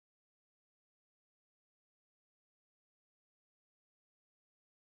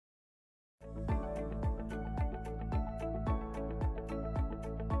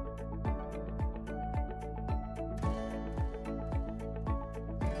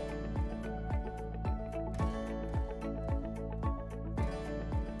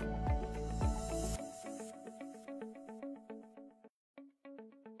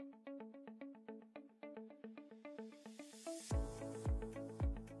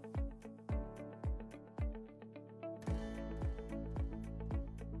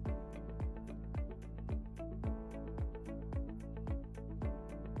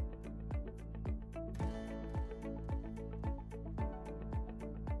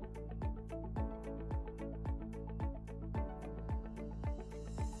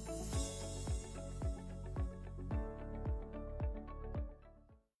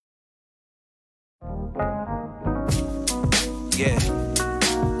Yeah.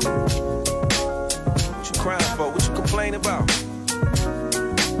 What you crying for? What you complaining about?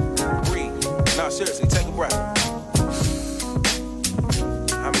 Breathe. No, seriously, take a breath.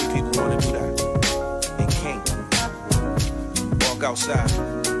 How many people want to do that and can't? Walk outside.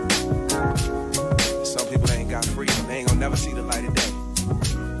 Some people ain't got freedom. They ain't gonna never see the light of day.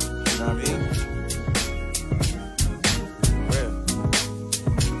 You know what I mean? Real.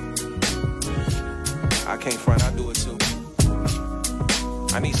 I can't front, I do it too.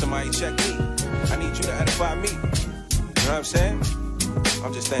 I need somebody to check me. I need you to edify me. You know what I'm saying?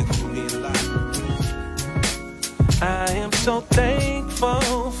 I'm just thankful for being alive. I am so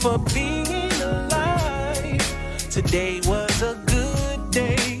thankful for being alive. Today was a good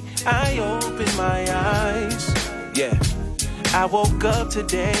day. I opened my eyes. Yeah, I woke up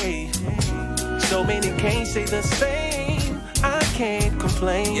today. So many can't say the same. I can't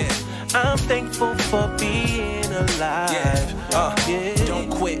complain. Yeah. I'm thankful for being alive. Yeah. Don't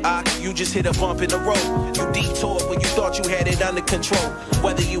quit, you just hit a bump in the road. You detoured when you thought you had it under control.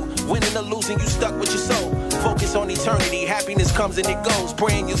 Whether you winning or losing, you stuck with your soul. Focus on eternity, happiness comes and it goes.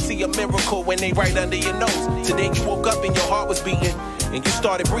 Praying you'll see a miracle when they right under your nose. Today you woke up and your heart was beating, and you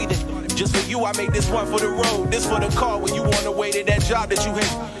started breathing. Just for you, I made this one for the road. This for the car when you on the way to that job that you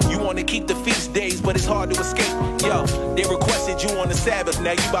hate. You want to keep the feast days, but it's hard to escape. Yo, they requested you on the Sabbath,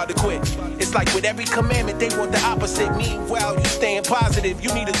 now you about to quit. It's like with every commandment, they want the opposite. Meanwhile, you staying positive,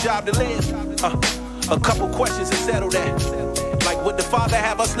 you need a job to live. A couple questions to settle that. Like, would the Father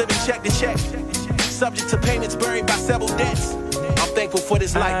have us living check to check? Subject to payments, buried by several debts. I'm thankful for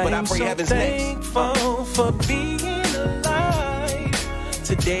this life, but I pray heaven's next. Thankful for being alive.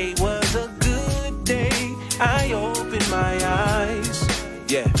 Today was a good day. I opened my eyes.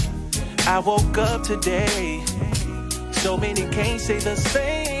 Yeah, I woke up today. So many can't say the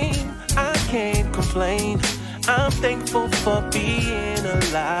same. I can't complain. I'm thankful for being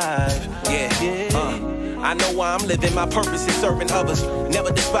alive. I know why I'm living. My purpose is serving others.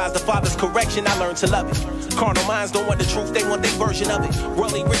 Never despise the Father's correction. I learned to love it. Carnal minds don't want the truth, they want their version of it.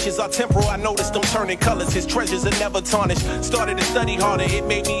 Worldly riches are temporal, I noticed them turning colors. His treasures are never tarnished. Started to study harder, it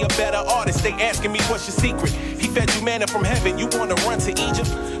made me a better artist. They asking me what's your secret. He fed you manna from heaven, you wanna run to Egypt?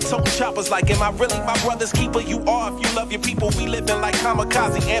 Toting choppers like, am I really my brother's keeper? You are if you love your people. We living like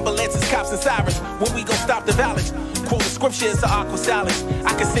kamikaze, ambulances, cops and sirens. When we gon' stop the violence? Quote the scripture, it's the aqua silence.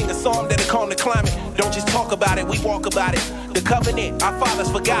 I can sing a song that'll calm the climate. Don't just talk about it, we walk about it. The covenant, our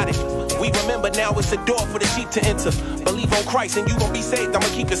fathers forgot it. We remember now it's a door for the sheep to enter. Believe on Christ and you gon' be saved, I'ma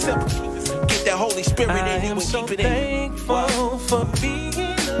keep it simple. Get that Holy Spirit in you and keep it in. I am so thankful for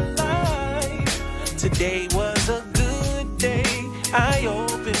being alive. Today was a good day. I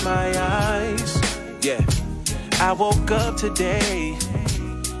opened my eyes. Yeah, I woke up today.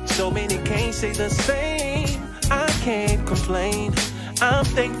 So many can't say the same. I can't complain. I'm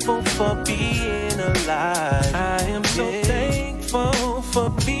thankful for being alive. I am so thankful for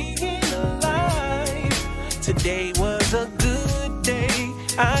being alive. Today was a good day.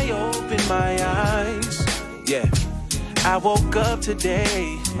 I opened my eyes. Yeah, I woke up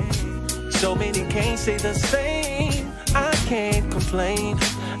today. So many can't say the same. I can't complain.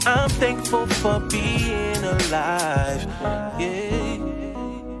 I'm thankful for being alive. Yeah.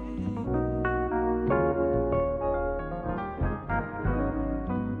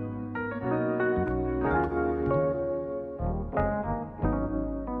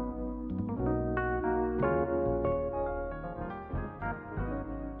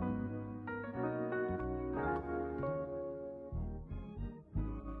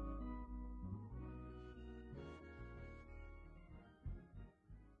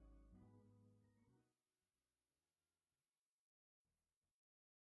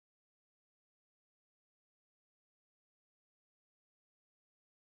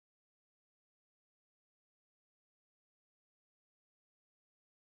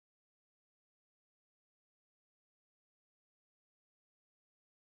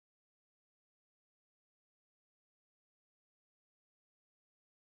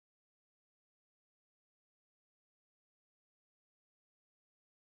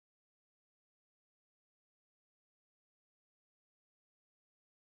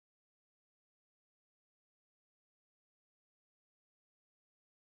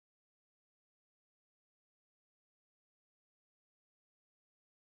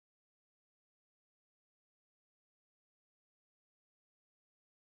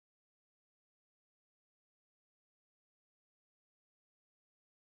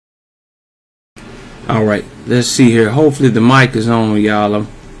 All right, let's see here. Hopefully the mic is on, y'all. All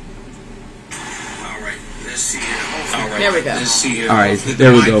right, let's see here. There we go. Let's see here. All right,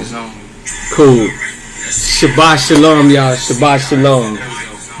 there we go. Cool. Shabbat shalom, y'all. Shabbat shalom.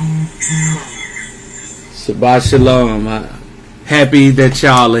 Shabbat shalom. Happy that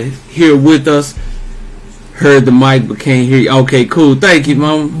y'all are here with us. Heard the mic but can't hear you. Okay, cool. Thank you,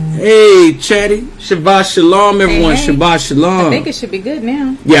 Mama. Hey, Chatty. Shabbat shalom, everyone. Hey. Shabbat shalom. I think it should be good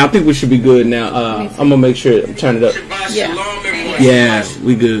now. Yeah, I think we should be good now. I'm gonna make sure I'm turn it up. Shabbat shalom, everyone. Yeah,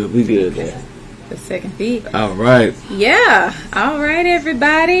 we good. We good there. The second beat. All right. Yeah. All right,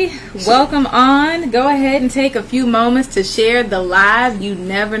 everybody. Welcome on. Go ahead and take a few moments to share the live. You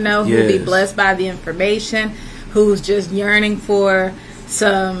never know who'll be blessed by the information, who's just yearning for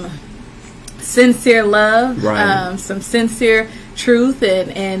some sincere love, right. Some sincere truth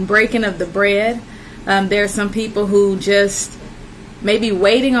and breaking of the bread. There are some people who just may be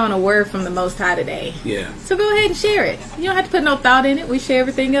waiting on a word from the Most High today. Yeah. So go ahead and share it. You don't have to put no thought in it. We share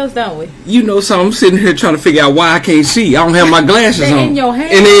everything else, don't we? You know, so I'm sitting here trying to figure out why I can't see. I don't have my glasses They're on. in your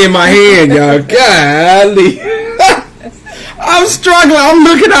hand. And they're in my hand, y'all. Golly. I'm struggling. I'm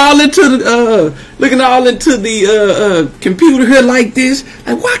looking all into the computer here like this.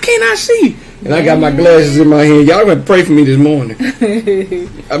 Like, why can't I see? And I got my glasses in my hand. Y'all gonna pray for me this morning.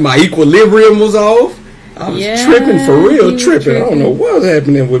 My equilibrium was off. I was tripping for real, tripping. I don't know what was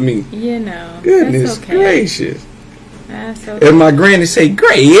happening with me. You know. Goodness that's okay. gracious. That's okay. And my granny say,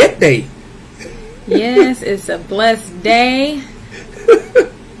 great day. Yes, it's a blessed day.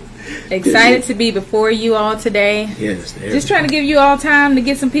 Excited to be before you all today. Yes. Just trying to give you all time to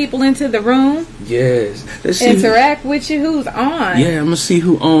get some people into the room. Yes. Let's see. Interact with you. Who's on? Yeah, I'm going to see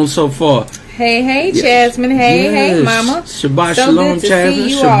who on so far. Hey, Jasmine. Hey, Mama. Shabbat so shalom, Jasmine.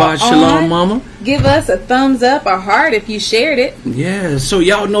 Shabbat shalom, Mama. Give us a thumbs up, a heart if you shared it. Yeah, so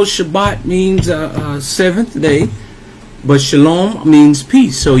y'all know Shabbat means seventh day, but shalom means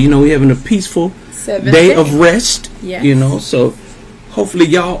peace. So, you know, we're having a peaceful day of rest. Yes. You know, so hopefully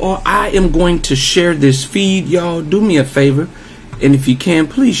y'all, or I am going to share this feed. Y'all do me a favor, and if you can,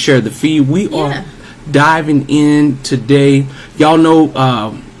 please share the feed. We are diving in today. Y'all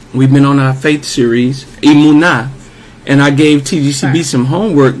know we've been on our faith series, Emuna, and I gave TGCB some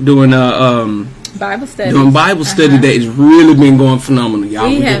homework doing Bible study. Doing Bible study that has really been going phenomenal, y'all.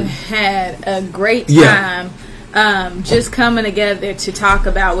 We have had a great time just coming together to talk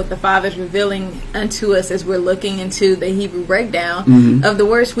about what the Father's revealing unto us as we're looking into the Hebrew breakdown of the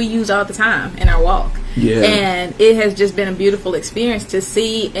words we use all the time in our walk. Yeah. And it has just been a beautiful experience to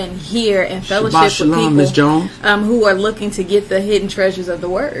see and hear and fellowship with people Ms. Jones. Who are looking to get the hidden treasures of the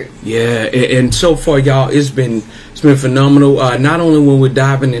Word. Yeah, and so far, y'all, it's been phenomenal. Not only when we're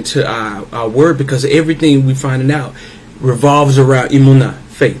diving into our Word, because everything we're finding out revolves around Emuna,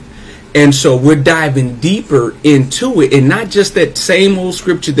 faith. And so we're diving deeper into it, and not just that same old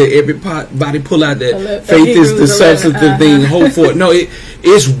scripture that everybody pull out, that faith is the substantive thing, hope for it. No,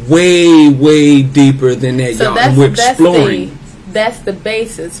 it's way, way deeper than that, so y'all. And we're exploring. That's the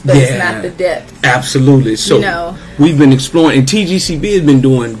basis, but it's not the depth. Absolutely. So we've been exploring, and TGCB has been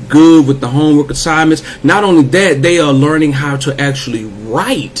doing good with the homework assignments. Not only that, they are learning how to actually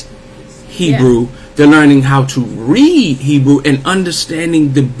write Hebrew. They're learning how to read Hebrew and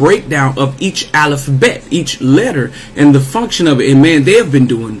understanding the breakdown of each alphabet, each letter, and the function of it. And man, y'all have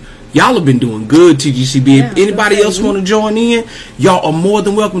been doing good, TGCB. If anybody else want to join in, y'all are more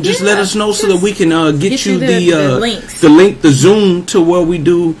than welcome. Just let us know so that we can get you the link, the Zoom to where we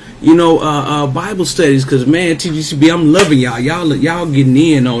do, Bible studies. Because man, TGCB, I'm loving y'all. Y'all getting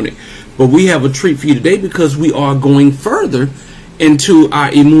in on it. But we have a treat for you today because we are going further into our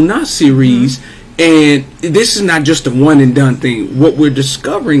Emuna series. And this is not just a one and done thing. What we're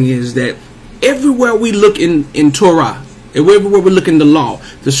discovering is that everywhere we look in Torah, everywhere we look in the law,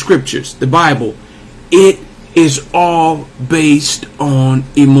 the scriptures, the Bible, it is all based on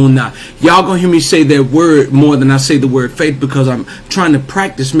Emuna. Y'all gonna hear me say that word more than I say the word faith, because I'm trying to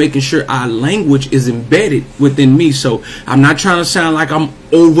practice making sure our language is embedded within me. So I'm not trying to sound like I'm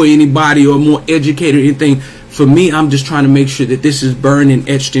over anybody or more educated or anything. For me, I'm just trying to make sure that this is burned and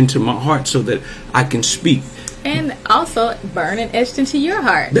etched into my heart so that I can speak. And also burned and etched into your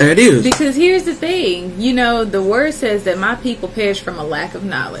heart. That is. Because here's the thing. The word says that my people perish from a lack of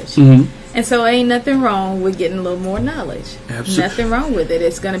knowledge. And so ain't nothing wrong with getting a little more knowledge. Absolutely. Nothing wrong with it.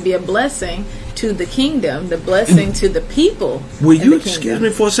 It's going to be a blessing to the kingdom, the blessing to the people. Will you excuse me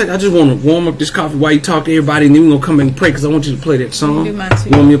for a second? I just want to warm up this coffee while you talk to everybody, and then we're going to come in and pray, because I want you to play that song. You do mine too.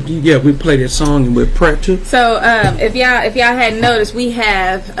 Warm me up. Yeah, we play that song and we'll pray too. So if y'all hadn't noticed,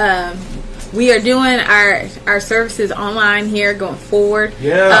 we are doing our services online here going forward.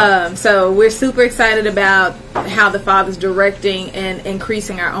 So we're super excited about how the Father's directing and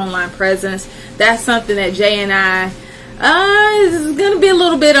increasing our online presence. That's something that Jay and I It's going to be a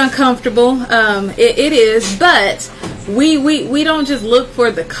little bit uncomfortable. It is, but we don't just look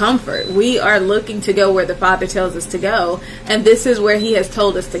for the comfort. We are looking to go where the Father tells us to go, and this is where He has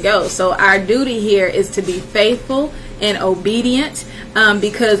told us to go. So our duty here is to be faithful and obedient,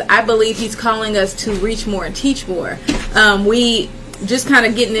 because I believe He's calling us to reach more and teach more. We just kind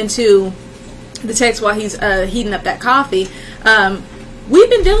of getting into the text while he's heating up that coffee. We've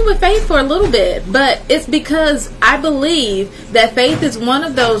been dealing with faith for a little bit, but it's because I believe that faith is one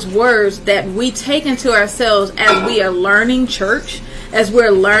of those words that we take into ourselves as we are learning church, as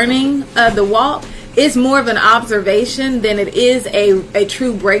we're learning the walk. It's more of an observation than it is a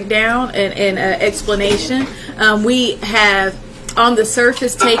true breakdown and explanation. We have, on the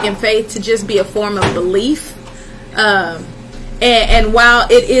surface, taken faith to just be a form of belief. And while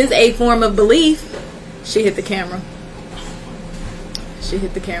it is a form of belief, she hit the camera. She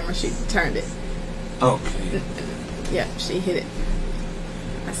hit the camera. She turned it. Okay. Yeah, she hit it.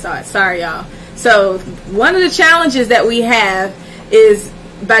 I saw it. Sorry, y'all. So one of the challenges that we have is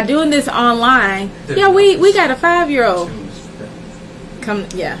by doing this online. Yeah, we got a 5-year-old. Come,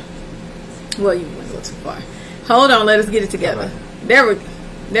 yeah. Well, you went a little too far. Hold on. Let us get it together. There we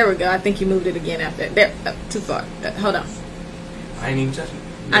go. I think you moved it again after. There, too far. Hold on. I ain't even touching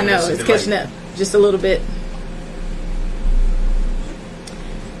it. I know it's catching up just a little bit.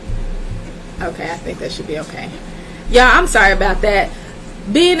 Okay, I think that should be okay. Y'all, I'm sorry about that.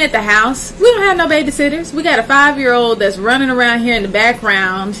 Being at the house, we don't have no babysitters. We got a 5-year-old that's running around here in the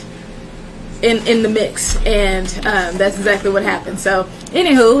background in the mix, and that's exactly what happened. So,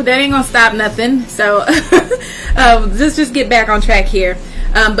 anywho, that ain't gonna stop nothing. So, let's just get back on track here.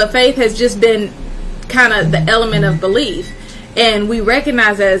 But faith has just been kind of the element of belief, and we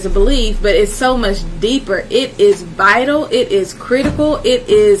recognize that as a belief, but it's so much deeper. It is vital. It is critical. It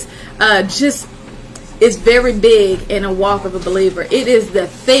is it's very big in a walk of a believer. It is the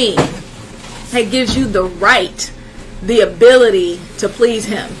thing that gives you the right, the ability to please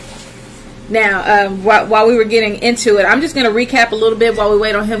Him. Now, while we were getting into it, I'm just going to recap a little bit while we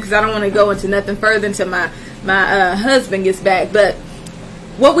wait on him, because I don't want to go into nothing further until my husband gets back. But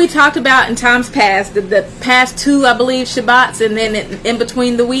what we talked about in times past, the past 2, I believe, Shabbats, and then in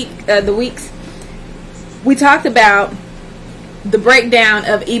between the weeks, we talked about the breakdown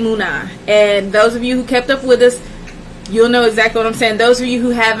of Emuna. And those of you who kept up with us, you'll know exactly what I'm saying. Those of you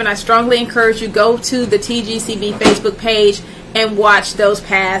who haven't, I strongly encourage you, go to the TGCB Facebook page and watch those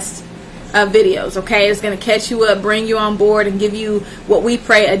past videos. Okay, it's going to catch you up, bring you on board, and give you what we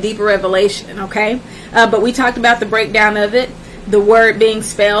pray a deeper revelation. Okay, but we talked about the breakdown of it, the word being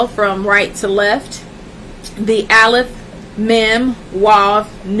spelled from right to left, the aleph, mem, wav,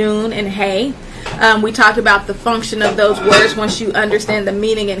 nun, and hey. We talked about the function of those words once you understand the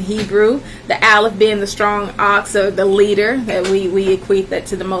meaning in Hebrew. The aleph being the strong ox, or the leader, that we equate that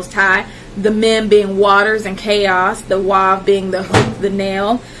to the Most High. The mem being waters and chaos. The wav being the hook, the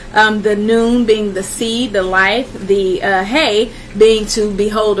nail. The nun being the seed, the life. The hey being to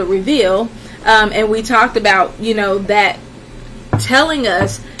behold or reveal. And we talked about, that telling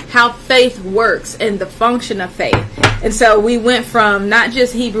us how faith works and the function of faith. And so we went from not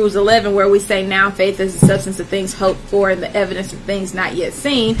just Hebrews 11, where we say now faith is the substance of things hoped for and the evidence of things not yet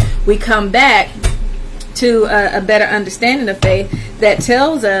seen. We come back to a better understanding of faith that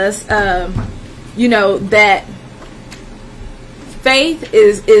tells us, that faith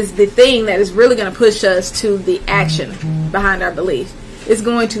is the thing that is really going to push us to the action behind our belief. It's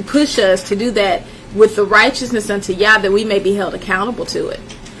going to push us to do that with the righteousness unto Yah, that we may be held accountable to it.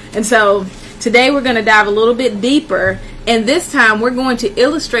 And so today we're going to dive a little bit deeper, and this time we're going to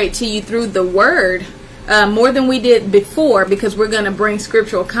illustrate to you through the word more than we did before, because we're going to bring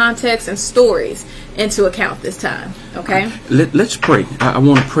scriptural context and stories into account this time. Okay? Let's pray. I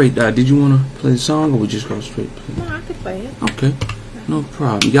want to pray. Did you want to play the song, or we just go straight play? No, I could play it. Okay. No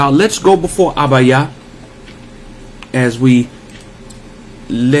problem. Y'all, let's go before Abba Yah as we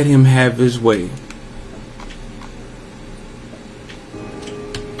let him have his way.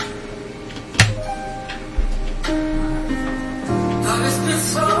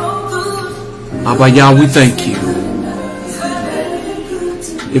 Abba Yah, we thank you.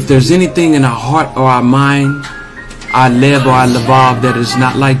 If there's anything in our heart or our mind, our lev or our levav, that is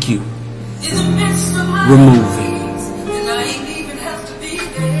not like you, remove it.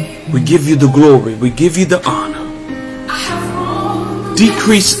 We give you the glory. We give you the honor.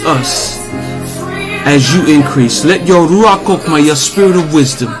 Decrease us as you increase. Let your Ruach Kokma, your spirit of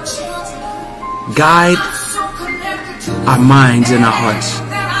wisdom, guide our minds and our hearts.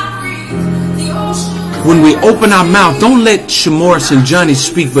 When we open our mouth, don't let ShaMorris and Johnny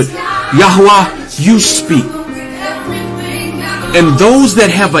speak, but Yahweh, you speak. And those that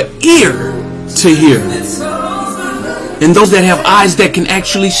have an ear to hear, and those that have eyes that can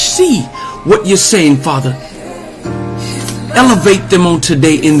actually see what you're saying, Father, elevate them on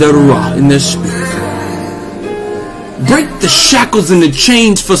today in their ruah, in their spirit. Break the shackles and the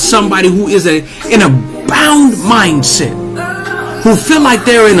chains for somebody who is in a bound mindset, who feel like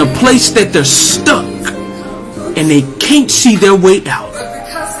they're in a place that they're stuck and they can't see their way out.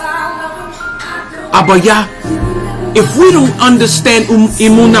 Abba Yah, if we don't understand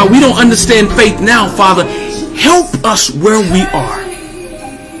Emuna, we don't understand faith now, Father, help us where we are.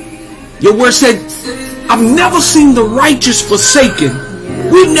 Your word said, I've never seen the righteous forsaken.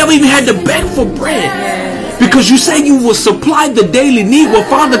 We've never even had to beg for bread. Because you say you will supply the daily need. Well,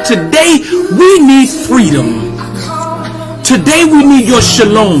 Father, today we need freedom. Today we need your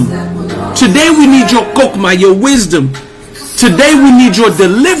shalom. Today we need your kokma, your wisdom. Today we need your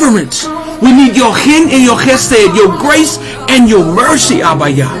deliverance. We need your hin and your chesed, your grace and your mercy, Abba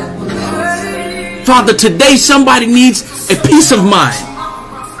Yah. Father, today somebody needs a peace of mind.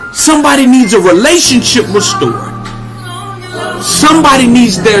 Somebody needs a relationship restored. Somebody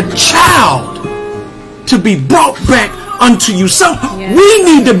needs their child to be brought back unto you. We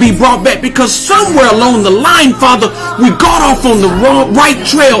need to be brought back because somewhere along the line, Father, we got off on the right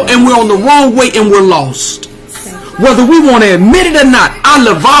trail and we're on the wrong way and we're lost. Whether we want to admit it or not, our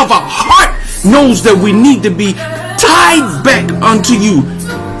heart knows that we need to be tied back unto you.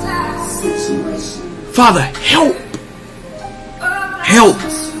 Father, help. Help.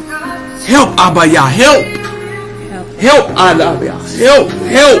 Help, Abba Yah. Help. Help, Abba Yah. Help.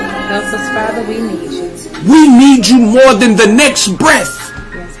 Help. Help us, Father. We need you. We need you more than the next breath.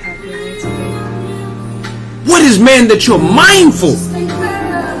 Yes, have your way today. What is man that you're mindful?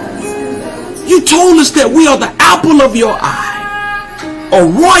 You told us that we are the apple of your eye, a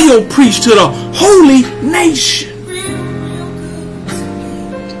royal priesthood, a holy nation.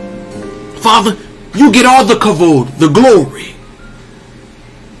 Father, you get all the kavod, the glory.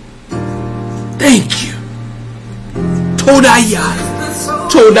 Thank you. Todayah,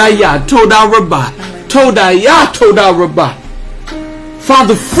 Todayah, Todah Rabbah, Todayah, Todah Rabbah.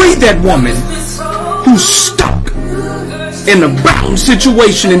 Father, free that woman who's stuck in a bound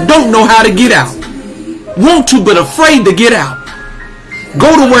situation and don't know how to get out. Want to, but afraid to get out.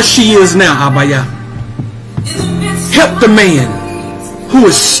 Go to where she is now, Abba Yah. Help the man who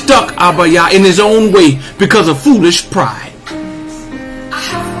is stuck, Abba Yah, in his own way because of foolish pride.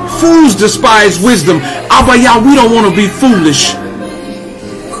 Fools despise wisdom. Abba Yah, we don't want to be foolish.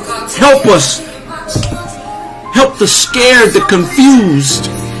 Help us. Help the scared, the confused.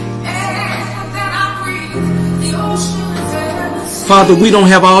 Father, we don't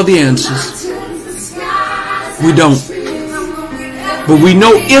have all the answers. We don't. But we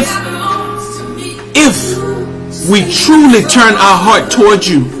know if we truly turn our heart towards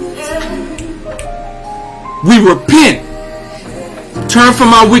you, we repent, turn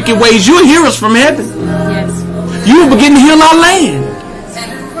from our wicked ways, you'll hear us from heaven. Yes. You will begin to heal our land.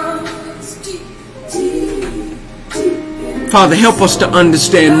 Father, help us to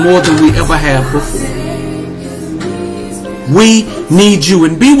understand more than we ever have before. We need you,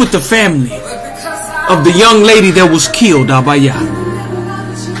 and be with the family of the young lady that was killed, Abba Yah.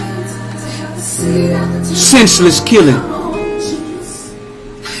 Senseless killing.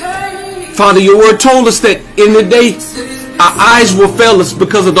 Father, your word told us that in the day our eyes will fail us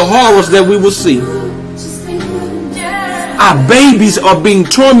because of the horrors that we will see. Our babies are being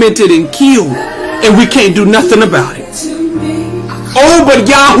tormented and killed, and we can't do nothing about it. Oh, but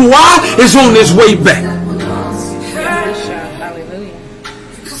Yahuwah is on his way back.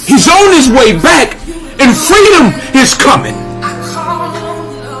 He's on his way back, and freedom is coming.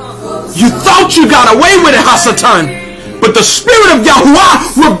 You thought you got away with it, Hasatan, but the spirit of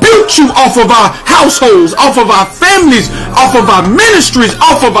Yahuwah rebuked you off of our households, off of our families, off of our ministries,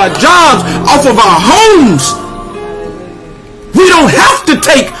 off of our jobs, off of our homes. We don't have to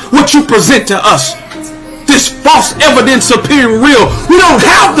take what you present to us, this false evidence appearing real. We don't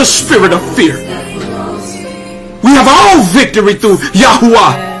have the spirit of fear. We have all victory through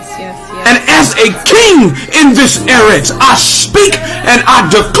Yahuwah. And as a king in this eretz, I speak and I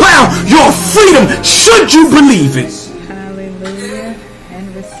declare your freedom, should you believe it. Hallelujah.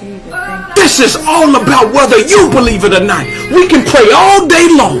 And receive it. This is all about whether you believe it or not. We can pray all day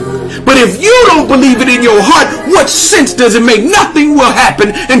long, but if you don't believe it in your heart, what sense does it make? Nothing will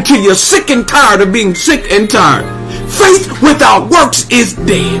happen until you're sick and tired of being sick and tired. Faith without works is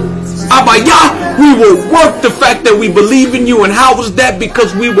dead. Abba Yah, we will work the fact that we believe in you. And how was that?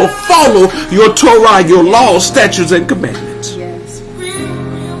 Because we will follow your Torah, your laws, statutes, and commandments. Yes.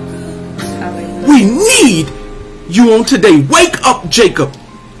 We need you on today. Wake up, Jacob.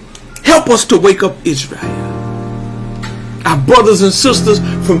 Help us to wake up Israel. Our brothers and sisters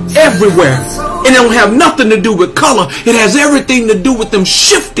from everywhere. And it don't have nothing to do with color. It has everything to do with them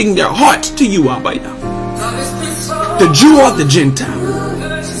shifting their hearts to you, Abba. The Jew or the Gentile.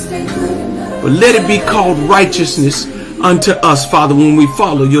 But let it be called righteousness unto us, Father, when we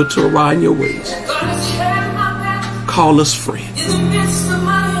follow your Torah and your ways. Call us friend.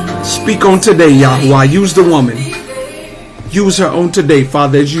 Speak on today, Yahweh. Use the woman. Use her on today,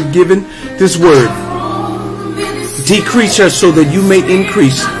 Father, as you've given this word. Decrease her so that you may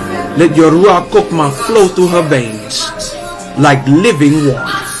increase. Let your Ruach Kokma flow through her veins like living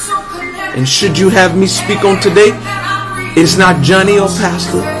water. And should you have me speak on today, it's not Johnny or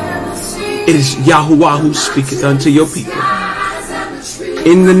Pastor. It is Yahuwah who speaketh unto your people.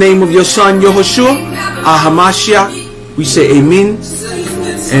 In the name of your Son, Yahushua, Ahamashiach, we say Amen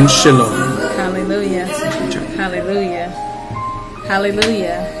and Shalom. Hallelujah. Hallelujah.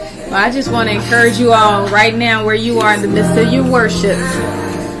 Hallelujah. Well, I just want to encourage you all right now where you are in the midst of your worship,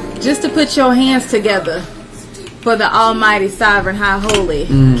 just to put your hands together for the Almighty, Sovereign, High, Holy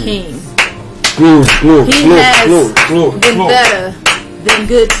King. He has been better than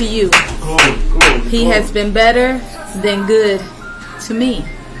good to you. He has been better than good to me.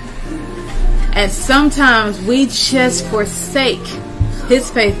 And sometimes we just forsake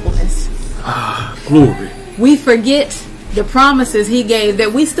his faithfulness. Glory. We forget the promises he gave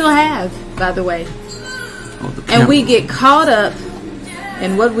that we still have, by the way. And we get caught up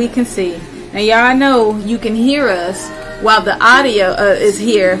in what we can see. Now, y'all know you can hear us while the audio is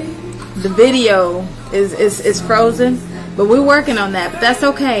here. The video is frozen. But we're working on that. But that's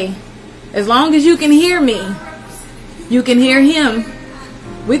okay. As long as you can hear me, you can hear him,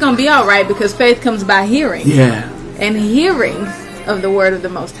 we're going to be all right, because faith comes by hearing. Yeah. And hearing of the word of the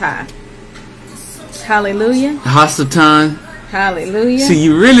Most High. Hallelujah. Hasatan. Hallelujah. See,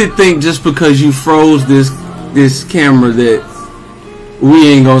 you really think just because you froze this camera that we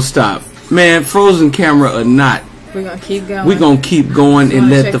ain't going to stop. Man, frozen camera or not, we're going to keep going. We're going to keep going and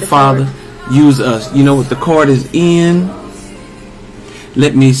let the Father use us. You know what? The cord is in.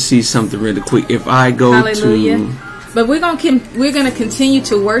 Let me see something really quick. If I go to... But we're going to continue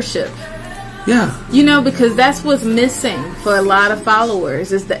to worship. Yeah. You know, because that's what's missing for a lot of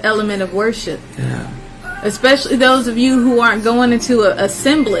followers, is the element of worship. Yeah. Especially those of you who aren't going into an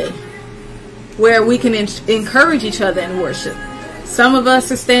assembly where we can encourage each other in worship. Some of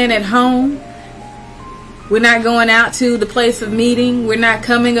us are staying at home. We're not going out to the place of meeting. We're not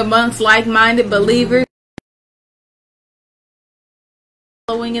coming amongst like-minded believers.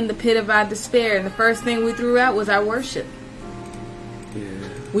 Following in the pit of our despair. And the first thing we threw out was our worship. Yeah.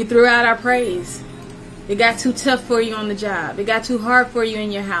 We threw out our praise. It got too tough for you on the job. It got too hard for you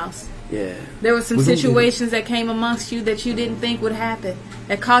in your house. Yeah. There were some situations that came amongst you that you didn't think would happen,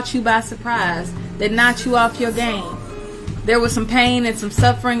 that caught you by surprise, that knocked you off your game. There was some pain and some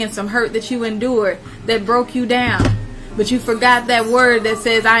suffering and some hurt that you endured that broke you down. But you forgot that word that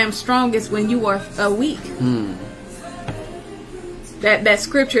says, I am strongest when you are weak. That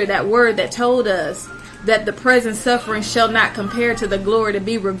scripture, that word that told us that the present suffering shall not compare to the glory to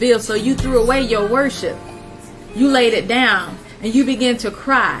be revealed. So you threw away your worship. You laid it down and you began to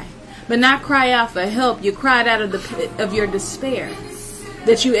cry. But not cry out for help. You cried out of the pit of your despair.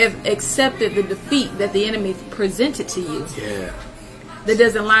 That you have accepted the defeat that the enemy presented to you. Yeah. That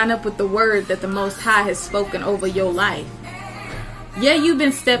doesn't line up with the word that the Most High has spoken over your life. Yeah, you've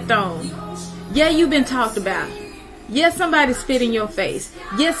been stepped on. Yeah, you've been talked about. Yes, somebody spit in your face.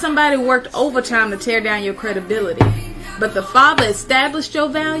 Yes, somebody worked overtime to tear down your credibility. But the Father established your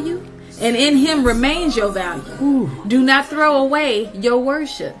value, and in Him remains your value. Ooh. Do not throw away your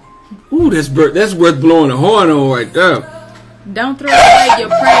worship. Ooh, that's worth blowing a horn on right there. Don't throw away your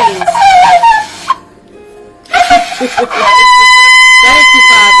praise. Thank you,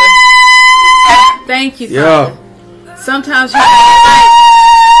 Father. Thank you, Father. Yeah. Sometimes you have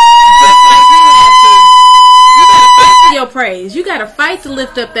your praise. You got to fight to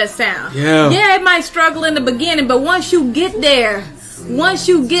lift up that sound. Yeah, it might struggle in the beginning, but once you get there, once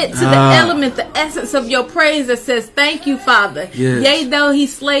you get to the element, the essence of your praise that says, thank you, Father. Yes. Yea, though he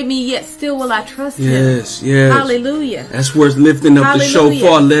slay me, yet still will I trust him. Yes. Hallelujah. That's worth lifting up the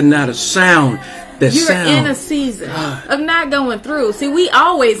shofar, letting out a sound. You're in a season of not going through. See, we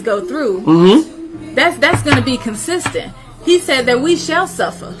always go through. Mm-hmm. That's going to be consistent. He said that we shall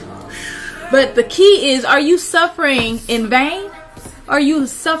suffer. But the key is, are you suffering in vain? Or are you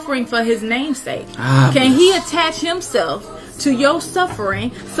suffering for his name's sake? Can he attach himself to your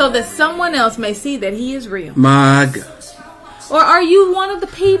suffering so that someone else may see that he is real? My God. Or are you one of the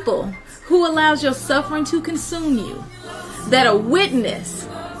people who allows your suffering to consume you, that a witness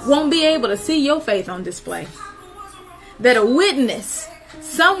won't be able to see your faith on display. That a witness,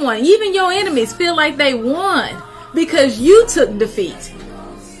 someone, even your enemies, feel like they won because you took defeat.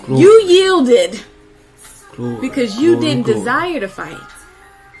 Glory. You yielded. Glory. Because you didn't desire to fight.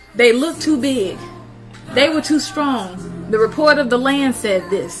 They looked too big. They were too strong. The report of the land said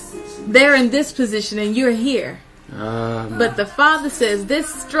this. They're in this position and you're here. But the Father says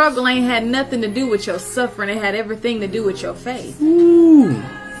this struggle ain't had nothing to do with your suffering. It had everything to do with your faith. Ooh.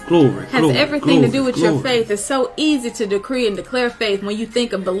 Glory, has glory, everything glory, to do with glory. your faith. It's so easy to decree and declare faith when you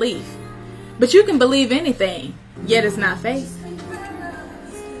think of belief. But you can believe anything, yet it's not faith.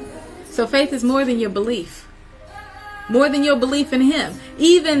 So faith is more than your belief. More than your belief in Him.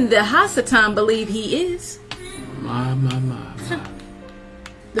 Even the Hasatan believe He is. My.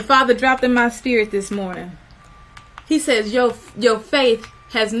 The Father dropped in my spirit this morning. He says your faith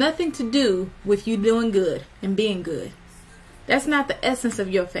has nothing to do with you doing good and being good. That's not the essence of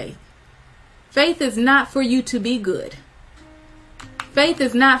your faith. Faith is not for you to be good. Faith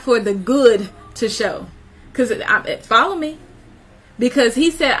is not for the good to show. Because follow me. Because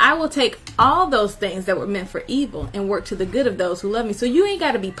He said, I will take all those things that were meant for evil and work to the good of those who love me. So you ain't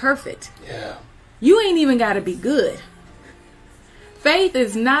got to be perfect. Yeah. You ain't even got to be good. Faith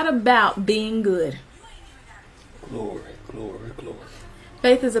is not about being good. Glory, glory, glory.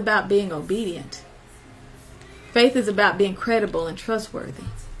 Faith is about being obedient. Faith is about being credible and trustworthy.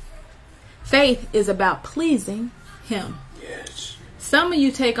 Faith is about pleasing Him. Yes. Some of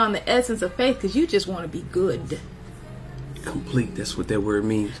you take on the essence of faith because you just want to be good. Complete. That's what that word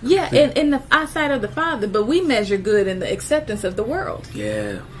means. Complete. Yeah, in the eyesight of the Father, but we measure good in the acceptance of the world.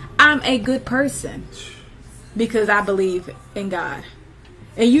 Yeah. I'm a good person because I believe in God.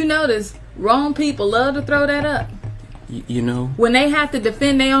 And you notice wrong people love to throw that up. You know, when they have to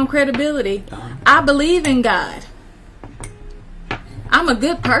defend their own credibility, I believe in God. I'm a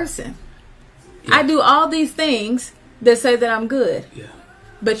good person. Yeah. I do all these things that say that I'm good. Yeah.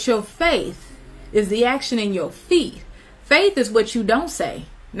 But your faith is the action in your feet. Faith is what you don't say,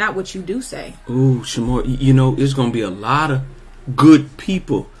 not what you do say. Ooh, ShaMorris, you know, there's going to be a lot of good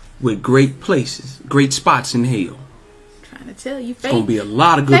people with great places, great spots in hell. I'm trying to tell you, faith. There's going to be a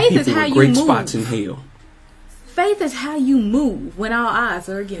lot of good people with great spots in hell. Faith is how you move when all odds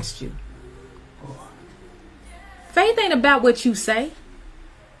are against you. Faith ain't about what you say.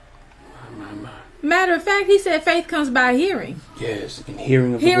 Matter of fact, He said faith comes by hearing. Yes, and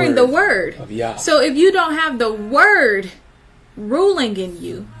hearing the word of Yahweh. So if you don't have the word ruling in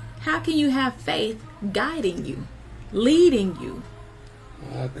you, how can you have faith guiding you, leading you?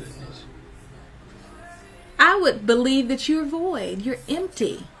 My goodness. I would believe that you're void. You're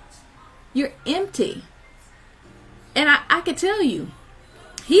empty. You're empty. And I could tell you,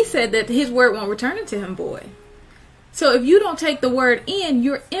 He said that His word won't return unto Him void. So if you don't take the word in,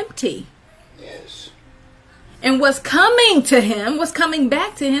 you're empty. Yes. And what's coming to Him, what's coming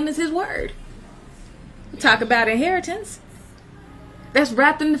back to Him is His word. Yes. Talk about inheritance. That's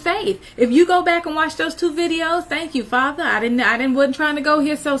wrapped in the faith. If you go back and watch those 2 videos, thank you, Father. wasn't trying to go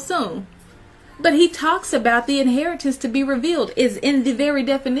here so soon. But He talks about the inheritance to be revealed is in the very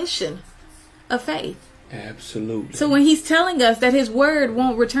definition of faith. Absolutely. So when He's telling us that His word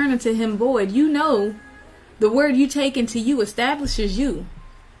won't return unto Him void, you know the word you take into you establishes you.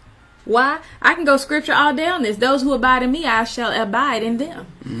 Why? I can go scripture all day on this. Those who abide in me, I shall abide in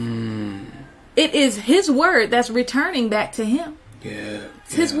them. It is His word that's returning back to Him. Yeah.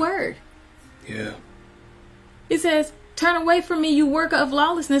 It's His word. Yeah. He says, turn away from me, you worker of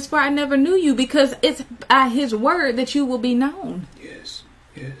lawlessness, for I never knew you, because it's by His word that you will be known. Yes.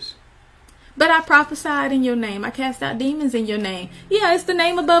 Yes. But I prophesied in your name. I cast out demons in your name. Yeah, it's the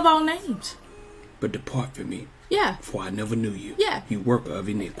name above all names. But depart from me. Yeah. For I never knew you. Yeah. You worker of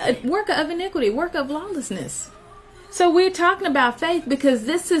iniquity. Worker of iniquity. Worker of lawlessness. So we're talking about faith because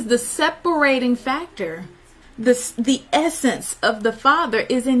this is the separating factor. The essence of the Father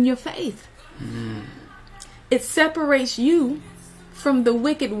is in your faith. It separates you from the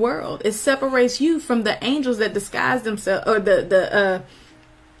wicked world. It separates you from the angels that disguise themselves, or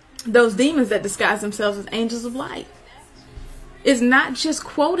those demons that disguise themselves as angels of light. It's not just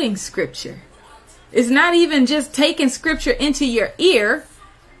quoting scripture. It's not even just taking scripture into your ear,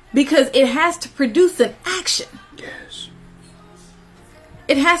 because it has to produce an action. Yes.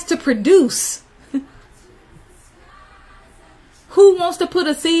 It has to produce. Who wants to put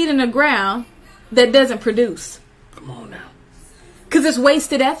a seed in the ground that doesn't produce? Come on now. Because it's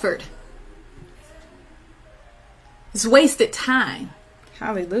wasted effort. It's wasted time.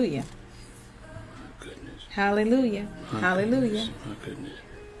 Hallelujah. My goodness. Hallelujah. Hallelujah. My goodness.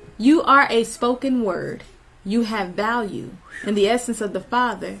 You are a spoken word. You have value. And the essence of the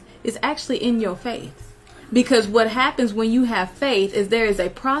Father is actually in your faith. Because what happens when you have faith is there is a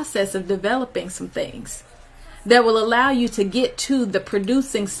process of developing some things that will allow you to get to the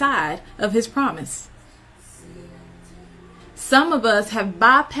producing side of his promise. Some of us have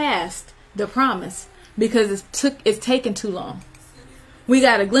bypassed the promise because it's taken too long. We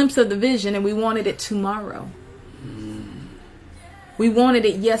got a glimpse of the vision and we wanted it tomorrow. We wanted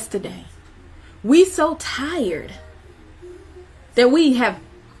it yesterday. We so tired that we have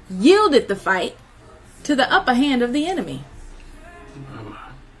yielded the fight to the upper hand of the enemy.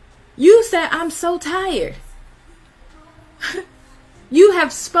 You said, I'm so tired. You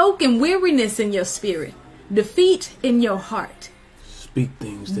have spoken weariness in your spirit, defeat in your heart, speak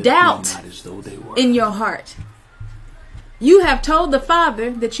things that doubt not as though they were in your heart. You have told the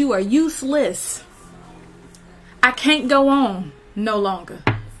Father that you are useless. I can't go on no longer.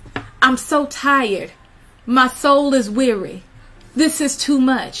 I'm so tired. My soul is weary. This is too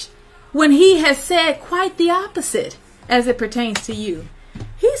much. When he has said quite the opposite as it pertains to you.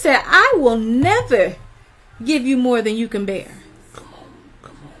 He said, I will never give you more than you can bear. Come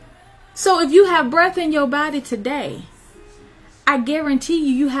on. So if you have breath in your body today, I guarantee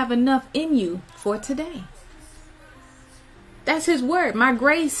you have enough in you for today. That's his word. My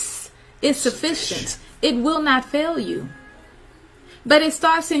grace is sufficient. It will not fail you. But it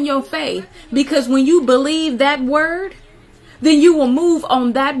starts in your faith, because when you believe that word, then you will move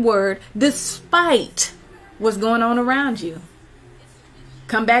on that word despite what's going on around you.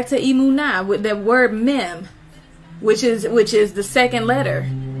 Come back to Emuna with that word mem, which is the second letter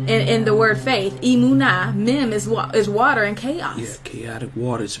in the word faith. Emuna, mem is water and chaos. Yeah, chaotic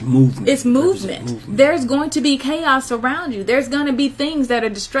water is movement. It's movement. There's going to be chaos around you. There's going to be things that are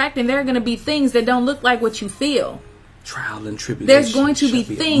distracting. There are going to be things that don't look like what you feel. Trial and tribulation. There's going to be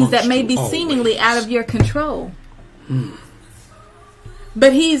things that may be seemingly out of your control.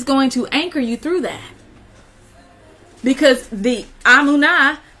 But he's going to anchor you through that. Because the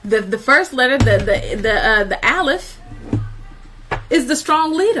Emuna, the first letter, the Aleph, is the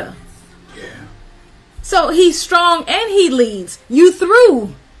strong leader. Yeah. So he's strong and he leads you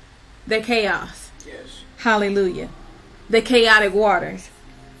through the chaos. Yes. Hallelujah. The chaotic waters.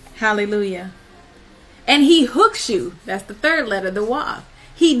 Hallelujah. And he hooks you. That's the third letter, the Wav.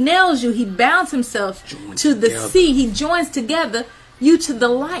 He nails you. He bounds himself to the sea. He joins together you to the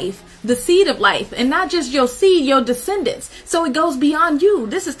life, the seed of life. And not just your seed, your descendants. So it goes beyond you.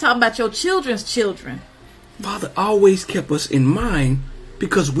 This is talking about your children's children. Father always kept us in mind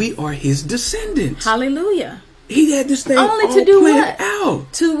because we are his descendants. Hallelujah. He had this thing only all to do planned what?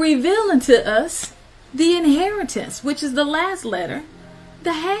 out. To reveal unto us the inheritance, which is the last letter,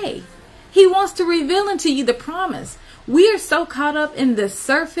 the Hay. He wants to reveal unto you the promise. We are so caught up in the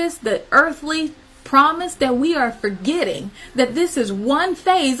surface, the earthly promise, that we are forgetting that this is one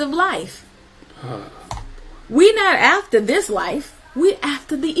phase of life. We're not after this life. We're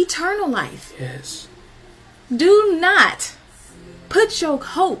after the eternal life. Yes. Do not put your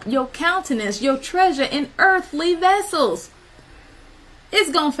hope, your countenance, your treasure in earthly vessels.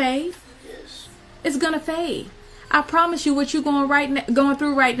 It's going to fade. Yes. It's going to fade. I promise you, what you're going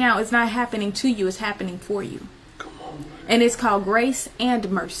through right now is not happening to you. It's happening for you. Come on. And it's called grace and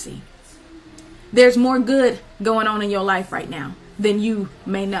mercy. There's more good going on in your life right now than you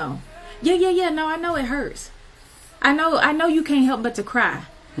may know. Yeah. No, I know it hurts. I know you can't help but to cry.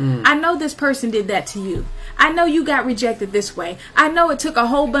 I know this person did that to you. I know you got rejected this way. I know it took a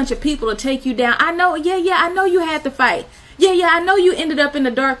whole bunch of people to take you down. I know, I know you had to fight. Yeah, I know you ended up in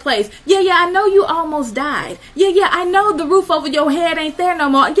a dark place. Yeah, I know you almost died. Yeah, I know the roof over your head ain't there no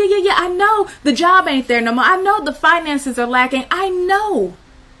more. Yeah, I know the job ain't there no more. I know the finances are lacking. I know.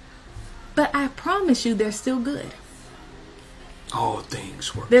 But I promise you, they're still good. All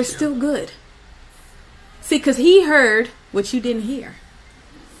things work. They're still good. See, because he heard what you didn't hear.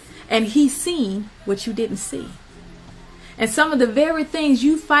 And he's seen what you didn't see. And some of the very things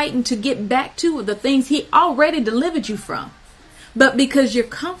you fighting to get back to are the things he already delivered you from. But because you're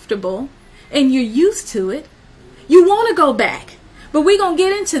comfortable and you're used to it, you want to go back. But we're going to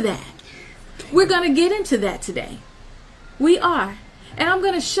get into that. We're going to get into that today. We are. And I'm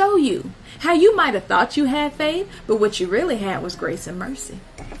going to show you how you might have thought you had faith, but what you really had was grace and mercy.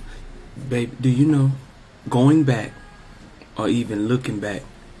 Babe, do you know, going back or even looking back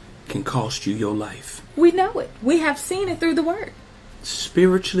can cost you your life? We know it. We have seen it through the word.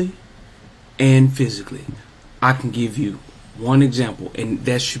 Spiritually and physically. I can give you one example, and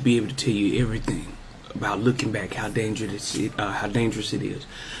that should be able to tell you everything about looking back, how dangerous it is.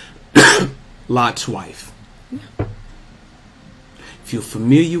 Lot's wife. Yeah. If If you're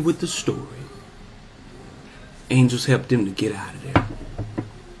familiar with the story, angels helped them to get out of there.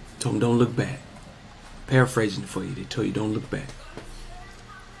 Told them, don't look back. Paraphrasing it for you, they told you, don't look back.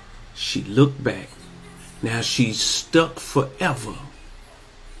 She looked back. Now she's stuck forever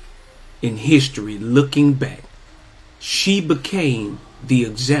in history looking back. She became the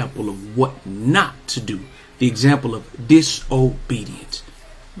example of what not to do. The example of disobedience.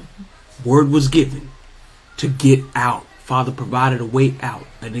 Word was given to get out. Father provided a way out,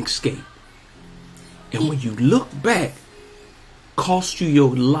 an escape. And when you look back, cost you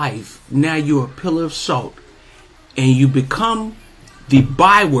your life. Now you're a pillar of salt. And you become the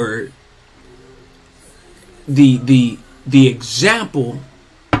byword, the example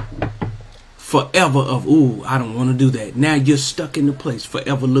forever of, ooh, I don't want to do that. Now you're stuck in the place,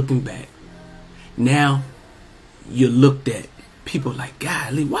 forever looking back. Now you're looked at. People like,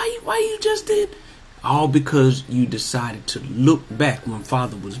 golly, why you just did? All because you decided to look back when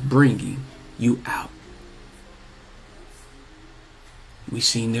Father was bringing you out. We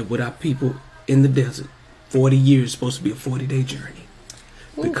seen that with our people in the desert. 40 years, supposed to be a 40-day journey.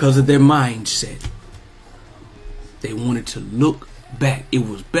 Because of their mindset. They wanted to look back. It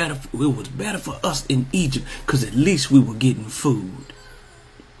was better for us in Egypt because at least we were getting food.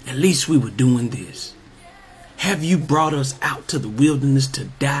 At least we were doing this. Have you brought us out to the wilderness to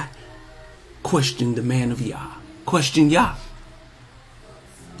die? Question the man of Yah. Question Yah.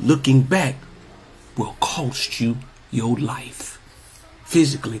 Looking back will cost you your life,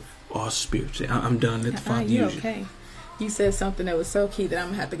 physically or spiritually. I'm done. Let the Father use you. You said something that was so key that I'm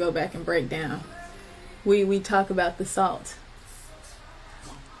going to have to go back and break down. We talk about the salt.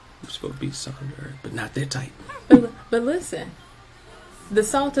 We're supposed to be salt of the earth, but not that type. But listen, the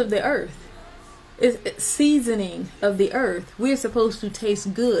salt of the earth is seasoning of the earth. We're supposed to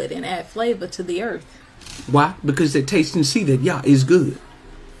taste good and add flavor to the earth. Why? Because they taste and see that Yah is good.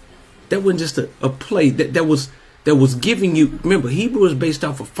 That wasn't just a play. That was giving you. Remember, Hebrew is based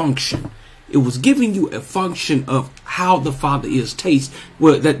off of function. It was giving you a function of how the Father is. Taste.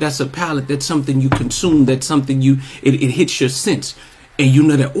 Well, that's a palate. That's something you consume. That's something it hits your sense, and you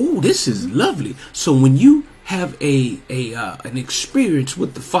know that, oh, this is lovely. So when you have an experience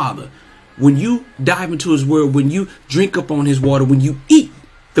with the Father, when you dive into His Word, when you drink up on His water, when you eat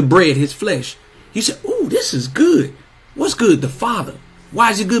the bread, His flesh, you say, oh, this is good. What's good? The Father. Why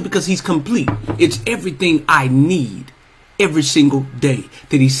is it good? Because He's complete. It's everything I need every single day.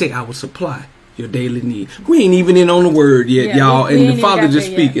 Did He say I will supply your daily need? We ain't even in on the Word yet, y'all. And the Father just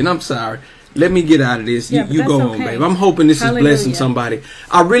speaking. I'm sorry. Let me get out of this. You go home, babe. I'm hoping this is blessing somebody.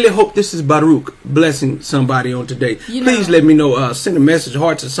 I really hope this is Baruch blessing somebody on today. Please let me know. Send a message,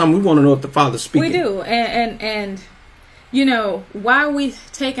 hearts, or something. We want to know if the Father's speaking. We do. And you know, why are we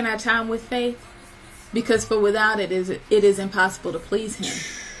taking our time with faith? Because without it is impossible to please Him.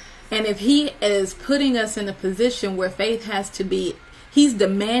 And if He is putting us in a position where faith has to be, He's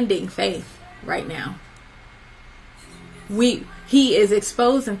demanding faith right now. He is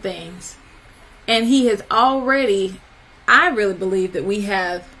exposing things. And He has already, I really believe that we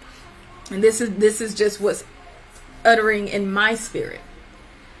have, and this is just what's uttering in my spirit,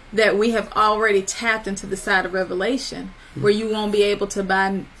 that we have already tapped into the side of revelation where you won't be able to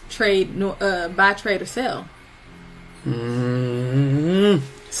buy, trade, or sell. Mm-hmm.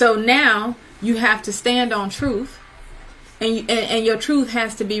 So now you have to stand on truth, and your truth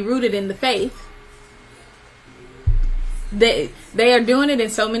has to be rooted in the faith. They are doing it in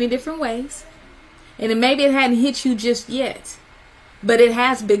so many different ways. And maybe it hadn't hit you just yet, but it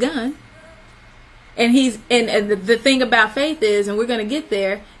has begun. And the thing about faith is, and we're going to get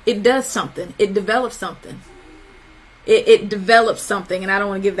there, it does something. It develops something. It develops something, and I don't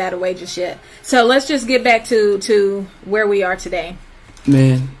want to give that away just yet. So let's just get back to where we are today.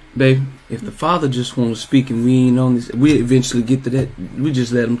 Man, babe, if the Father just wants to speak and we ain't on this, we eventually get to that. We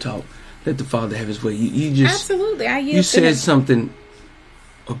just let Him talk. Let the Father have His way. You just absolutely. You said something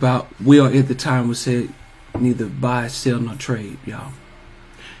about we are at the time we said neither buy, sell, nor trade, y'all.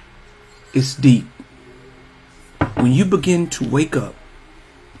 It's deep. When you begin to wake up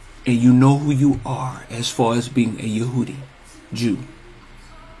and you know who you are as far as being a Yehudi, Jew,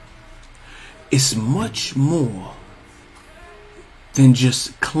 it's much more than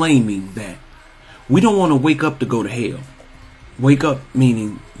just claiming that. We don't want to wake up to go to hell. Wake up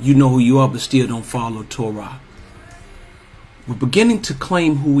meaning you know who you are but still don't follow Torah. We're beginning to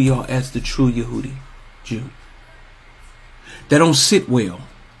claim who we are as the true Yehudi, Jew. That don't sit well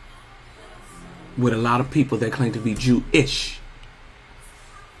with a lot of people that claim to be Jewish.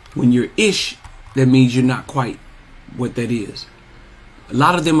 When you're ish, that means you're not quite what that is. A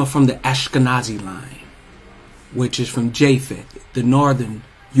lot of them are from the Ashkenazi line. which is from Japheth, the northern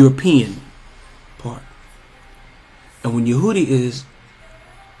European part. And when Yehudi is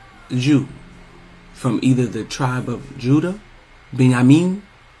Jew, from either the tribe of Judah, Benjamin,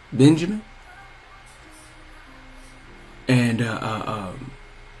 and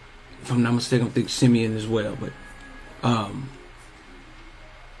if I'm not mistaken, I think Simeon as well. But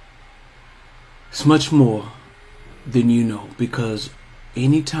it's much more than you know, because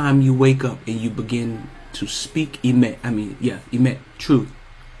anytime you wake up and you begin to speak emet truth,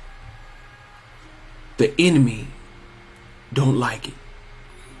 the enemy don't like it.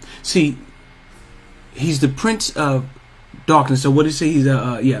 See, he's the prince of darkness. So what did he say? He's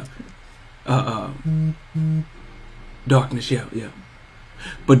darkness. Yeah.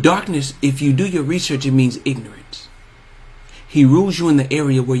 But darkness, if you do your research, it means ignorance. He rules you in the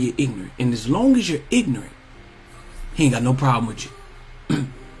area where you're ignorant, and as long as you're ignorant, he ain't got no problem with you.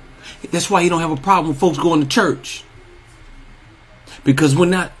 That's why he don't have a problem with folks going to church, because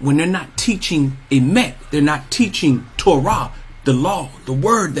when they're not teaching emet, they're not teaching Torah, the law, the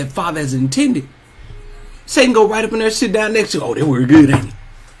word that Father has intended. Satan go right up in there, sit down next to you. Oh, that word good, ain't he?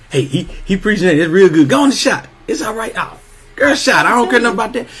 Hey, he preaching that. It's real good. Go on the shot. It's all right. Oh, girl shot. I don't care nothing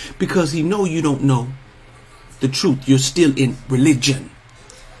about that, because he know you don't know the truth. You're still in religion.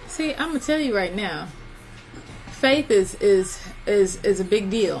 See, I'm gonna tell you right now, faith is a big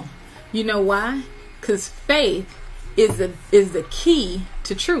deal. You know why? Because faith is the key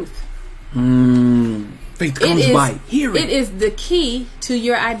to truth. Faith comes by hearing. It is the key to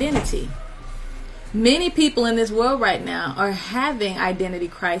your identity. Many people in this world right now are having identity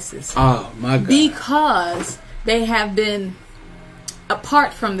crisis. Oh my God! Because they have been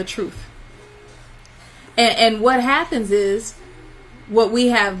apart from the truth. And what happens is, what we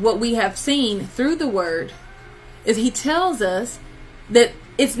have seen through the word is he tells us that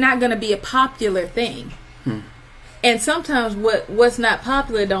it's not going to be a popular thing. And sometimes what's not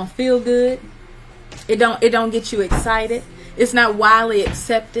popular don't feel good. It don't get you excited. It's not widely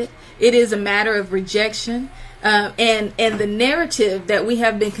accepted. It is a matter of rejection. And the narrative that we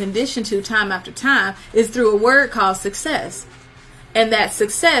have been conditioned to time after time is through a word called success. And that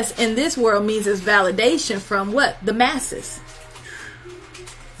success in this world means it's validation from what? The masses.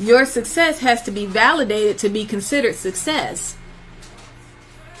 Your success has to be validated to be considered success.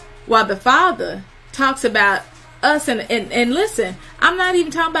 While the Father talks about us, and listen, I'm not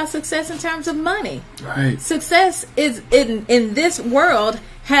even talking about success in terms of money. Right. Success is in this world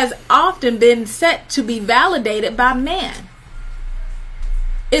has often been set to be validated by man.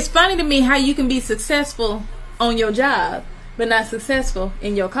 It's funny to me how you can be successful on your job but not successful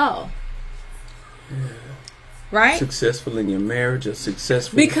in your call. Yeah. Right? Successful in your marriage or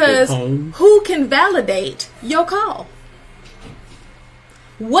successful because at home. Who can validate your call?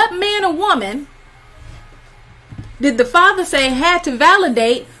 What man or woman did the Father say had to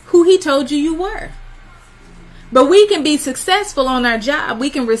validate who he told you were? But we can be successful on our job. We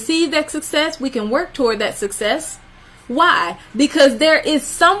can receive that success. We can work toward that success. Why? Because there is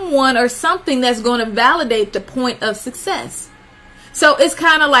someone or something that's going to validate the point of success. So it's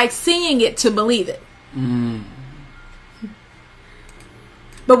kind of like seeing it to believe it.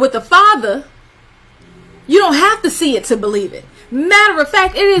 But with the Father, you don't have to see it to believe it. Matter of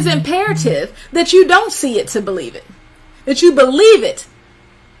fact, it is imperative that you don't see it to believe it. That you believe it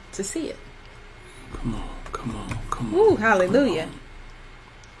to see it. Come on. Ooh, hallelujah.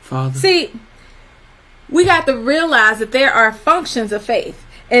 Father. See, we got to realize that there are functions of faith.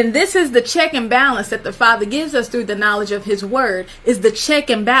 And this is the check and balance that the Father gives us through the knowledge of his word, is the check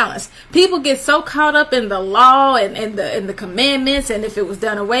and balance. People get so caught up in the law and the commandments and if it was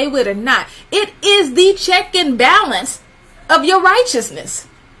done away with or not. It is the check and balance of your righteousness.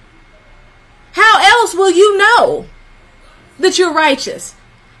 How else will you know that you're righteous?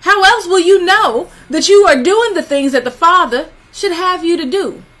 How else will you know that you are doing the things that the Father should have you to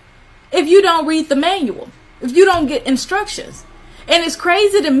do if you don't read the manual, if you don't get instructions? And it's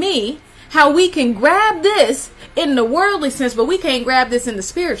crazy to me how we can grab this in the worldly sense, but we can't grab this in the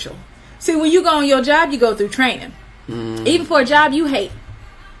spiritual. See, when you go on your job, you go through training. Even for a job you hate.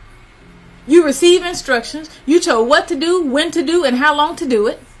 You receive instructions. You told what to do, when to do, and how long to do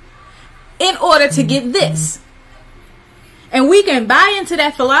it in order to get this. And we can buy into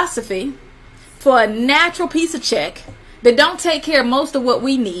that philosophy for a natural piece of check that don't take care of most of what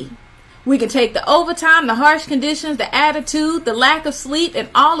we need. We can take the overtime, the harsh conditions, the attitude, the lack of sleep, and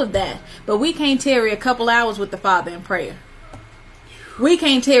all of that. But we can't tarry a couple hours with the Father in prayer. We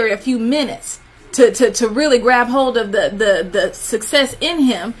can't tarry a few minutes to really grab hold of the success in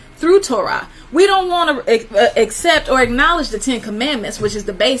him through Torah. We don't want to accept or acknowledge the 10 Commandments, which is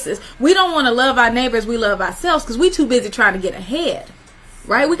the basis. We don't want to love our neighbors. We love ourselves because we're too busy trying to get ahead.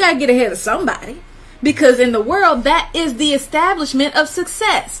 Right? We got to get ahead of somebody. Because in the world, that is the establishment of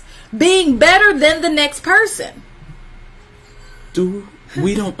success. Being better than the next person.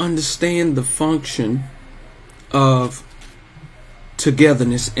 We don't understand the function of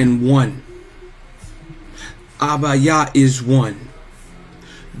togetherness in one. Abba Yah is one.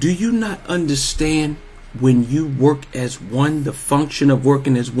 Do you not understand when you work as one, the function of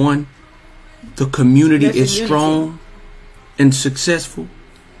working as one, the community is strong and successful?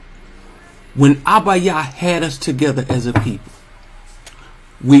 When Abba Yah had us together as a people,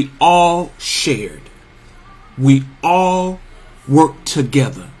 we all shared. We all worked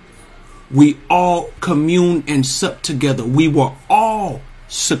together. We all communed and supped together. We were all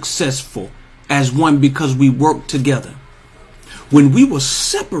successful as one because we worked together. When we were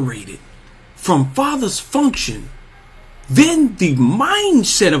separated from Father's function, then the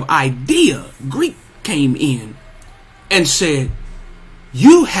mindset of idea, Greek, came in and said,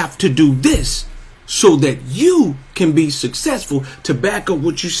 you have to do this so that you can be successful. To back up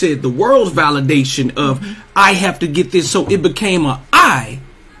what you said, the world's validation of I have to get this. So it became a I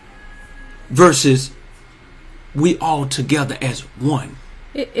versus we all together as one.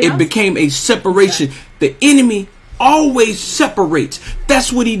 It became a separation. The enemy always separates.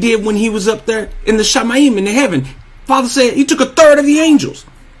 That's what he did when he was up there in the Shamayim in the heaven. Father said he took a third of the angels.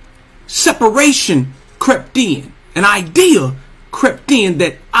 Separation crept in. An idea crept in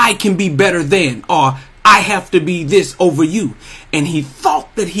that I can be better than, or I have to be this over you. And he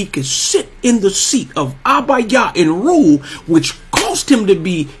thought that he could sit in the seat of Abba Yah and rule, which caused him to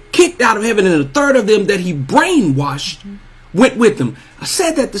be kicked out of heaven, and a third of them that he brainwashed went with him. I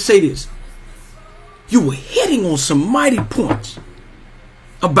said that to say this. You were hitting on some mighty points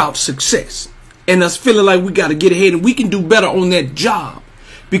about success and us feeling like we got to get ahead and we can do better on that job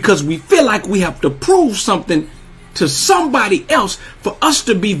because we feel like we have to prove something to somebody else for us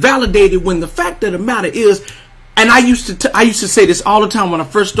to be validated, when the fact of the matter is, and I used to say this all the time when I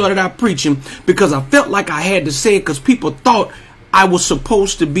first started out preaching, because I felt like I had to say it because people thought I was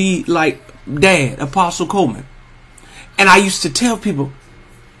supposed to be like Dad, Apostle Coleman. And I used to tell people,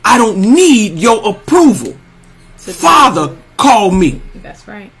 I don't need your approval. Father called me. That's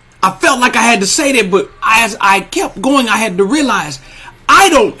right. I felt like I had to say that, but as I kept going, I had to realize I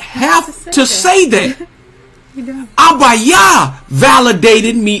don't have to say that. Abba Yah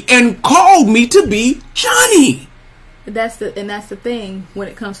validated me and called me to be Johnny. That's the thing when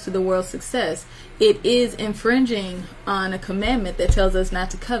it comes to the world's success. It is infringing on a commandment that tells us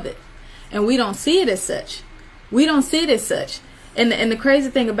not to covet. And we don't see it as such. We don't see it as such. And the crazy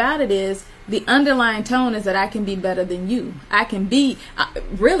thing about it is the underlying tone is that I can be better than you. I can be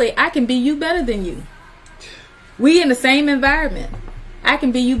you better than you. We in the same environment. I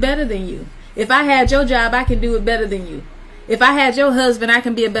can be you better than you. If I had your job, I can do it better than you. If I had your husband, I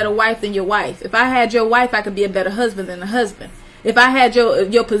can be a better wife than your wife. If I had your wife, I could be a better husband than the husband. If I had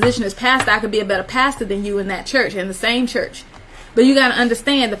your position as pastor, I could be a better pastor than you in that church, in the same church. But you got to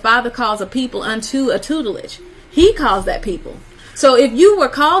understand, the Father calls a people unto a tutelage. He calls that people. So if you were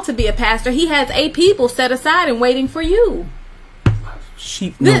called to be a pastor, he has a people set aside and waiting for you. But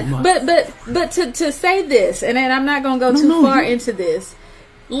to say this, and then I'm not going to go too far into this.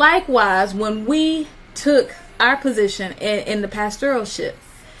 Likewise, when we took our position in the pastoralship,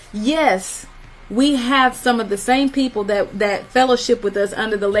 yes, we have some of the same people that fellowship with us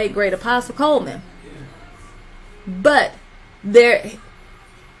under the late great Apostle Coleman. But we're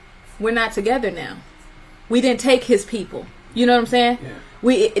not together now. We didn't take his people. You know what I'm saying?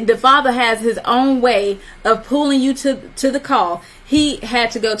 Yeah. The Father has his own way of pulling you to the call. He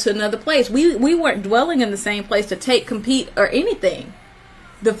had to go to another place. We weren't dwelling in the same place to compete, or anything.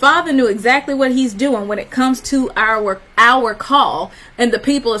 The Father knew exactly what he's doing when it comes to our call and the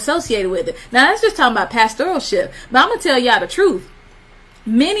people associated with it. Now, that's just talking about pastoralship. But I'm going to tell y'all the truth.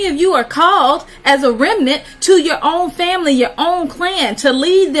 Many of you are called as a remnant to your own family, your own clan, to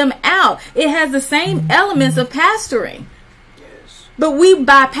lead them out. It has the same elements of pastoring. Yes. But we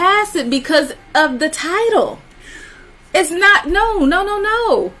bypass it because of the title. It's not,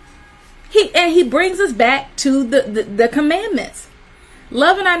 no. He brings us back to the commandments.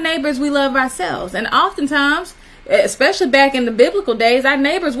 Loving our neighbors, we love ourselves. And oftentimes, especially back in the biblical days, our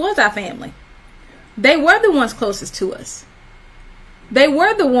neighbors was our family. They were the ones closest to us. They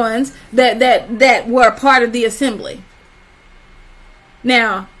were the ones that were a part of the assembly.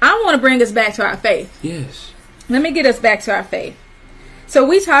 Now, I want to bring us back to our faith. Yes. Let me get us back to our faith. So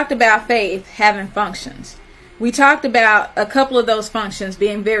we talked about faith having functions. We talked about a couple of those functions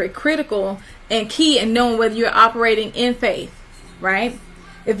being very critical and key in knowing whether you're operating in faith, right?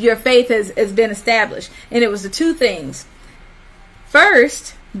 If your faith has been established. And it was the two things.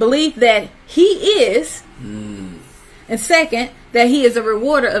 First, belief that he is, and second, that he is a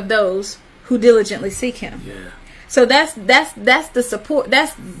rewarder of those who diligently seek him. Yeah. So that's the support.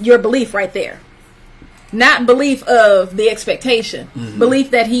 That's your belief right there. Not belief of the expectation. Belief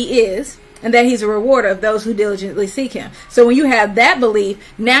that he is, and that he's a rewarder of those who diligently seek him. So when you have that belief,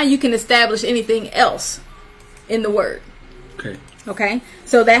 now you can establish anything else in the word. Okay?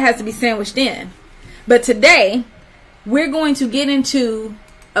 So that has to be sandwiched in. But today, we're going to get into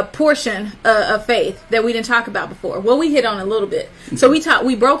a portion of faith that we didn't talk about before. Well, we hit on a little bit. So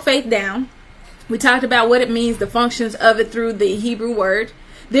we broke faith down. We talked about what it means, the functions of it through the Hebrew word.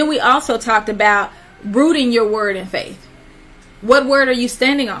 Then we also talked about rooting your word in faith. What word are you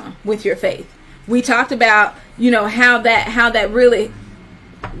standing on with your faith? We talked about, how that really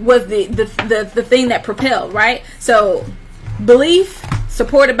was the thing that propelled, right? So belief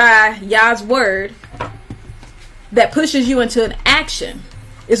supported by Yah's word that pushes you into an action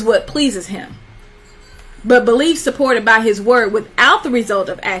is what pleases him. But belief supported by his word without the result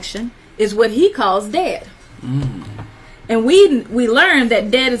of action is what he calls dead. And we learned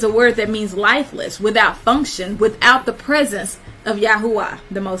that dead is a word that means lifeless, without function, without the presence of Yahuwah,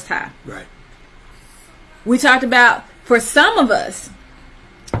 the Most High. Right. We talked about, for some of us,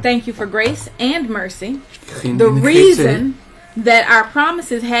 thank you for grace and mercy, the reason that our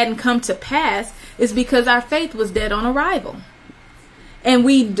promises hadn't come to pass is because our faith was dead on arrival. And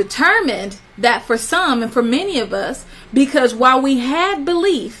we determined that for some and for many of us, because while we had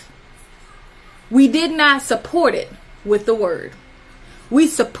belief, we did not support it with the word. We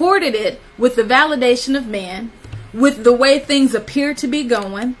supported it with the validation of man, with the way things appeared to be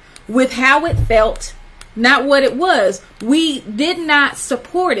going, with how it felt, not what it was. We did not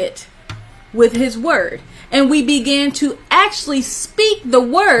support it with his word. And we began to actually speak the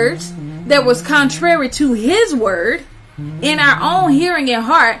words that was contrary to his word in our own hearing and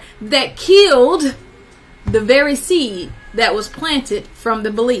heart that killed the very seed that was planted from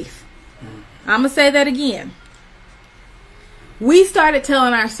the belief. I'm going to say that again. We started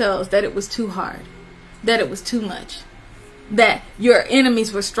telling ourselves that it was too hard, that it was too much, that your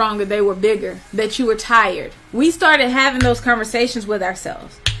enemies were stronger, they were bigger, that you were tired. We started having those conversations with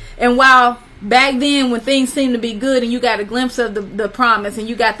ourselves. And while back then when things seemed to be good and you got a glimpse of the promise and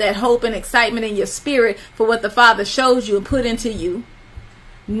you got that hope and excitement in your spirit for what the Father shows you and put into you,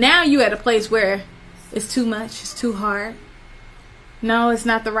 now you're at a place where it's too much, it's too hard. No, it's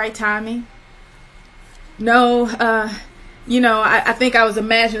not the right timing. No, I think I was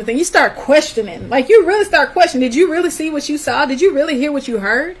imagining things. You start questioning. Like, you really start questioning. Did you really see what you saw? Did you really hear what you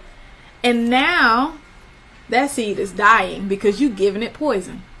heard? And now that seed is dying because you've given it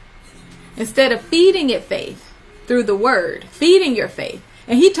poison. Instead of feeding it faith through the word, feeding your faith.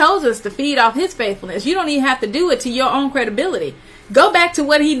 And he tells us to feed off his faithfulness. You don't even have to do it to your own credibility. Go back to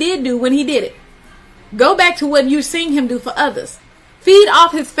what he did do when he did it. Go back to what you're seeing him do for others. Feed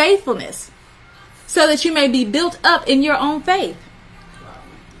off his faithfulness so that you may be built up in your own faith.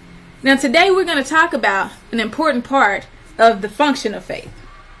 Now today we're going to talk about an important part of the function of faith.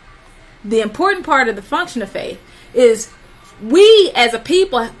 The important part of the function of faith is we as a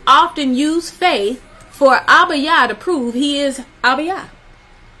people often use faith for Abba Yah to prove he is Abba Yah.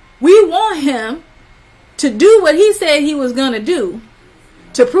 We want him to do what he said he was going to do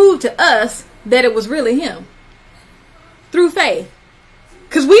to prove to us that it was really him through faith.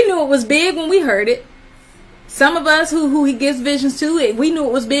 Because we knew it was big when we heard it. Some of us who he gives visions to, we knew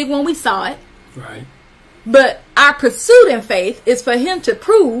it was big when we saw it. Right. But our pursuit in faith is for him to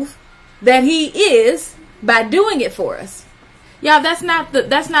prove that he is by doing it for us. Y'all, that's not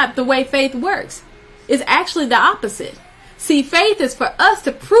the way faith works. It's actually the opposite. See, faith is for us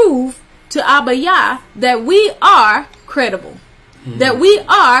to prove to Abba Yah that we are credible. That we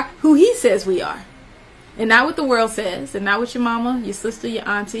are who he says we are. And not what the world says. And not what your mama, your sister, your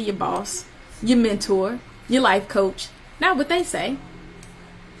auntie, your boss, your mentor, your life coach. Not what they say.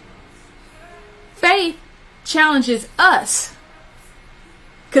 Faith challenges us.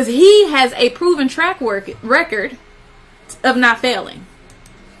 Because he has a proven track record of not failing.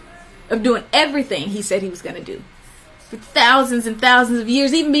 Of doing everything he said he was going to do. For thousands and thousands of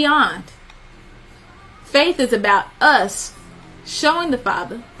years, even beyond. Faith is about us showing the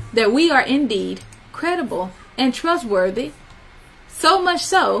Father that we are indeed credible and trustworthy. So much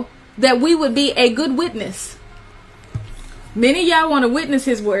so that we would be a good witness. Many of y'all want to witness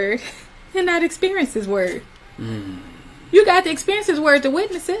his word and not experience his word. You got to experience his word to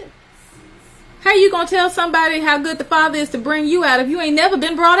witness it. How you going to tell somebody how good the Father is to bring you out if you ain't never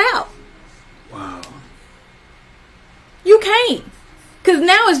been brought out? Wow. You can't. Because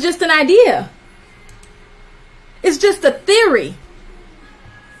now it's just an idea. It's just a theory.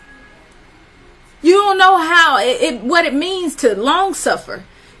 You don't know how what it means to long suffer.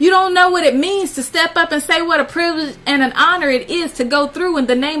 You don't know what it means to step up and say what a privilege and an honor it is to go through in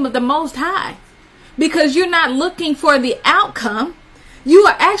the name of the Most High. Because you're not looking for the outcome. You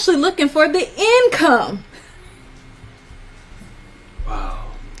are actually looking for the income. Wow.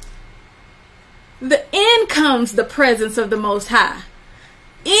 The in comes the presence of the Most High.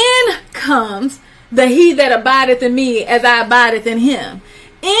 In comes the he that abideth in me as I abideth in him.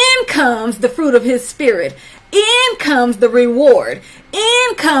 In comes the fruit of his spirit. In comes the reward.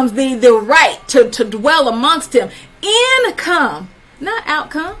 In comes the right to dwell amongst him. In come, not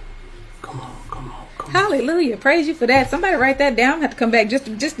outcome. Come on. Hallelujah. Praise you for that. Somebody write that down. I have to come back just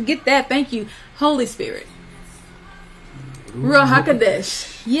to get that. Thank you, Holy Spirit. Ruach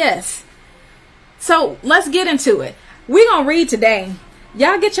HaKodesh. Yes. So let's get into it. We're going to read today.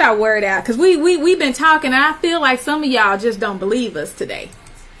 Y'all get y'all word out, because we've been talking, and I feel like some of y'all just don't believe us today.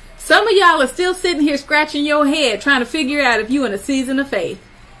 Some of y'all are still sitting here scratching your head trying to figure out if you're in a season of faith.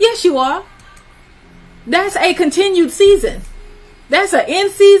 Yes, you are. That's a continued season. That's an in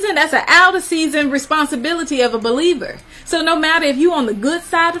season, that's an out of season responsibility of a believer. So no matter if you're on the good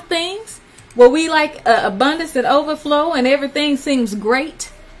side of things, where we like abundance and overflow and everything seems great,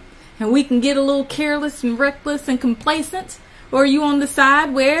 and we can get a little careless and reckless and complacent, or you on the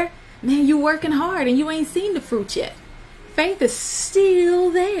side where, man, you working hard and you ain't seen the fruit yet. Faith is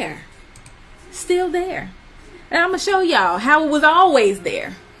still there. Still there. And I'm going to show y'all how it was always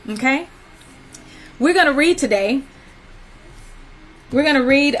there. Okay? We're going to read today. We're going to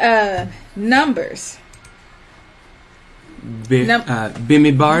read Numbers.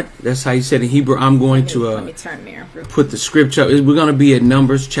 Bimidbar, that's how you said in Hebrew. I'm going to let me turn there put the scripture. We're going to be at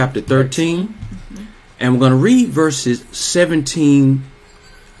Numbers chapter 13. Mm-hmm. And we're going to read verses 17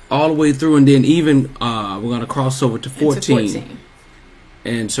 all the way through. And then even we're going to cross over to 14.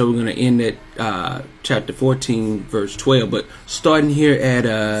 And so we're going to end at chapter 14, verse 12. But starting here at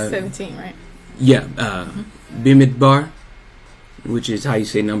 17, right? Yeah. Bimidbar, which is how you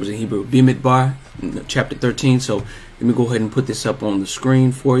say Numbers in Hebrew. Bimidbar, chapter 13. So let me go ahead and put this up on the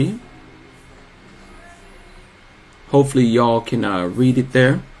screen for you. Hopefully y'all can read it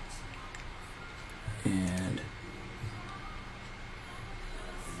there. And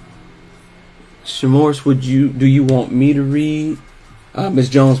ShaMorris, do you want me to read? Ms.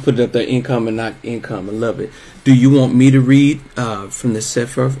 Jones put it up there, income and not income. I love it. Do you want me to read from the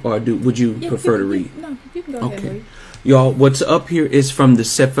Sefer, or would you prefer to read? No, you can go ahead and read. Y'all, what's up here is from the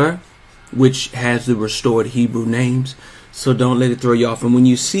Sefer, which has the restored Hebrew names. So don't let it throw you off. And when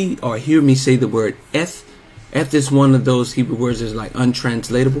you see or hear me say the word eth is one of those Hebrew words that's like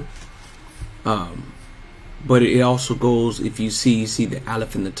untranslatable. But it also goes, if you see the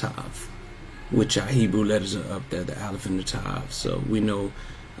Aleph and the Tav, which our Hebrew letters are up there, the Aleph and the Tav. So we know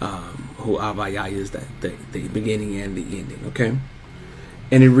who Avaya is, the beginning and the ending, okay?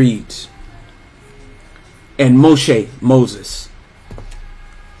 And it reads, and Moses,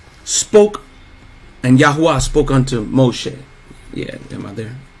 spoke, and Yahuwah spoke unto Moshe. Yeah, am I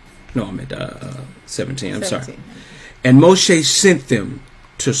there? No, I'm at 17. I'm 17. Sorry. And Moshe sent them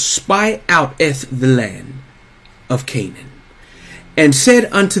to spy out the land of Canaan, and said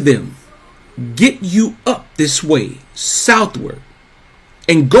unto them, get you up this way southward,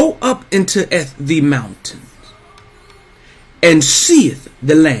 and go up into the mountains, and seeth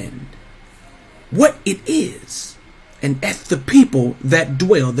the land, what it is, and the people that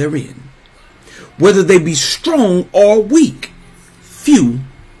dwell therein, whether they be strong or weak, few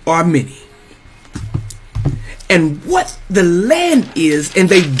or many. And what the land is, and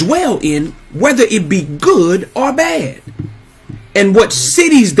they dwell in, whether it be good or bad. And what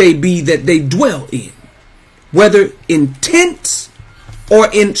cities they be that they dwell in, whether in tents or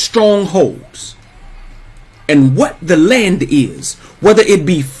in strongholds. And what the land is, whether it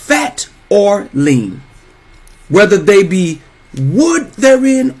be fat or lean, whether they be wood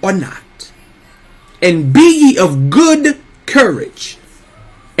therein or not. And be ye of good courage,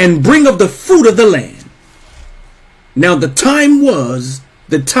 and bring of the fruit of the land. Now the time was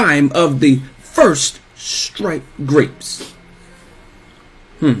the time of the first striped grapes.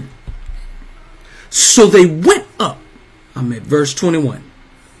 So they went up. I'm at verse 21.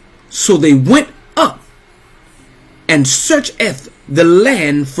 So they went up and searched the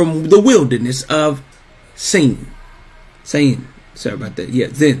land from the wilderness of Sin. Sorry about that. Yeah,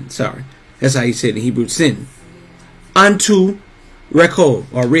 Zin. Sorry. That's how you say it in Hebrew. Sin. Unto Rehob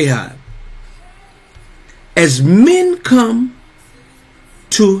or Rehab. as men come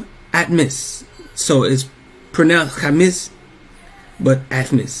to Atmis. So it's pronounced Chamis, but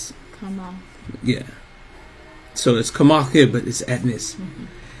Atmis. Come on. Yeah. So it's Kamach here, but it's Atmis.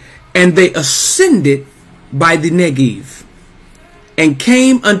 And they ascended by the Negev and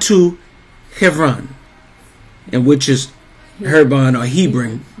came unto Hebron, and which is Hebron or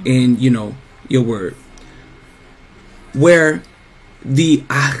Hebron in, your word, where the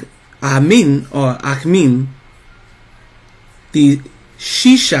Amin or Achmin, the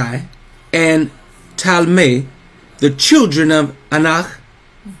Shishai and Talmai, the children of Anak,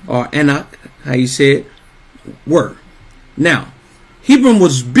 or Anak, how you say it, were. Now, Hebron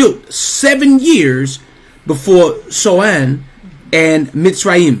was built 7 years before Soan and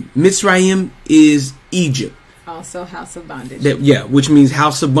Mitzrayim. Mitzrayim is Egypt. Also house of bondage. Which means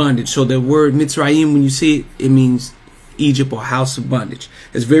house of bondage. So the word Mitzrayim, when you see it, it means Egypt or house of bondage.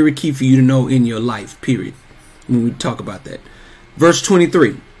 It's very key for you to know in your life, period, when we talk about that. Verse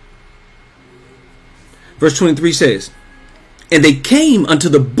 23. Verse 23 says, and they came unto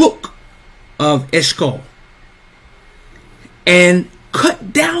the book of Eshcol, and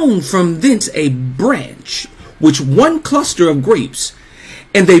cut down from thence a branch, which one cluster of grapes,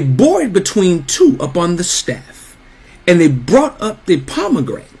 and they bore it between two upon the staff, and they brought up the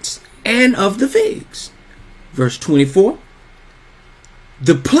pomegranates and of the figs. Verse 24,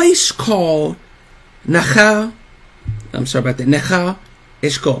 the place called Nechal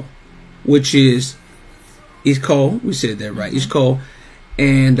Eshcol, which is Ishkol, we said that right, Ishkol,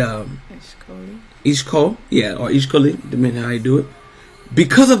 and Ishkol, or Ishkoli, depending on how you do it,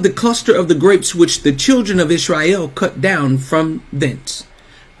 because of the cluster of the grapes which the children of Israel cut down from thence.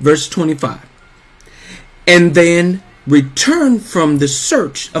 Verse 25. And then returned from the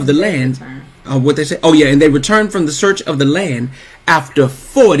search of the land. What they say? Oh yeah, and they returned from the search of the land after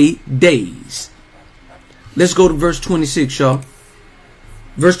 40 days. Let's go to verse 26, y'all.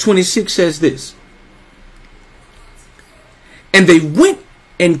 Verse 26 says this. And they went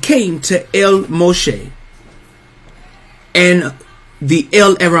and came to El Moshe and the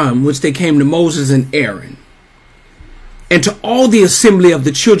El Aram, which they came to Moses and Aaron, and to all the assembly of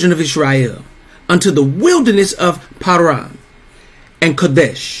the children of Israel, unto the wilderness of Paran and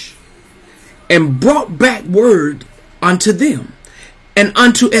Kadesh, and brought back word unto them, and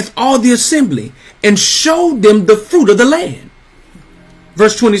unto all the assembly, and showed them the fruit of the land.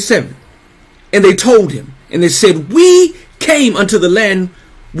 Verse 27. And they told him, and they said, we came unto the land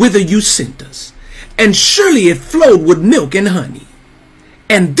whither you sent us, and surely it flowed with milk and honey,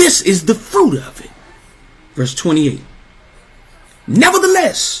 and this is the fruit of it. Verse 28.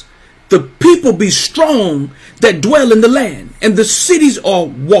 Nevertheless, the people be strong that dwell in the land, and the cities are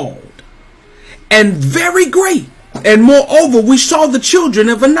walled, and very great. And moreover, we saw the children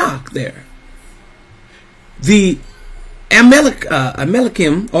of Anak there. The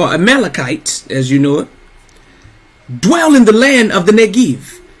Amalekim, or Amalekites, as you know it, dwell in the land of the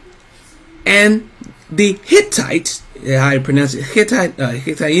Negev. And the Hittites, how you pronounce it,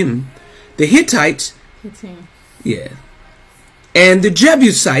 Hittayim, the Hittites, yeah, and the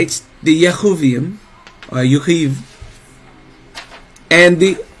Jebusites, the Yehuvim, or Yehuv, and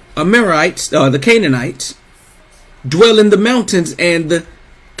the Amorites, the Canaanites, dwell in the mountains, and the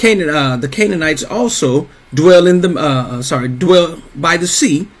Canaanites also dwell in the dwell by the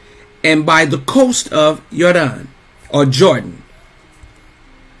sea and by the coast of Jordan or Jordan.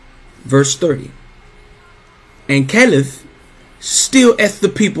 Verse 30. And Caleb stilleth the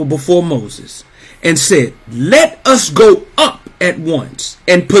people before Moses, and said, let us go up at once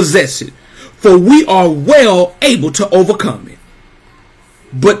and possess it, for we are well able to overcome it.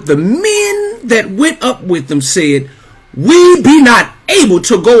 But the men that went up with them said, we be not able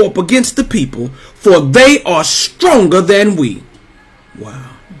to go up against the people, for they are stronger than we.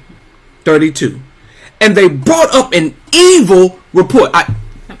 Wow. 32. And they brought up an evil report.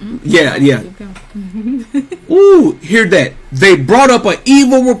 Yeah. Ooh, hear that. They brought up an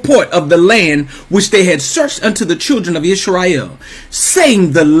evil report of the land which they had searched unto the children of Israel,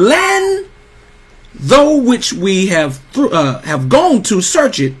 saying, the land, though which we have gone to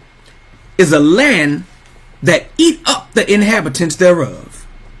search it, is a land that eat up the inhabitants thereof.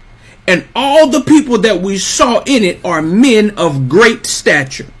 And all the people that we saw in it are men of great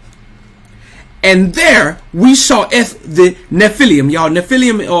stature. And there we saw the Nephilim. Y'all,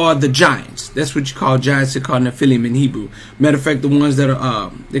 Nephilim are the giants. That's what you call giants. They're called Nephilim in Hebrew. Matter of fact, the ones that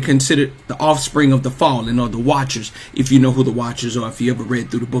are they're considered the offspring of the fallen, or the watchers, if you know who the watchers are, if you ever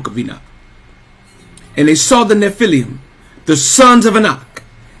read through the book of Enoch. And they saw the Nephilim, the sons of Anak,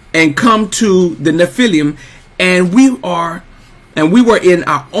 and come to the Nephilim, and we are And we were in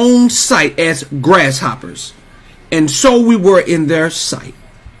our own sight as grasshoppers. And so we were in their sight.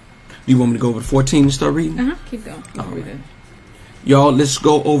 Do you want me to go over to 14 and start reading? Keep going. All right. Y'all, let's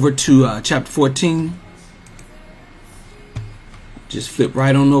go over to chapter 14. Just flip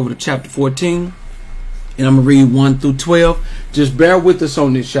right on over to chapter 14. And I'm going to read 1 through 12. Just bear with us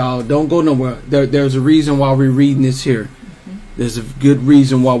on this, y'all. Don't go nowhere. There's a reason why we're reading this here. There's a good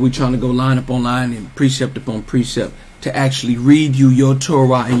reason why we're trying to go line upon line and precept upon precept to actually read you your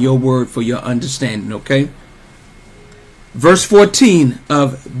Torah and your word for your understanding, okay? Verse 14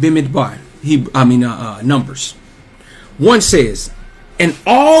 of Bimidbar, Numbers. 1 says, and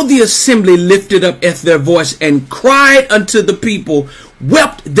all the assembly lifted up their voice and cried unto the people,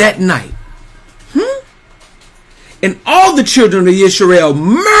 wept that night. And all the children of Israel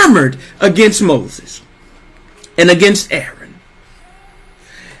murmured against Moses and against Aaron.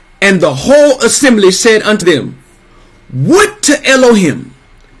 And the whole assembly said unto them, would to Elohim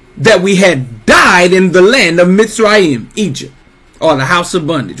that we had died in the land of Mitzrayim, Egypt, or the house of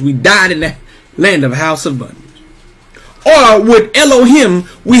bondage. We died in the land of house of bondage. Or would Elohim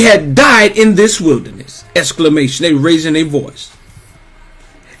we had died in this wilderness. Exclamation. They raising their voice.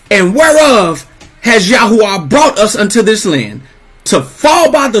 And whereof has Yahuwah brought us unto this land to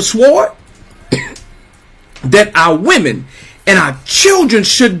fall by the sword, that our women and our children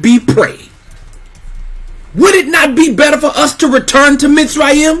should be prey? Would it not be better for us to return to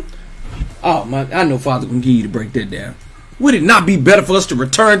Mitzrayim? Oh, I know Father can give you to break that down. Would it not be better for us to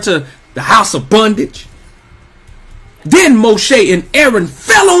return to the house of bondage? Then Moshe and Aaron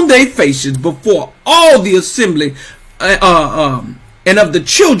fell on their faces before all the assembly and of the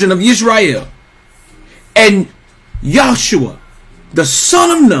children of Israel. And Joshua, the son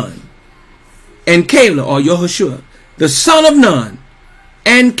of Nun, and Caleb, or Yehoshua, the son of Nun,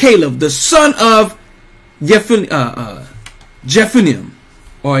 and Caleb, the son of Jephunim,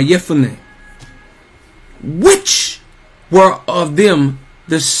 or Jephunneh, which were of them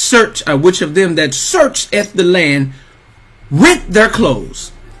which of them that searched at the land, rent their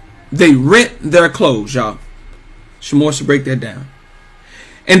clothes. They rent their clothes, y'all. ShaMorris to break that down.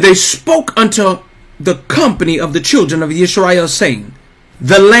 And they spoke unto the company of the children of Israel, saying,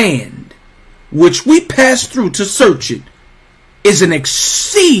 the land which we passed through to search it is an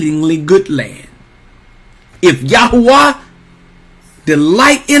exceedingly good land. If Yahuwah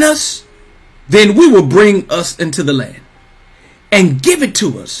delight in us, then we will bring us into the land and give it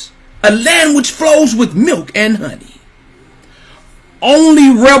to us, a land which flows with milk and honey. Only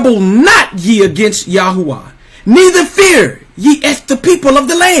rebel not ye against Yahuwah, neither fear ye at the people of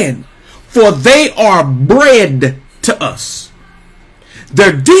the land, for they are bread to us.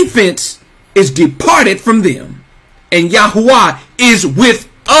 Their defense is departed from them, and Yahuwah is with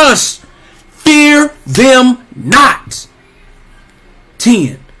us. Fear them not.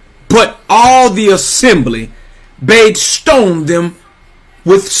 10. But all the assembly bade stone them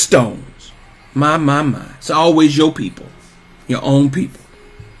with stones. My. It's always your people, your own people.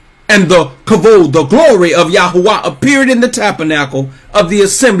 And the kavod, the glory of Yahuwah, appeared in the tabernacle of the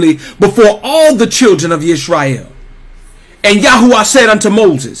assembly before all the children of Israel. And Yahuwah said unto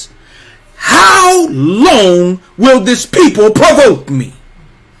Moses, how long will this people provoke me?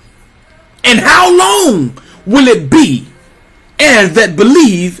 And how long will it be as that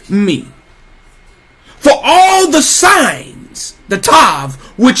believe me? For all the signs, the tav,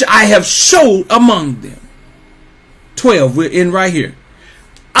 which I have showed among them. 12, we're in right here.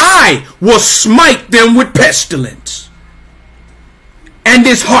 I will smite them with pestilence and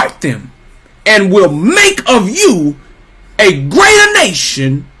disheart them, and will make of you a greater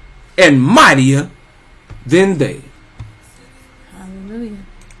nation and mightier than they. Hallelujah.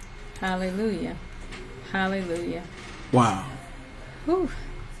 Hallelujah. Hallelujah. Wow. Whew.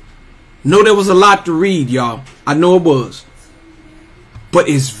 No, there was a lot to read, y'all. I know it was. But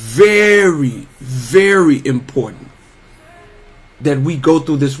it's very, very important that we go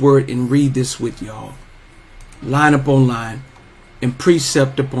through this word and read this with y'all. Line upon line and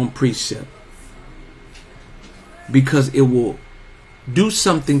precept upon precept. Because it will do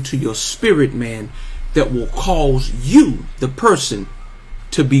something to your spirit, man, that will cause you, the person,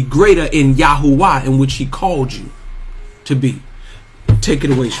 to be greater in Yahuwah, in which he called you to be. Take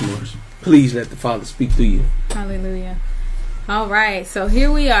it away, ShaMorris. Please let the Father speak through you. Hallelujah. All right. So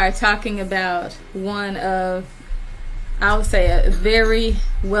here we are talking about one of, I would say, a very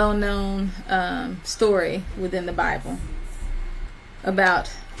well-known story within the Bible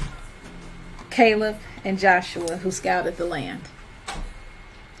about Caleb and Joshua who scouted the land.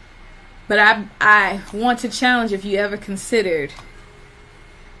 But I want to challenge if you ever considered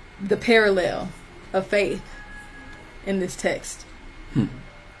the parallel of faith in this text.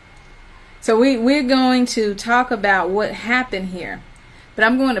 So we're going to talk about what happened here. But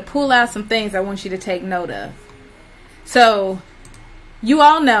I'm going to pull out some things I want you to take note of. So you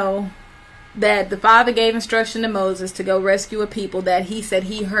all know that the Father gave instruction to Moses to go rescue a people that he said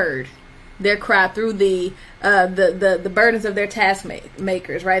he heard their cry through the burdens of their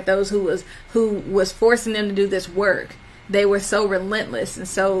taskmakers, right? Those who was forcing them to do this work. They were so relentless and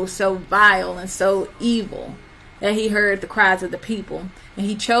so vile and so evil that he heard the cries of the people, and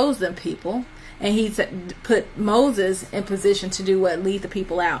he chose them people, and he put Moses in position to do what? Lead the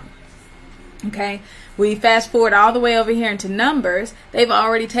people out. Okay, we fast forward all the way over here into Numbers. They've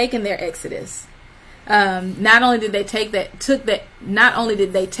already taken their Exodus. Not only did they take the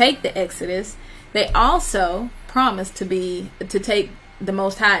Exodus, they also promised to take the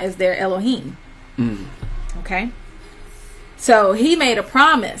Most High as their Elohim. Okay, so he made a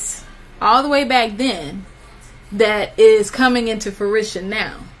promise all the way back then that is coming into fruition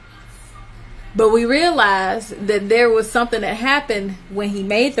now. But we realize that there was something that happened when he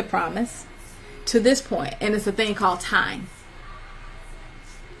made the promise to this point, and it's a thing called time.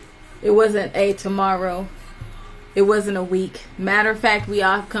 It wasn't a tomorrow. It wasn't a week. Matter of fact, we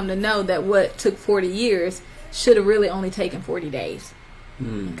all come to know that what took 40 years should have really only taken 40 days.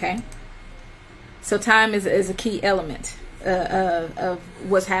 Okay? So time is a key element of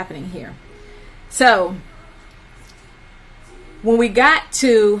what's happening here. So when we got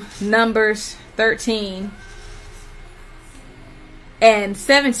to Numbers 13 and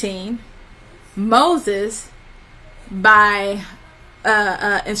 17, Moses, by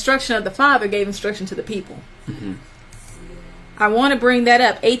instruction of the Father, gave instruction to the people. I want to bring that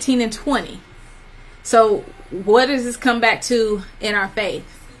up, 18 and 20. So what does this come back to in our faith?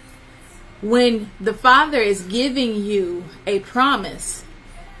 When the Father is giving you a promise,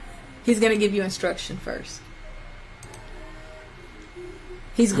 he's going to give you instruction first.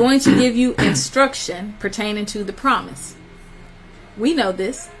 He's going to give you instruction pertaining to the promise. We know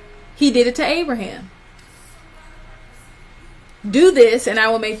this. He did it to Abraham. Do this, and I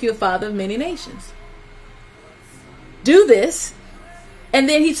will make you a father of many nations. Do this. And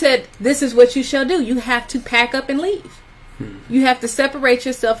then he said, this is what you shall do. You have to pack up and leave. You have to separate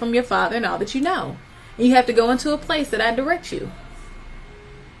yourself from your father and all that you know. And you have to go into a place that I direct you.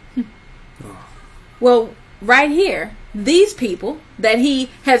 Well, right here, these people that he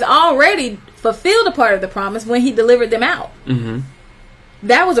has already fulfilled a part of the promise when he delivered them out.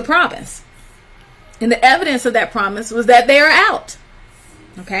 That was a promise. And the evidence of that promise was that they are out.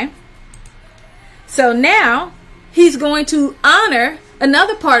 Okay? So now he's going to honor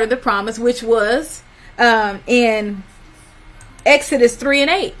another part of the promise, which was in Exodus 3 and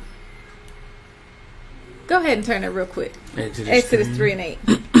 8. Go ahead and turn it real quick. Exodus 3 and 8.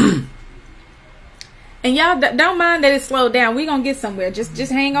 And y'all don't mind that it slowed down. We're going to get somewhere.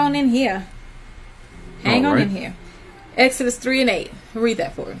 Just hang on in here. Hang on in here. Exodus 3 and 8. Read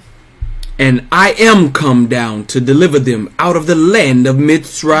that for me. And I am come down to deliver them out of the land of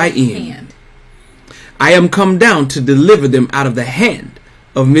Mitzrayim. I am come down to deliver them out of the hand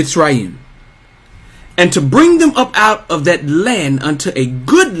of Mitzrayim, and to bring them up out of that land unto a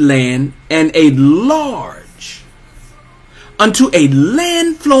good land and a large, unto a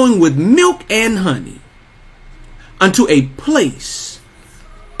land flowing with milk and honey, unto a place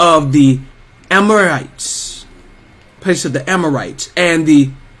of the Amorites, and the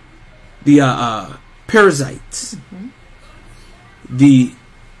Perizzites, the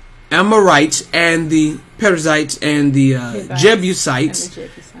Amorites and the Perizzites and the Jebusites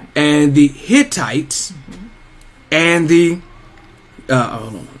and the Hittites and the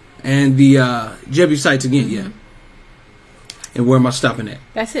Jebusites again. And where am I stopping at?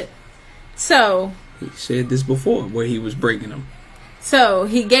 That's it. So he said this before, where he was breaking them. So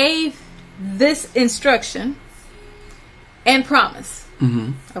he gave this instruction and promise.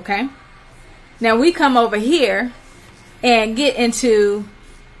 Okay. Now we come over here and get into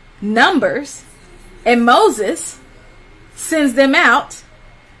Numbers, and Moses sends them out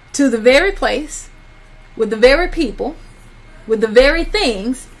to the very place with the very people with the very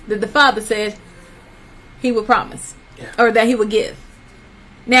things that the Father said he would promise, or that he would give.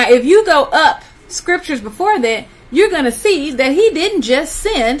 Now if you go up scriptures before that, you're going to see that he didn't just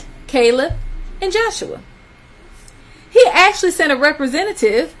send Caleb and Joshua. He actually sent a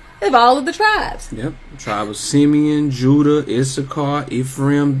representative of all of the tribes. Yep. The tribe of Simeon, Judah, Issachar,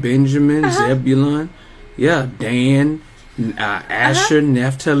 Ephraim, Benjamin, Zebulun. Yeah. Dan, Asher,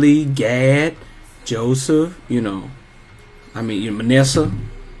 Naphtali, Gad, Joseph, Manasseh,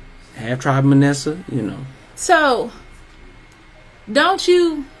 half tribe Manasseh, So, don't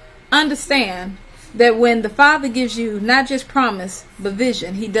you understand that when the Father gives you not just promise, but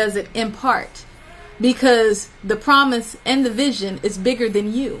vision, he does it in part. Because the promise and the vision is bigger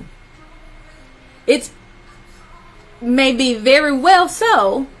than you. It's maybe very well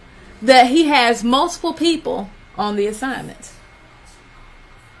so that he has multiple people on the assignment.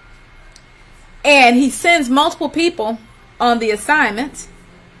 And he sends multiple people on the assignment.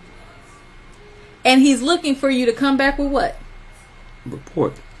 And he's looking for you to come back with what?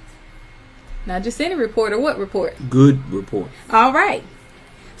 Report. Not just any report, or what report? Good report. All right.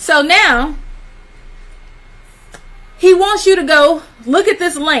 So now, he wants you to go look at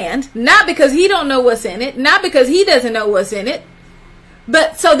this land, not because he don't know what's in it, not because he doesn't know what's in it,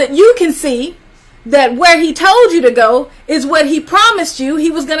 but so that you can see that where he told you to go is what he promised you he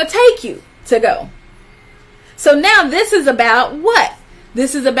was going to take you to go. So now this is about what?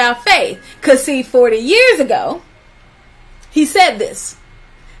 This is about faith. Because see, 40 years ago, he said this.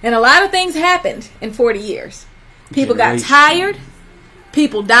 And a lot of things happened in 40 years. People got tired.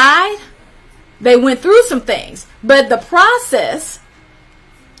 People died. They went through some things. But the process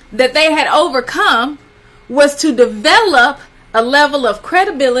that they had overcome was to develop a level of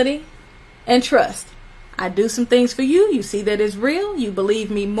credibility and trust. I do some things for you. You see that it's real. You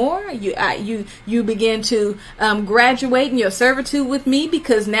believe me more. You begin to graduate in your servitude with me,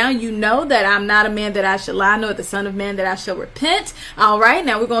 because now you know that I'm not a man that I shall lie, nor the son of man that I shall repent. All right.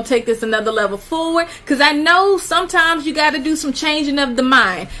 Now we're going to take this another level forward, because I know sometimes you got to do some changing of the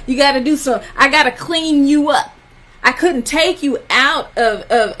mind. You got to do some. I got to clean you up. I couldn't take you out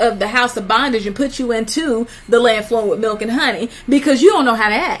of the house of bondage and put you into the land flowing with milk and honey, because you don't know how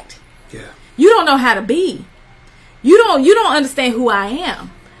to act. Yeah. You don't know how to be. You don't understand who I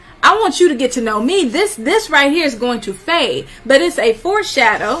am. I want you to get to know me. This right here is going to fade, but it's a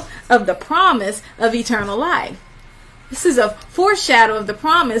foreshadow of the promise of eternal life. This is a foreshadow of the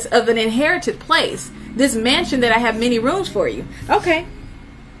promise of an inherited place. This mansion that I have many rooms for you. Okay.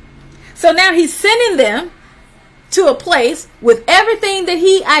 So now he's sending them to a place with everything that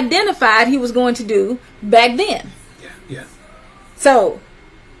he identified he was going to do back then. Yeah. So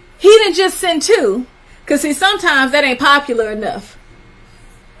he didn't just send two, because see, sometimes that ain't popular enough.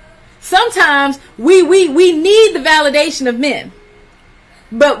 Sometimes we need the validation of men.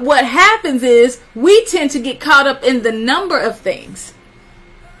 But what happens is we tend to get caught up in the number of things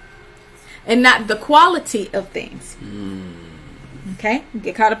and not the quality of things. Okay?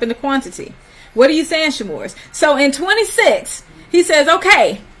 Get caught up in the quantity. What are you saying, ShaMorris? So in 26, he says,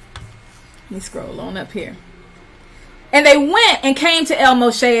 okay, let me scroll on up here. And they went and came to El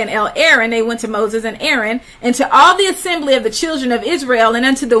Moshe and El Aaron. They went to Moses and Aaron, and to all the assembly of the children of Israel, and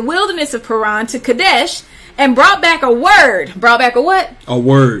unto the wilderness of Paran, to Kadesh, and brought back a word. Brought back a what? A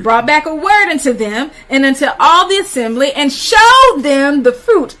word. Brought back a word unto them, and unto all the assembly, and showed them the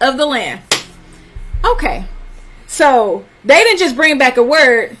fruit of the land. Okay. So they didn't just bring back a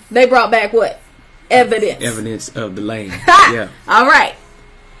word. They brought back what? Evidence. Evidence of the land. Yeah. All right.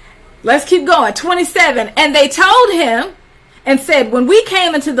 Let's keep going. 27. And they told him and said, when we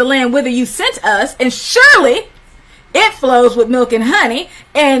came into the land whither you sent us, and surely it flows with milk and honey,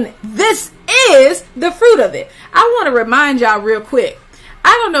 and this is the fruit of it. I want to remind y'all real quick.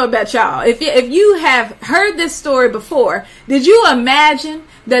 I don't know about y'all. If you have heard this story before, did you imagine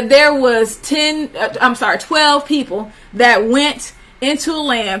that there was 12 people that went into a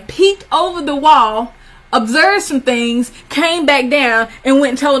land, peeked over the wall, observed some things, came back down, and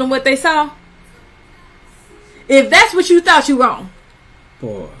went and told them what they saw? If that's what you thought, you're wrong.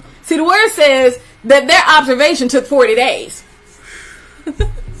 Boy. See, the word says that their observation took 40 days.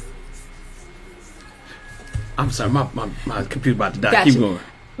 I'm sorry, my computer about to die. Gotcha. Keep going.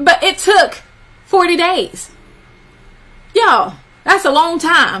 But it took 40 days. Y'all, that's a long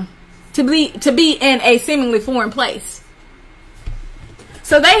time to be in a seemingly foreign place.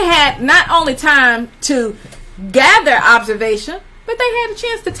 So they had not only time to gather observation, but they had a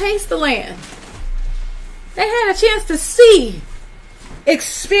chance to taste the land. They had a chance to see,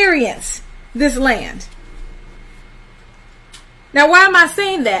 experience this land. Now, why am I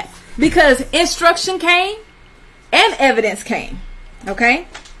saying that? Because instruction came and evidence came. Okay?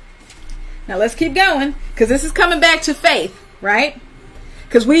 Now let's keep going, because this is coming back to faith, right?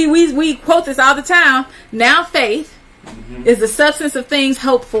 Because we quote this all the time. Now faith is the substance of things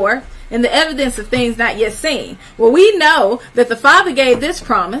hoped for and the evidence of things not yet seen. Well, we know that the Father gave this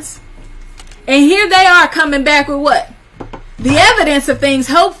promise, and here they are coming back with what? The evidence of things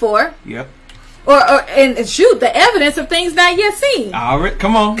hoped for. Yep. And shoot, the evidence of things not yet seen. All right,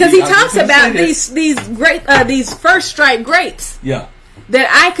 come on. Because he talks about these first strike grapes. Yeah. That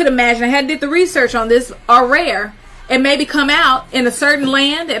I could imagine. I had did the research on this, are rare and maybe come out in a certain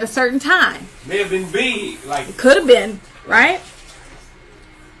land at a certain time. May have been big. Like, could have been, right?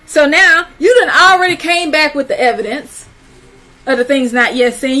 So now, you done already came back with the evidence of the things not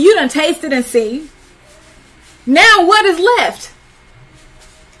yet seen. You done tasted and seen. Now what is left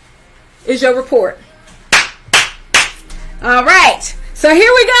is your report. All right. So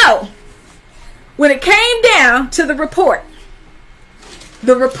here we go. When it came down to the report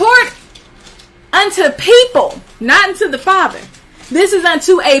unto people, not unto the Father. This is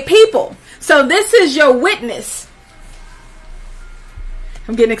unto a people. So this is your witness.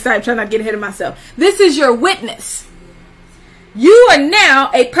 I'm getting excited, trying not to get ahead of myself. This is your witness. You are now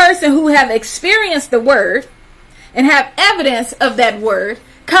a person who have experienced the word and have evidence of that word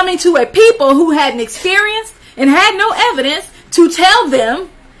coming to a people who hadn't experienced and had no evidence to tell them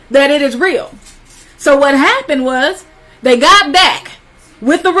that it is real. So what happened was they got back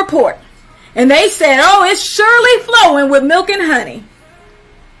with the report and they said, oh, it's surely flowing with milk and honey.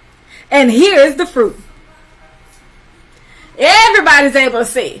 And here's the fruit. Everybody's able to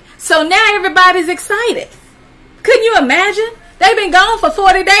see. So now everybody's excited. Couldn't you imagine? They've been gone for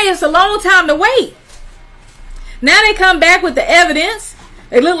 40 days. It's a long time to wait. Now they come back with the evidence.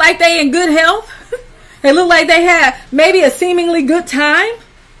 They look like they in good health. They look like they had maybe a seemingly good time.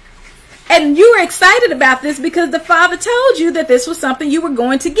 And you were excited about this because the Father told you that this was something you were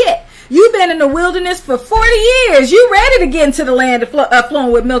going to get. You've been in the wilderness for 40 years. You ready to get into the land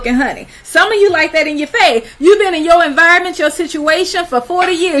flowing with milk and honey. Some of you like that in your faith. You've been in your environment, your situation for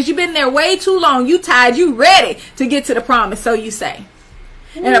 40 years. You've been there way too long. You tired. You ready to get to the promise, so you say.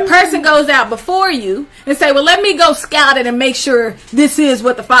 And a person goes out before you and say, well, let me go scout it and make sure this is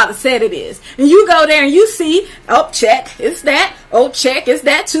what the Father said it is. And you go there and you see, oh, check, it's that. Oh, check, it's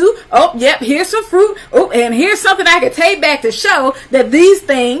that too. Oh, yep, here's some fruit. Oh, and here's something I can take back to show that these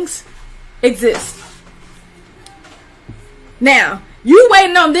things exist. Now, you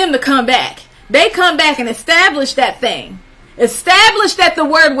waiting on them to come back. They come back and establish that thing. Establish that the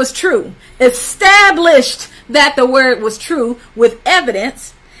word was true. Established that the word was true with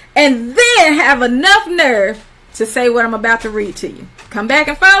evidence, and then have enough nerve to say what I'm about to read to you. Come back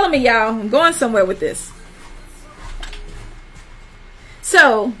and follow me, y'all. I'm going somewhere with this.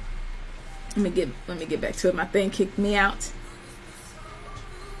 So, let me get back to it. My thing kicked me out.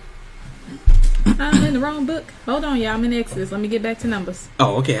 I'm in the wrong book. Hold on, y'all. I'm in Exodus. Let me get back to Numbers.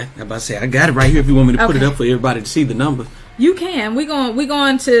 Oh, okay. I'm about to say I got it right here. If you want me to put it up for everybody to see the numbers, you can. We're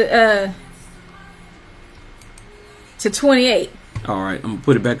going to 28. All right, I'm gonna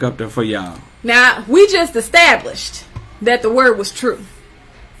put it back up there for y'all. Now, we just established that the word was true,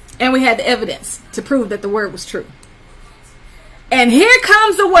 and we had the evidence to prove that the word was true. And here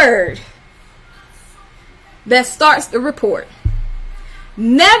comes the word that starts the report.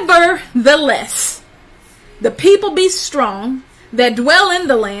 Nevertheless, the people be strong that dwell in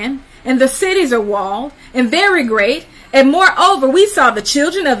the land, and the cities are walled and very great. And moreover, we saw the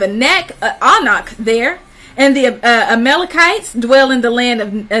children of Anak there. And the Amalekites dwell in the land of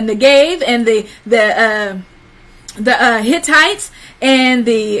Negev, and the Hittites and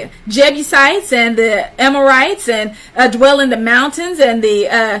the Jebusites and the Amorites and dwell in the mountains, and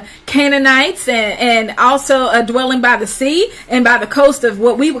the Canaanites and also dwelling by the sea and by the coast of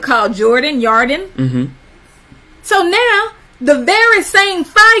what we would call Yarden. Mm-hmm. So now the very same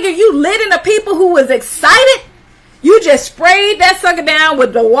fire you lit in the people who was excited, you just sprayed that sucker down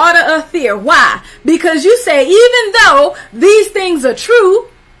with the water of fear. Why? Because you say, even though these things are true,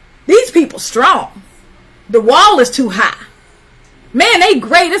 these people strong. The wall is too high. Man, they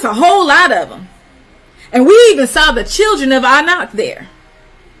great. There's a whole lot of them. And we even saw the children of Anak there.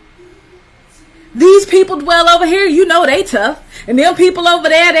 These people dwell over here, you know they tough. And them people over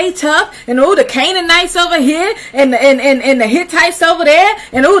there, they tough. And oh, the Canaanites over here, and the Hittites over there,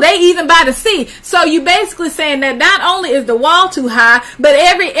 and oh, they even by the sea. So you basically saying that not only is the wall too high, but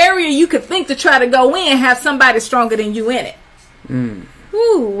every area you could think to try to go in have somebody stronger than you in it.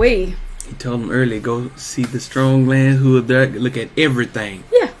 Ooh-wee. He told them earlier, go see the strong land who are there, look at everything.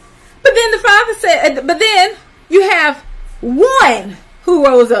 Yeah. But then the Father said, but then you have one who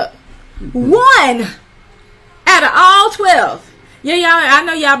rose up. One out of all 12. Yeah, y'all, I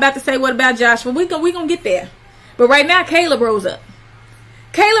know y'all about to say, what about Joshua? We gonna get there. But right now, Caleb rose up.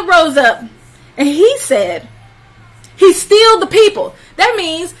 Caleb rose up, and he said, he steeled the people. That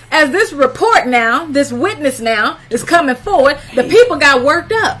means, as this report now, this witness now is coming forward, the people got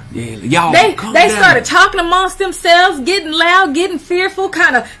worked up. Yeah, y'all, they started talking amongst themselves, getting loud, getting fearful,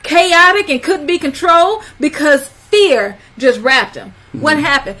 kind of chaotic, and couldn't be controlled because fear just wrapped them. What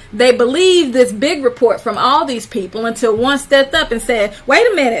happened? They believed this big report from all these people until one stepped up and said, wait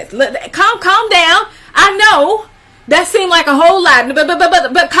a minute, calm down. I know That seemed like a whole lot.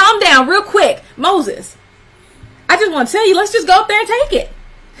 But calm down real quick. Moses, I just want to tell you, let's just go up there and take it.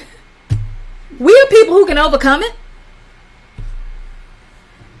 We are people who can overcome it.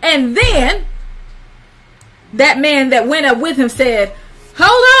 And then that man that went up with him said,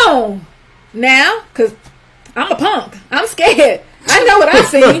 hold on now, because I'm a punk. I'm scared. I know what I've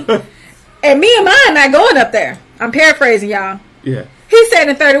seen. And me and mine not going up there. I'm paraphrasing, y'all. Yeah. He said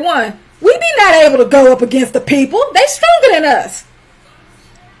in 31, we be not able to go up against the people. They stronger than us.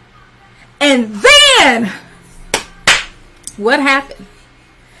 And then, what happened?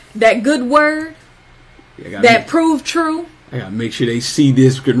 That good word that proved true. I gotta make sure they see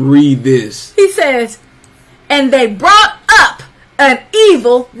this, can read this. He says, and they brought up an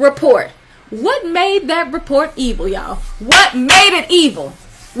evil report. What made that report evil, y'all? What made it evil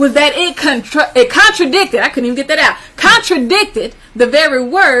was that it contradicted, I couldn't even get that out, contradicted the very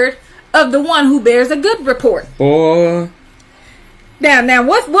word of the one who bears a good report. Boy. Now,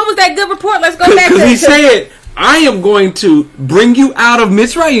 what was that good report? Let's go back to it. Because he said, I am going to bring you out of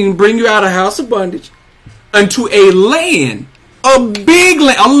Mitzrayim, bring you out of house of bondage, unto a land, a big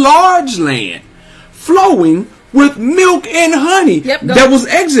land, a large land, flowing with milk and honey. Yep, that was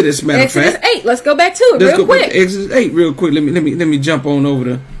Exodus, matter of fact. Exodus 8. Let's go back to it real quick. Exodus 8 real quick. Let me jump on over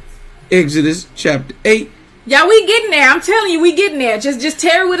to Exodus chapter 8. Y'all, we getting there. I'm telling you, we getting there. Just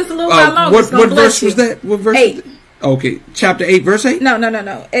tarry with us a little while longer. What verse was that? What verse? 8. Okay, chapter 8, verse 8?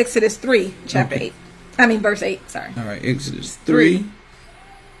 No. Exodus 3, chapter 8. I mean, verse 8. Sorry. All right, Exodus 3.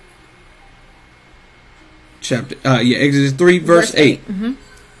 Exodus 3, verse 8. Mm-hmm.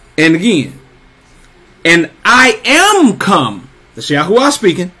 And again, and I am come, that's Yahuwah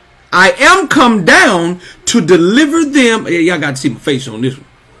speaking, I am come down to deliver them. Y'all got to see my face on this one.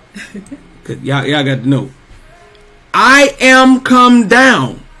 Cause y'all got to know. I am come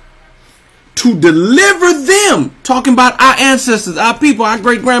down to deliver them. Talking about our ancestors, our people, our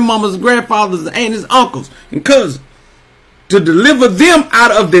great grandmamas, grandfathers, aunts, uncles, and cousins. To deliver them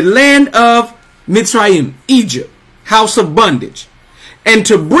out of the land of Mitzrayim, Egypt, house of bondage, and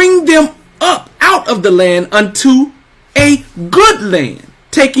to bring them up out of the land unto a good land,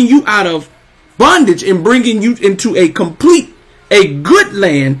 taking you out of bondage and bringing you into a good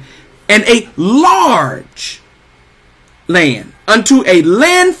land, and a large land, unto a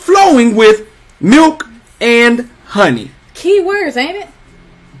land flowing with milk and honey. Key words, ain't it?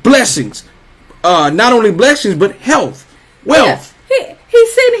 Blessings. Not only blessings, but health, wealth. Yeah.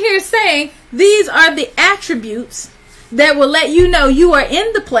 He's sitting here saying these are the attributes that will let you know you are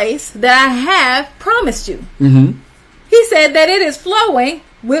in the place that I have promised you. Mm-hmm. He said that it is flowing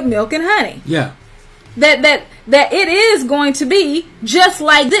with milk and honey. Yeah. That it is going to be just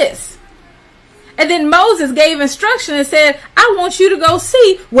like this. And then Moses gave instruction and said, I want you to go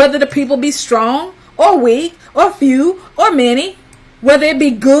see whether the people be strong or weak or few or many, whether it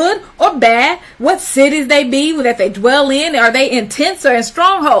be good or bad, what cities they be that they dwell in, are they in tents or in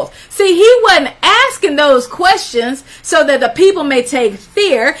strongholds. See, he wasn't asking those questions so that the people may take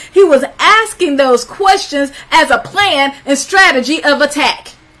fear. He was asking those questions as a plan and strategy of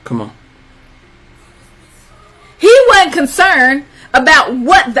attack. Come on. He wasn't concerned about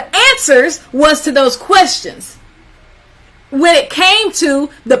what the answers was to those questions when it came to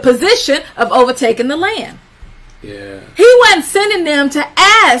the position of overtaking the land. Yeah. He wasn't sending them to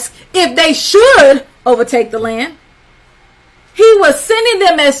ask if they should overtake the land. He was sending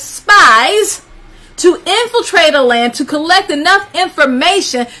them as spies to infiltrate a land, to collect enough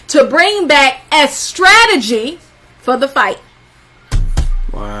information to bring back as strategy for the fight.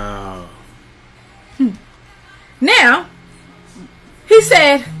 Wow. Now, he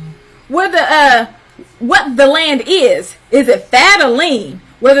said, what the land is it fat or lean?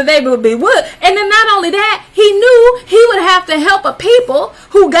 Whether they would be wood. And then not only that, he knew he would have to help a people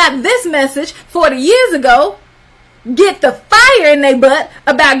who got this message 40 years ago get the fire in their butt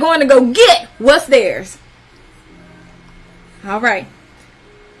about going to go get what's theirs. All right.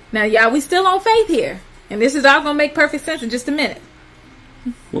 Now, y'all, we still on faith here. And this is all going to make perfect sense in just a minute.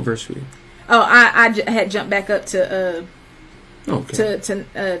 What verse were you? Oh, I had jumped back up to 19 and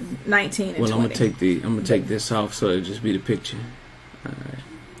 20. Well, I'm gonna take this off so it'll just be the picture. All right.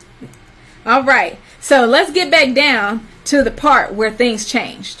 All right. So let's get back down to the part where things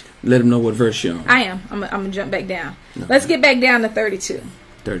changed. Let them know what verse you're on. I am. I'm gonna jump back down. Okay. Let's get back down to 32.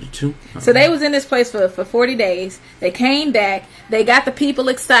 32. So they was in this place for 40 days. They came back. They got the people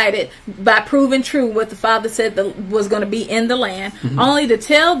excited by proving true what the Father said was going to be in the land, only to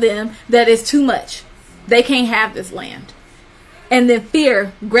tell them that it's too much. They can't have this land. And then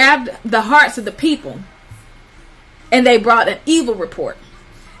fear grabbed the hearts of the people, and they brought an evil report.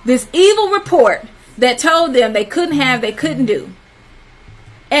 This evil report that told them they couldn't have, they couldn't do.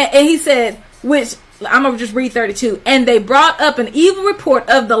 And he said, which, I'm going to just read 32. And they brought up an evil report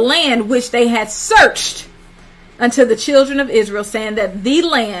of the land which they had searched unto the children of Israel, saying that the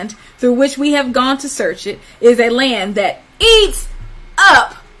land through which we have gone to search it is a land that eats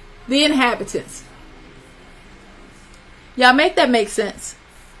up the inhabitants. Y'all make that make sense?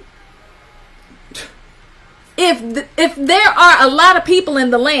 If there are a lot of people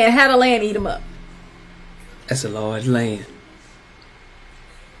in the land, how the land eat them up? That's a large land.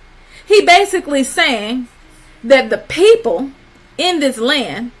 He basically saying that the people in this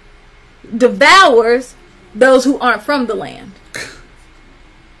land devours those who aren't from the land.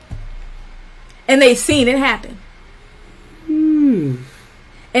 And they've seen it happen.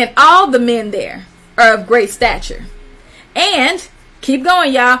 And all the men there are of great stature. And, keep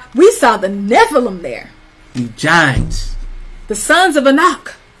going, y'all, we saw the Nephilim there. The giants. The sons of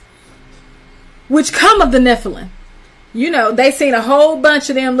Anak, which come of the Nephilim. You know, they seen a whole bunch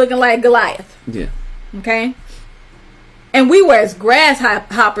of them looking like Goliath. Yeah. Okay? And we were as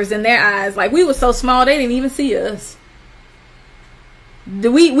grasshoppers in their eyes. Like, we were so small, they didn't even see us.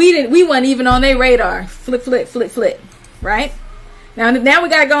 We weren't even on their radar. Flip, flip, flip, flip. Right? Now we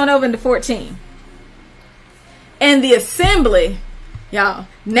got going over into 14. And the assembly, y'all,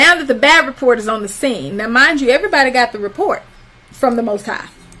 now that the bad report is on the scene. Now, mind you, everybody got the report from the Most High.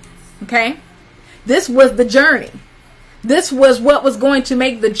 Okay? This was the journey. This was what was going to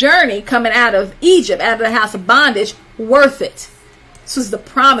make the journey coming out of Egypt, out of the house of bondage, worth it. This was the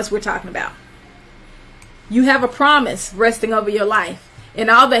promise we're talking about. You have a promise resting over your life. And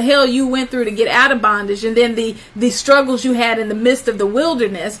all the hell you went through to get out of bondage, and then the struggles you had in the midst of the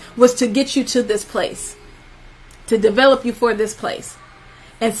wilderness was to get you to this place. To develop you for this place.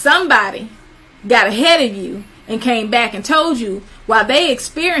 And somebody got ahead of you and came back and told you, while they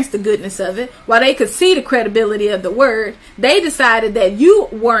experienced the goodness of it, while they could see the credibility of the word, they decided that you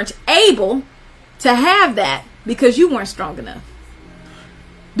weren't able to have that because you weren't strong enough.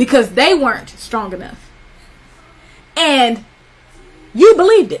 Because they weren't strong enough. And you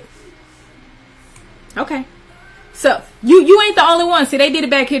believed it. Okay. So, you ain't the only one. See, they did it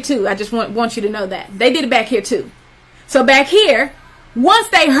back here too. I just want you to know that. They did it back here too. So back here, once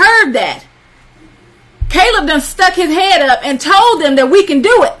they heard that, Caleb done stuck his head up and told them that we can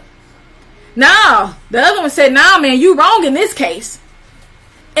do it. No, the other one said, nah, man, you wrong in this case.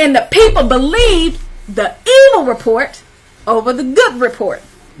 And the people believed the evil report over the good report.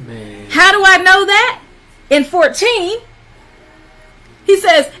 Man. How do I know that? In 14, he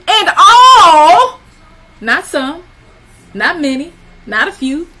says, and all, not some, not many, not a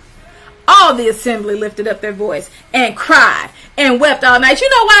few, all the assembly lifted up their voice and cried and wept all night. You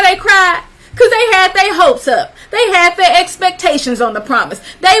know why they cried? Because they had their hopes up. They had their expectations on the promise.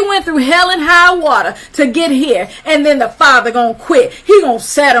 They went through hell and high water to get here. And then the Father gonna quit. He gonna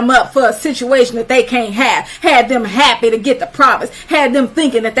set them up for a situation that they can't have. Had them happy to get the promise. Had them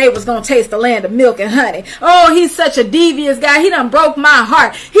thinking that they was gonna taste the land of milk and honey. Oh, he's such a devious guy. He done broke my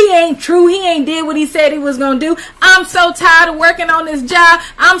heart. He ain't true. He ain't did what he said he was gonna do. I'm so tired of working on this job.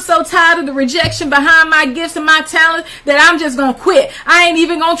 I'm so tired of the rejection behind my gifts and my talents that I'm just gonna quit. I ain't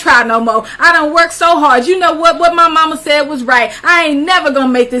even gonna try no more. I done worked so hard. You know what my mama said was right. I ain't never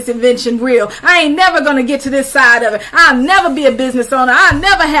gonna make this invention real. I ain't never gonna get to this side of it. I'll never be a business owner. I'll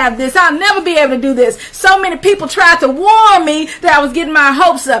never have this. I'll never be able to do this. So many people tried to warn me that I was getting my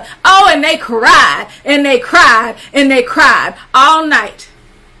hopes up. Oh, and they cried and they cried and they cried all night.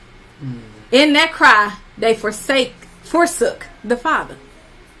 In that cry, they forsook the Father.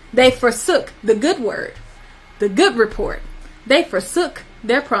 They forsook the good word, the good report. They forsook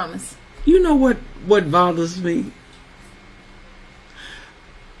their promise. You know what bothers me?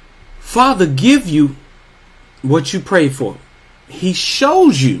 Father give you what you pray for. He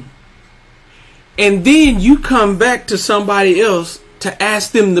shows you. And then you come back to somebody else to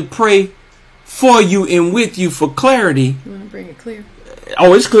ask them to pray for you and with you for clarity. You want to bring it clear?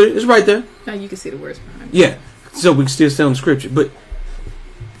 Oh, it's clear. It's right there. Now you can see the words behind it. Yeah. So we can still sound the scripture. But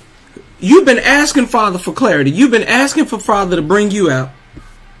you've been asking Father for clarity. You've been asking for Father to bring you out.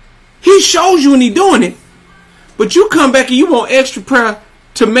 He shows you and he's doing it. But you come back and you want extra prayer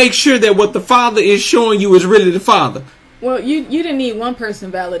to make sure that what the Father is showing you is really the Father. Well, you didn't need one person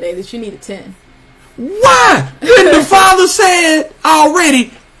validated. You needed 10. Why? When the Father said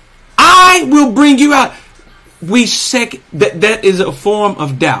already, I will bring you out. That is a form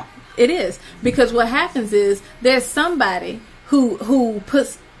of doubt. It is. Because what happens is there's somebody who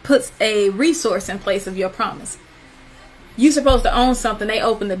puts a resource in place of your promise. You're supposed to own something. They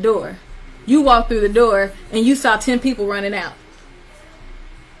open the door. You walk through the door and you saw 10 people running out.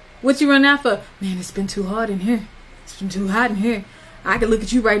 What you run out for? Man, it's been too hard in here. It's been too hot in here. I can look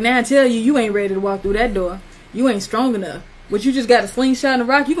at you right now and tell you ain't ready to walk through that door. You ain't strong enough. What you just got a slingshot and a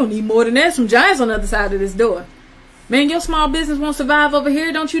rock, you're going to need more than that. Some giants on the other side of this door. Man, your small business won't survive over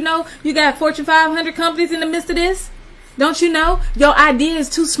here. Don't you know you got Fortune 500 companies in the midst of this? Don't you know your idea is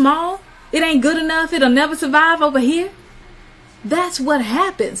too small? It ain't good enough. It'll never survive over here. That's what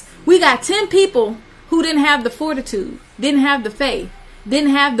happens. We got 10 people who didn't have the fortitude, didn't have the faith, didn't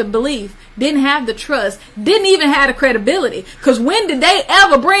have the belief, didn't have the trust, didn't even have the credibility. Because when did they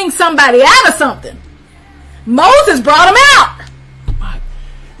ever bring somebody out of something? Moses brought them out.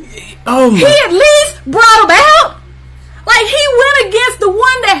 He at least brought them out. Like, he went against the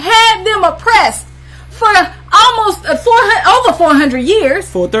one that had them oppressed for almost over 400 years.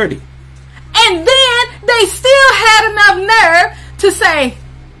 430. And then they still had enough nerve to say,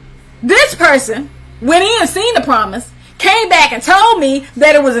 this person, when he had seen the promise, came back and told me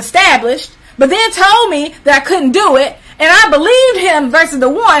that it was established, but then told me that I couldn't do it. And I believed him versus the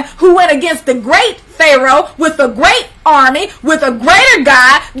one who went against the great Pharaoh with a great army, with a greater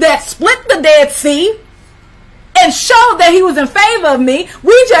God that split the Dead Sea and showed that he was in favor of me.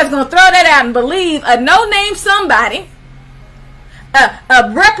 We just going to throw that out and believe a no-name somebody,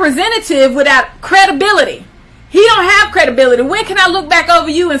 a representative without credibility. He don't have credibility. When can I look back over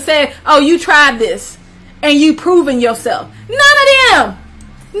you and say, oh, you tried this and you proven yourself? None of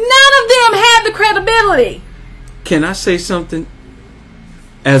them have the credibility. Can I say something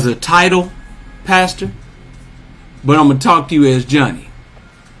as a title, Pastor? But I'm going to talk to you as Johnny.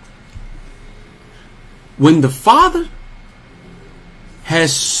 When the Father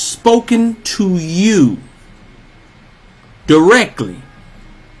has spoken to you directly,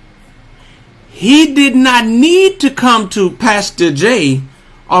 he did not need to come to Pastor J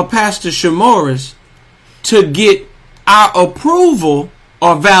or Pastor ShaMorris to get our approval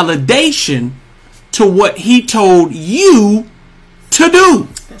or validation to what he told you to do.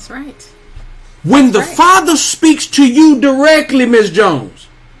 That's right. When the Father speaks to you directly, Miss Jones,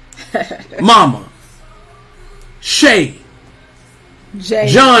 Mama, Shay,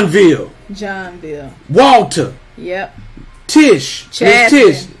 Johnville, Walter, yep, Tish,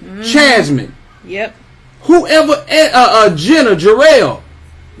 Chasmin, yep, whoever, Jenna, Jarrell,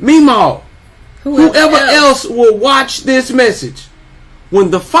 Meemaw, whoever else will watch this message.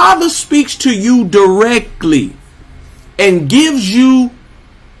 When the Father speaks to you directly and gives you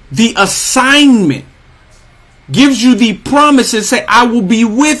the assignment, gives you the promise and say, I will be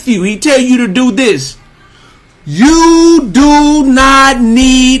with you. He tell you to do this. You do not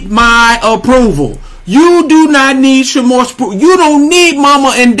need my approval. You do not need ShaMorris' approval. You don't need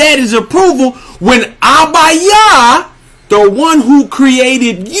Mama and Daddy's approval when Abba Yah, the one who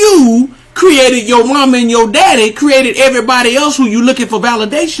created you, created your mama and your daddy, created everybody else who you looking for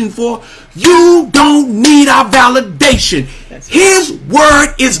validation for. You don't need our validation. His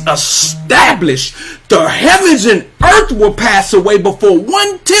word is established. The heavens and earth will pass away before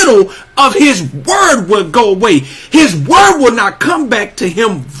one tittle of his word will go away. His word will not come back to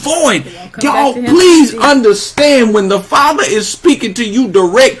him void. Y'all, please understand, when the Father is speaking to you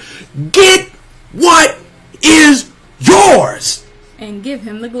direct, get what is yours and give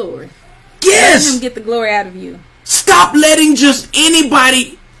him the glory. Yes. Let him get the glory out of you. Stop letting just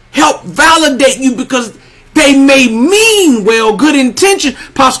anybody help validate you because they may mean well, good intention.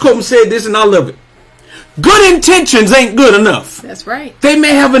 Pastor Coleman said this and I love it. Good intentions ain't good enough. That's right. They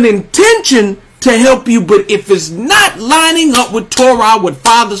may have an intention to help you, but if it's not lining up with Torah, what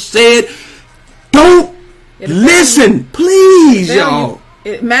Father said, don't listen. Please, y'all.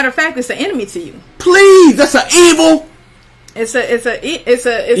 Matter of fact, it's an enemy to you. Please, that's an evil. It's a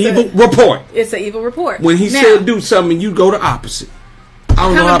evil report. It's an evil report. When he said do something, you go the opposite. I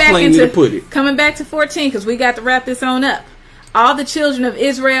don't know how plainly to put it. Coming back to 14, because we got to wrap this on up. All the children of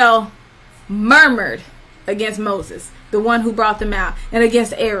Israel murmured against Moses, the one who brought them out, and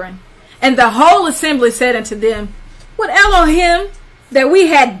against Aaron. And the whole assembly said unto them, would Elohim that we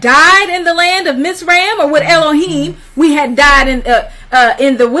had died in the land of Mizraim, or would Elohim we had died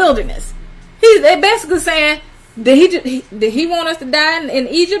in the wilderness? They basically saying, did he want us to die in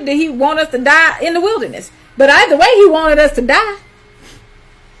Egypt? Did he want us to die in the wilderness? But either way, he wanted us to die.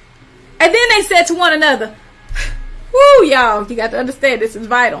 And then they said to one another, woo, y'all, you got to understand, this is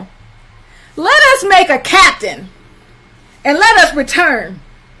vital. Let us make a captain and let us return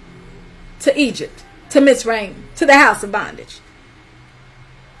to Egypt, to Mizraim, to the house of bondage.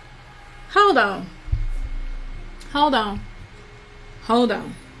 Hold on.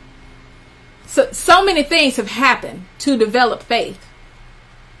 So many things have happened to develop faith.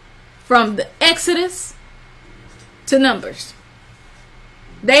 From the Exodus to Numbers.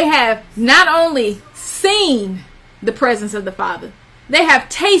 They have not only seen the presence of the Father, they have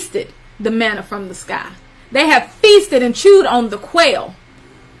tasted the manna from the sky. They have feasted and chewed on the quail.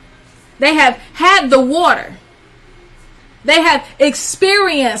 They have had the water. They have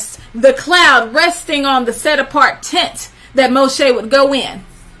experienced the cloud resting on the set apart tent that Moshe would go in.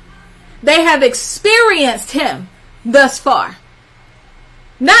 They have experienced him thus far.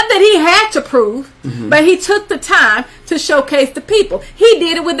 Not that he had to prove, but he took the time to showcase the people. He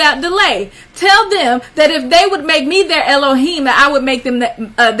did it without delay. Tell them that if they would make me their Elohim, that I would make them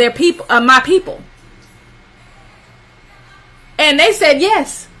their people, my people. And they said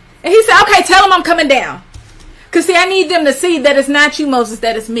yes. And he said, okay, tell them I'm coming down. Because see, I need them to see that it's not you, Moses,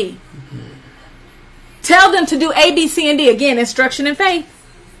 that it's me. Tell them to do A, B, C, and D. Again, instruction and faith.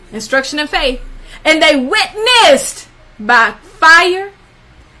 Instruction and faith. And they witnessed by fire,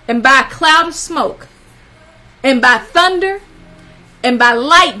 and by a cloud of smoke, and by thunder, and by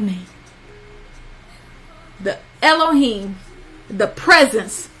lightning, the Elohim, the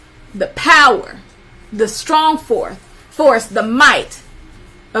presence, the power, the strong force, the might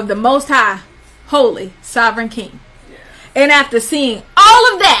of the Most High, Holy, Sovereign King. And after seeing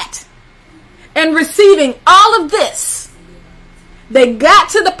all of that and receiving all of this, they got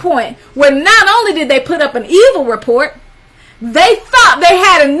to the point where not only did they put up an evil report, they thought they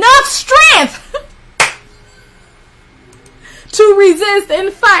had enough strength to resist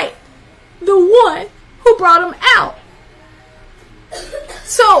and fight the one who brought them out.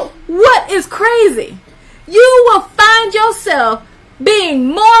 So, what is crazy? You will find yourself being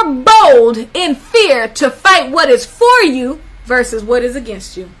more bold in fear to fight what is for you versus what is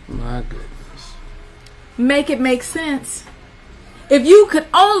against you. My goodness. Make it make sense. If you could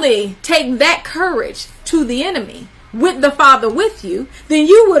only take that courage to the enemy with the Father with you, then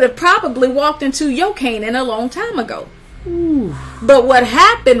you would have probably walked into your Canaan a long time ago. Ooh. But what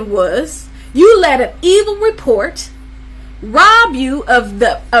happened was you let an evil report rob you of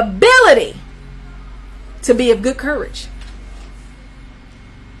the ability to be of good courage.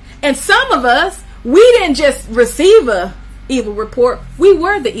 And some of us, we didn't just receive a evil report, we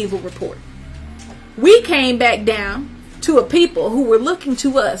were the evil report. We came back down to a people who were looking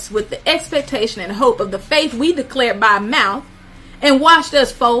to us with the expectation and hope of the faith we declared by mouth, and watched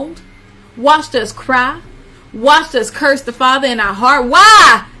us fold, watched us cry, watched us curse the Father in our heart.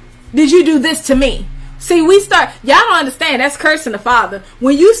 Why did you do this to me? See, y'all don't understand, that's cursing the Father.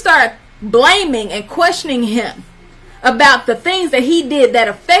 When you start blaming and questioning him about the things that he did that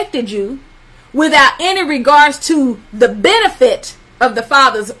affected you without any regards to the benefit of the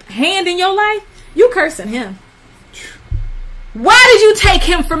Father's hand in your life, you cursing him. Why did you take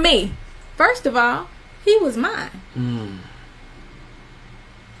him from me? First of all, he was mine.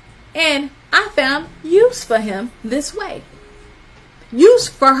 And I found use for him this way. Use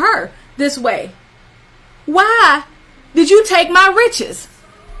for her this way. Why did you take my riches?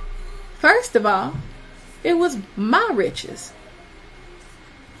 First of all, it was my riches.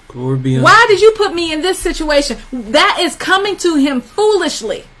 Glory be unto. Why did you put me in this situation? That is coming to him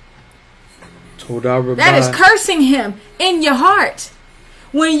foolishly. That is cursing him in your heart.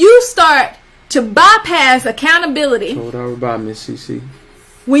 When you start to bypass accountability,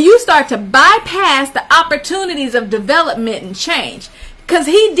 when you start to bypass the opportunities of development and change, because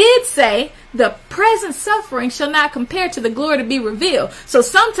he did say the present suffering shall not compare to the glory to be revealed. So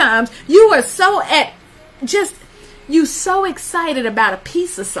sometimes you are so excited about a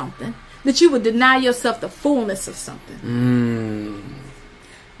piece of something that you would deny yourself the fullness of something.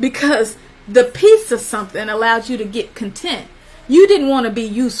 Because the piece of something allowed you to get content. You didn't want to be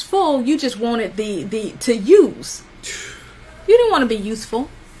useful. You just wanted to use. You didn't want to be useful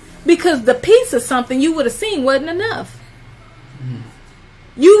because the piece of something you would have seen wasn't enough.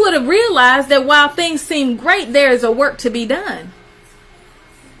 You would have realized that while things seem great, there is a work to be done.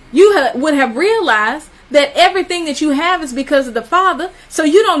 You would have realized that everything that you have is because of the Father. So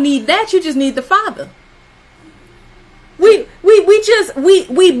you don't need that. You just need the Father. We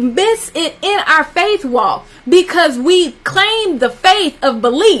miss it in our faith walk because we claim the faith of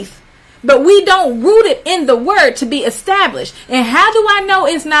belief, but we don't root it in the word to be established. And how do I know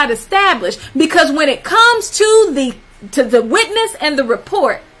it's not established? Because when it comes to the witness and the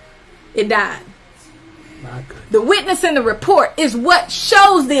report, it died. The witness and the report is what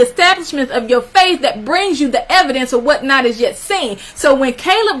shows the establishment of your faith, that brings you the evidence of what not is yet seen. So when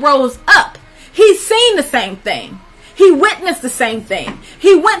Caleb rose up, he's seen the same thing. He witnessed the same thing.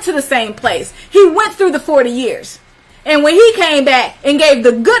 He went to the same place. He went through the 40 years. And when he came back and gave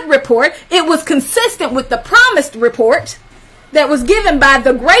the good report, it was consistent with the promised report that was given by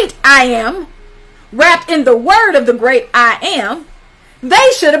the great I am, wrapped in the word of the great I am.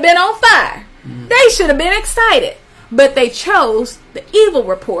 They should have been on fire. They should have been excited. But they chose the evil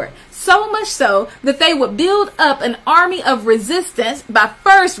report. So much so that they would build up an army of resistance by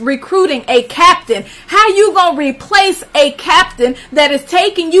first recruiting a captain. How you gonna replace a captain that is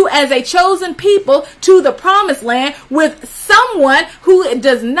taking you as a chosen people to the promised land with someone who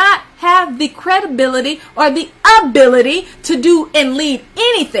does not have the credibility or the ability to do and lead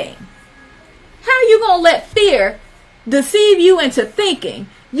anything? How you gonna let fear deceive you into thinking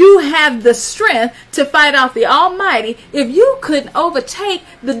you have the strength to fight off the Almighty if you couldn't overtake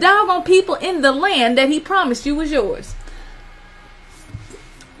the doggone people in the land that he promised you was yours?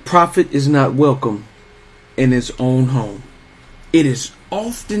 Prophet is not welcome in his own home. It is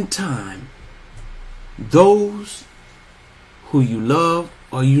oftentimes those who you love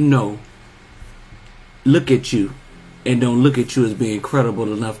or you know look at you and don't look at you as being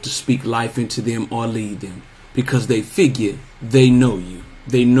credible enough to speak life into them or lead them, because they figure they know you.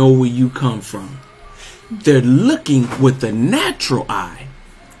 They know where you come from. They're looking with the natural eye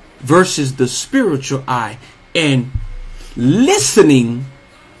versus the spiritual eye and listening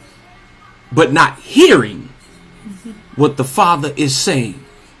but not hearing what the Father is saying.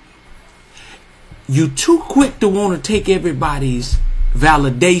 You too quick to want to take everybody's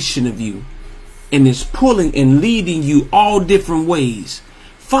validation of you, and it's pulling and leading you all different ways.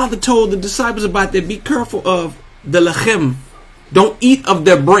 Father told the disciples about that. Be careful of the lechem. Don't eat of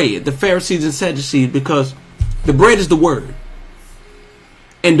their bread, the Pharisees and Sadducees, because the bread is the word.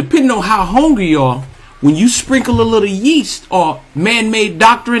 And depending on how hungry you are, when you sprinkle a little yeast or man-made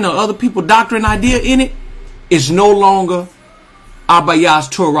doctrine or other people's doctrine idea in it, it's no longer Abba Yah's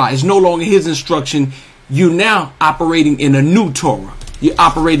Torah. It's no longer his instruction. You're now operating in a new Torah. You're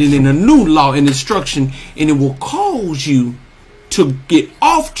operating in a new law and instruction, and it will cause you to get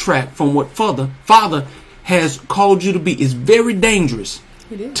off track from what Father has called you to be. It's very dangerous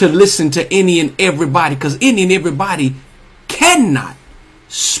to listen to any and everybody, because any and everybody cannot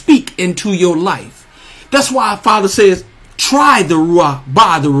speak into your life. That's why Father says, try the Ruah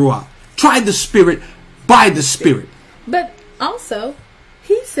by the Ruah. Try the Spirit by the Spirit. But also,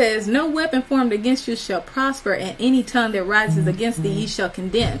 he says, no weapon formed against you shall prosper, and any tongue that rises against thee ye shall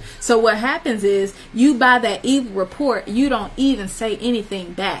condemn. So what happens is, you by that evil report, you don't even say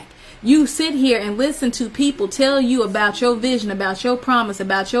anything back. You sit here and listen to people tell you about your vision, about your promise,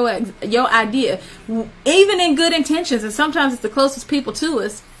 about your idea, even in good intentions. And sometimes it's the closest people to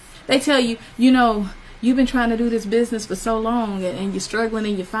us. They tell you, you know, you've been trying to do this business for so long, and you're struggling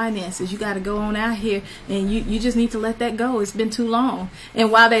in your finances. You got to go on out here, and you just need to let that go. It's been too long.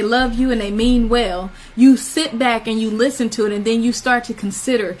 And while they love you and they mean well, you sit back and you listen to it, and then you start to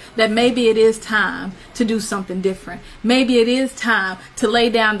consider that maybe it is time to do something different. Maybe it is time to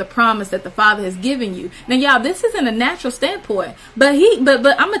lay down the promise that the Father has given you. Now, y'all, this isn't a natural standpoint, but I'm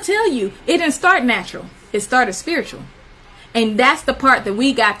gonna tell you, it didn't start natural. It started spiritual. And that's the part that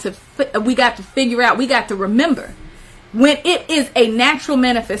we got to figure out. We got to remember, when it is a natural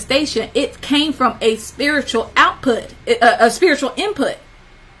manifestation, it came from a spiritual output, a spiritual input.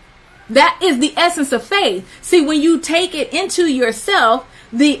 That is the essence of faith. See, when you take it into yourself,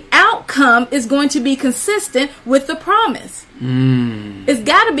 the outcome is going to be consistent with the promise. It's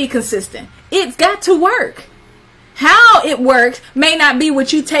got to be consistent. It's got to work. How it works may not be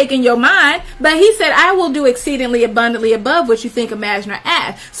what you take in your mind, but he said, I will do exceedingly abundantly above what you think, imagine, or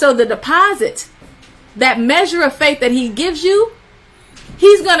ask. So the deposit, that measure of faith that he gives you,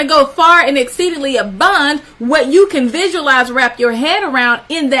 he's going to go far and exceedingly above what you can visualize, wrap your head around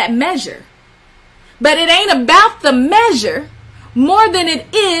in that measure. But it ain't about the measure more than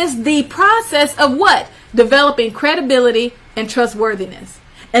it is the process of what? Developing credibility and trustworthiness.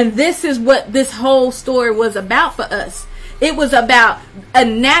 And this is what this whole story was about for us. It was about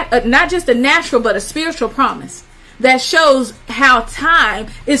not just a natural, but a spiritual promise that shows how time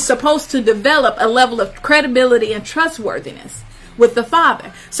is supposed to develop a level of credibility and trustworthiness with the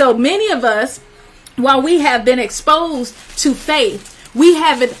Father. So many of us, while we have been exposed to faith, we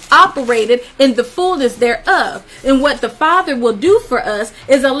haven't operated in the fullness thereof. And what the Father will do for us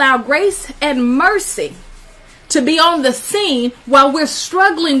is allow grace and mercy to be on the scene while we're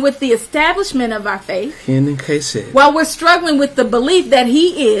struggling with the establishment of our faith, while we're struggling with the belief that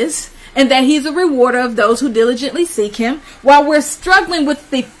he is and that he's a rewarder of those who diligently seek him, while we're struggling with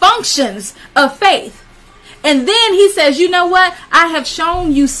the functions of faith. And then he says, you know what? I have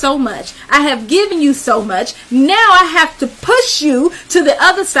shown you so much. I have given you so much. Now I have to push you to the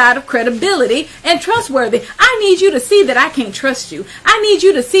other side of credibility and trustworthy. I need you to see that I can't trust you. I need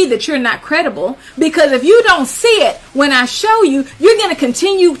you to see that you're not credible, because if you don't see it when I show you, you're going to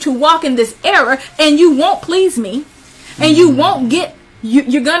continue to walk in this error, and you won't please me, and you won't get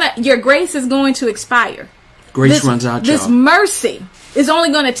your grace is going to expire. Grace runs out, y'all. This mercy is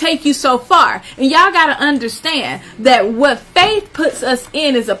only going to take you so far. And y'all got to understand that what faith puts us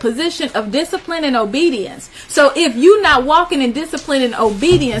in is a position of discipline and obedience. So if you're not walking in discipline and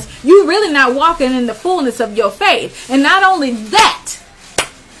obedience, you're really not walking in the fullness of your faith. And not only that,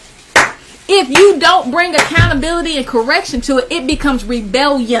 if you don't bring accountability and correction to it, it becomes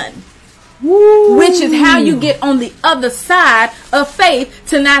rebellion. Woo. Which is how you get on the other side of faith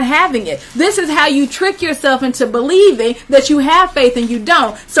to not having it. This is how you trick yourself into believing that you have faith and you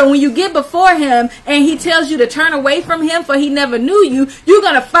don't. So when you get before him and he tells you to turn away from him for he never knew you, you're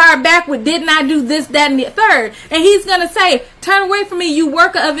going to fire back with, didn't I do this, that, and the third? And he's going to say, turn away from me, you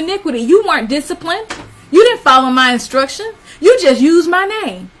worker of iniquity. You weren't disciplined. You didn't follow my instruction. You just used my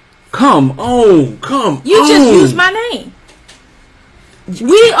name. Come on. You just used my name.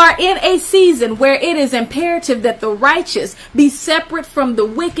 We are in a season where it is imperative that the righteous be separate from the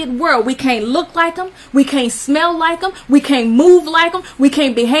wicked world. We can't look like them. We can't smell like them. We can't move like them. We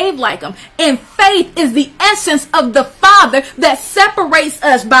can't behave like them. And faith is the essence of the Father that separates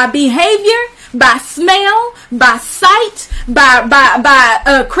us by behavior, by smell, by sight,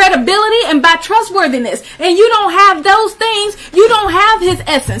 by credibility, and by trustworthiness. And you don't have those things. You don't have his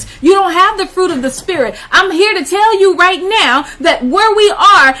essence. You don't have the fruit of the Spirit. I'm here to tell you right now that where we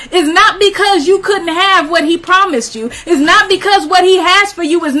are is not because you couldn't have what he promised you. It's not because what he has for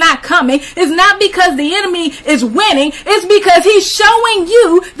you is not coming. It's not because the enemy is winning. It's because he's showing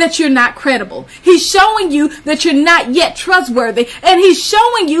you that you're not credible. He's showing you that you're not yet trustworthy. And he's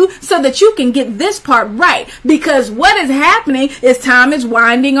showing you so that you can get this part right, because what is happening is time is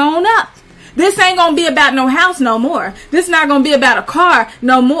winding on up. This ain't gonna be about no house no more. This is not gonna be about a car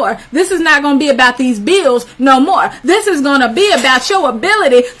no more. This is not gonna be about these bills no more. This is gonna be about your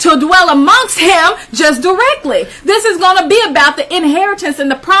ability to dwell amongst him just directly. This is gonna be about the inheritance in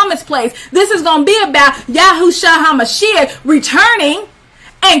the promised place. This is gonna be about Yahushua HaMashiach returning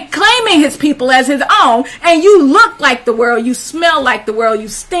and claiming his people as his own. And you look like the world, you smell like the world, you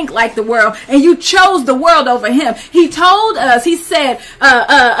stink like the world, and you chose the world over him. He told us, he said,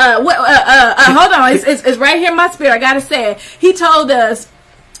 hold on, it's right here in my spirit, I gotta say it. He told us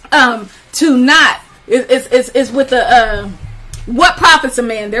to not, it's with the what profits a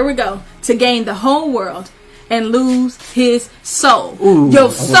man, there we go, to gain the whole world and lose his soul. Ooh,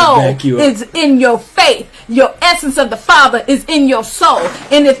 your soul is in your faith. Your essence of the Father is in your soul.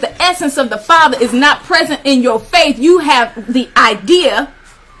 And if the essence of the Father is not present in your faith, you have the idea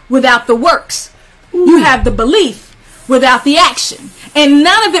without the works. Ooh. You have the belief without the action. And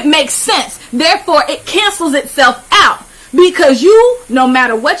none of it makes sense. Therefore, it cancels itself out. Because you, no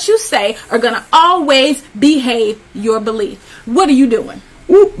matter what you say, are going to always behave your belief. What are you doing?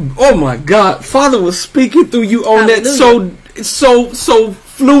 Ooh, oh my God, Father was speaking through you on Hallelujah. that so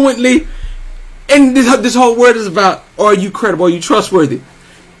fluently. And this whole word is about, are you credible? Are you trustworthy?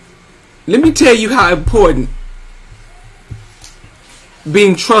 Let me tell you how important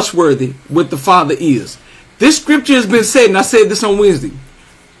being trustworthy with the Father is. This scripture has been said, and I said this on Wednesday,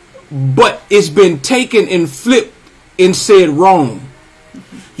 but it's been taken and flipped and said wrong.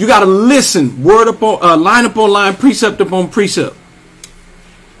 You got to listen, word upon line upon line, precept upon precept.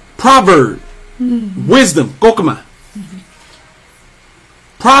 Proverb, wisdom, Kokama.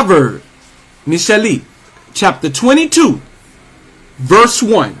 Proverb, Mishali, chapter 22, verse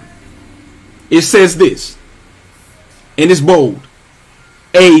 1. It says this, and it's bold.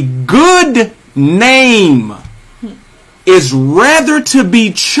 A good name is rather to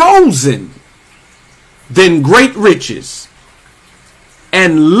be chosen than great riches,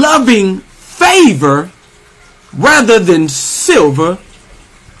 and loving favor rather than silver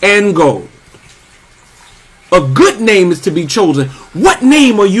and gold. A good name is to be chosen. What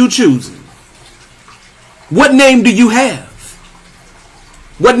name are you choosing? What name do you have?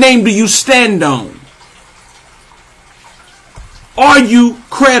 What name do you stand on? Are you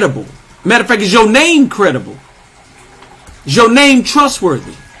credible? Matter of fact, is your name credible? Is your name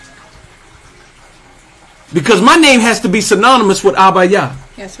trustworthy? Because my name has to be synonymous with Abba Yah.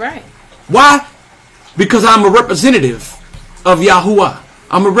 That's right. Why? Because I'm a representative of Yahuwah.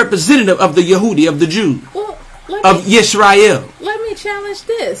 I'm a representative of the Yehudi, of the Jew, of Yisrael. Let me challenge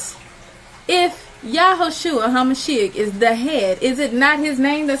this. If Yahushua HaMashiach is the head, is it not his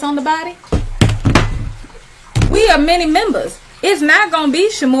name that's on the body? We are many members. It's not going to be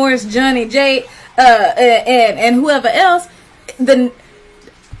ShaMorris, Johnny, Jay, and whoever else. The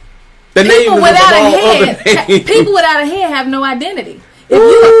people without a head have no identity. If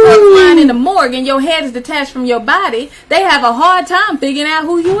you're lying in the morgue and your head is detached from your body, they have a hard time figuring out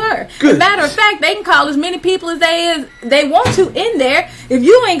who you are. As a matter of fact, they can call as many people as they want to in there. If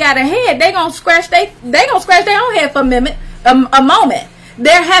you ain't got a head, they gonna scratch their own head for a moment.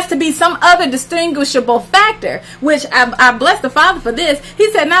 There has to be some other distinguishable factor, which I bless the Father for this.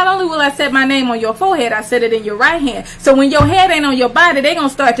 He said, not only will I set my name on your forehead, I set it in your right hand. So when your head ain't on your body, they're going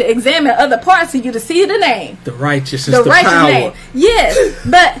to start to examine other parts of you to see the name. The righteousness, the power. Name. Yes,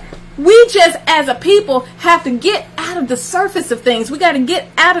 but we just as a people have to get out of the surface of things. We got to get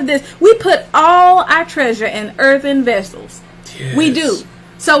out of this. We put all our treasure in earthen vessels. Yes. We do.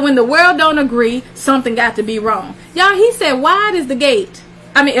 So when the world don't agree, something got to be wrong. Y'all, he said, wide is the gate.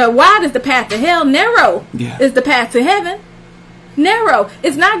 Wide is the path to hell. Narrow is the path to heaven. Narrow.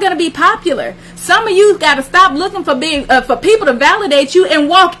 It's not going to be popular. Some of you got to stop looking for people to validate you and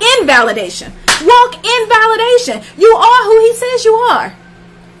walk in validation. Walk in validation. You are who he says you are.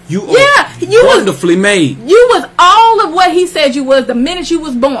 You are wonderfully made. You was all of what he said you was the minute you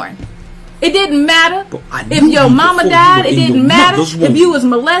was born. It didn't matter if your mama died. It didn't matter if you was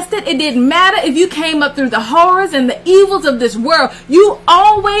molested. It didn't matter if you came up through the horrors and the evils of this world. You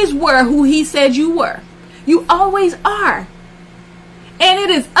always were who he said you were. You always are. And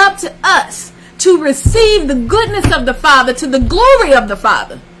it is up to us to receive the goodness of the Father to the glory of the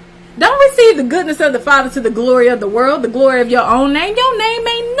Father. Don't receive the goodness of the Father to the glory of the world, the glory of your own name. Your name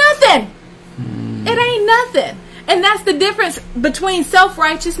ain't nothing. It ain't nothing. And that's the difference between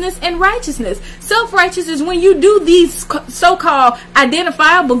self-righteousness and righteousness. Self-righteousness is when you do these so-called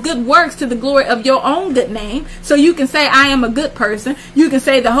identifiable good works to the glory of your own good name. So you can say, I am a good person. You can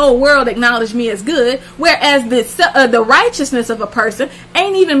say the whole world acknowledged me as good. Whereas the righteousness of a person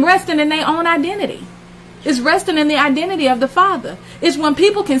ain't even resting in their own identity. It's resting in the identity of the Father. It's when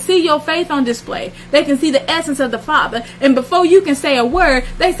people can see your faith on display. They can see the essence of the Father. And before you can say a word,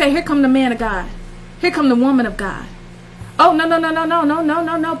 they say, here come the man of God. Here come the woman of God. Oh,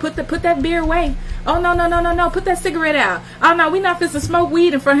 no. Put that beer away. Oh, no. Put that cigarette out. Oh, no, we not fit to smoke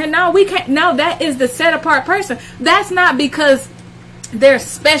weed in front of him. No, we can't. No, that is the set apart person. That's not because they're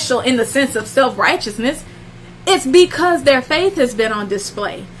special in the sense of self-righteousness. It's because their faith has been on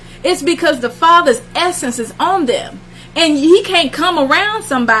display. It's because the Father's essence is on them. And he can't come around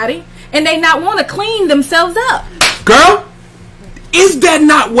somebody and they not want to clean themselves up. Girl, is that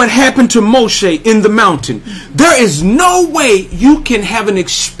not what happened to Moshe in the mountain? There is no way you can have an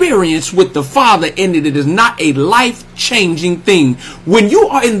experience with the Father and it is not a life-changing thing. When you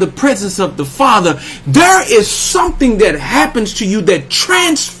are in the presence of the Father, there is something that happens to you that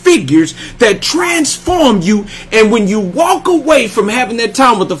transfigures, that transforms you. And when you walk away from having that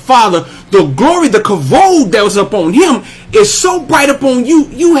time with the Father, the glory, the kavod that was upon him is so bright upon you,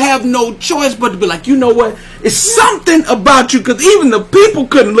 you have no choice but to be like, you know what? It's something about you, because even the people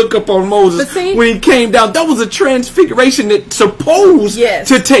couldn't look up on Moses when he came down. That was a transfiguration that's supposed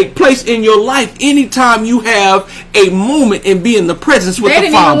to take place in your life anytime you have a moment and be in the presence with the Father.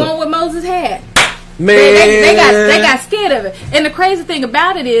 They didn't even want what Moses had. Man. They got scared of it. And the crazy thing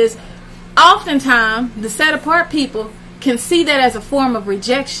about it is, oftentimes, the set apart people can see that as a form of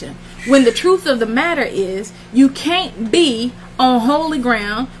rejection. When the truth of the matter is, you can't be on holy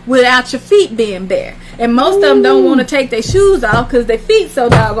ground without your feet being bare. And most of them don't want to take their shoes off because their feet so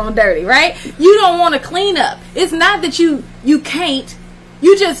doggone dirty, right? You don't want to clean up. It's not that you can't.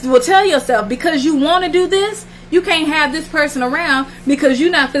 You just will tell yourself, because you want to do this, you can't have this person around because you're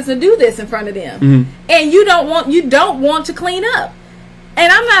not supposed to do this in front of them. And you don't want to clean up. And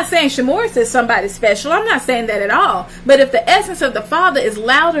I'm not saying ShaMorris is somebody special. I'm not saying that at all. But if the essence of the Father is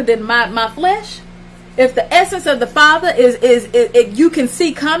louder than my flesh, if the essence of the Father is you can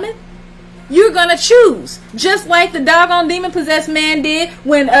see coming, you're gonna choose. Just like the doggone demon-possessed man did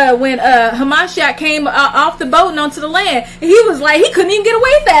when Hamashiach came off the boat and onto the land. He was like, he couldn't even get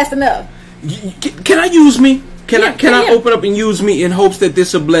away fast enough. Can I use me? Can I open up and use me in hopes that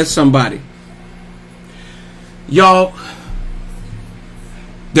this will bless somebody? Y'all,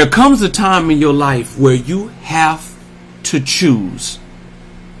 there comes a time in your life where you have to choose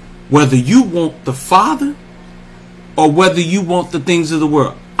whether you want the Father or whether you want the things of the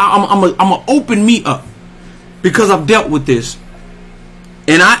world. I'm gonna open me up because I've dealt with this.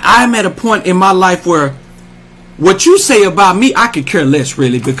 And I'm at a point in my life where what you say about me, I could care less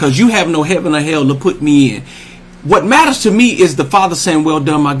really, because you have no heaven or hell to put me in. What matters to me is the Father saying, well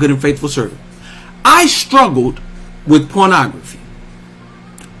done, my good and faithful servant. I struggled with pornography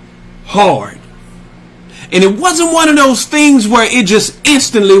hard. And it wasn't one of those things where it just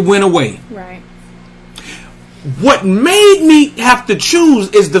instantly went away. Right. What made me have to choose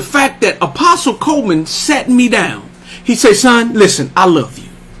is the fact that Apostle Coleman sat me down. He said, son, listen, I love you.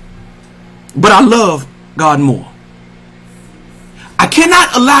 But I love God more. I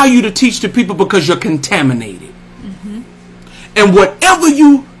cannot allow you to teach the people because you're contaminated. And whatever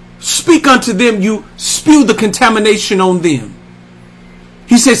you speak unto them, you spew the contamination on them.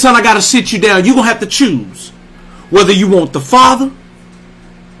 He said, son, I got to sit you down. You're going to have to choose whether you want the Father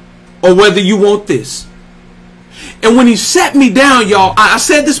or whether you want this. And when he sat me down, y'all, I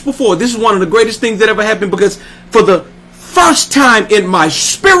said this before. This is one of the greatest things that ever happened, because for the first time in my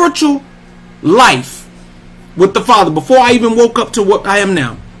spiritual life with the Father, before I even woke up to what I am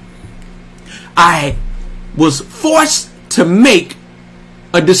now, I was forced to make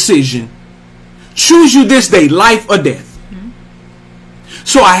a decision. Choose you this day, life or death.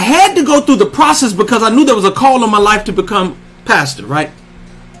 So I had to go through the process because I knew there was a call on my life to become pastor, right?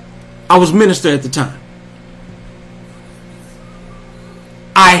 I was minister at the time.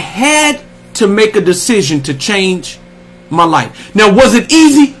 I had to make a decision to change my life. Now, was it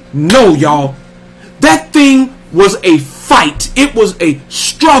easy? No, y'all. That thing was a fight. It was a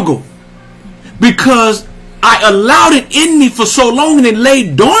struggle because I allowed it in me for so long and it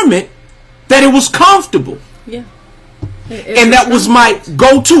lay dormant that it was comfortable. Yeah. And that was my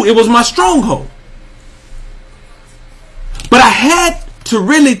go-to. It was my stronghold. But I had to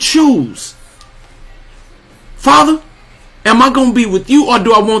really choose. Father, am I going to be with you, or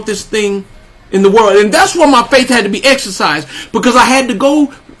do I want this thing in the world? And that's where my faith had to be exercised, because I had to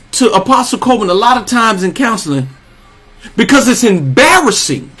go to Apostle Coleman a lot of times in counseling, because it's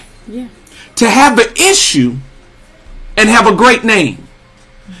embarrassing to have an issue and have a great name.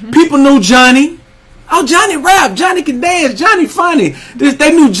 People know Johnny. Oh, Johnny rap, Johnny can dance, Johnny funny.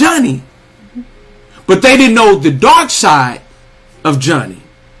 They knew Johnny. But they didn't know the dark side of Johnny.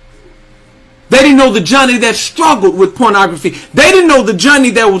 They didn't know the Johnny that struggled with pornography. They didn't know the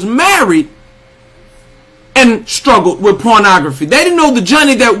Johnny that was married and struggled with pornography. They didn't know the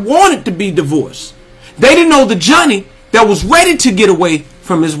Johnny that wanted to be divorced. They didn't know the Johnny that was ready to get away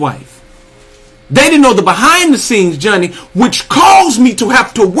from his wife. They didn't know the behind the scenes Johnny, which caused me to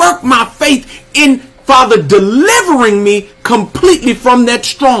have to work my faith in Father delivering me completely from that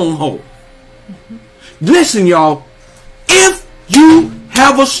stronghold. Listen, y'all, if you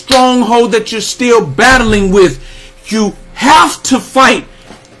have a stronghold that you're still battling with, you have to fight.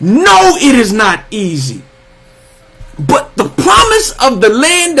 No, it is not easy. But the promise of the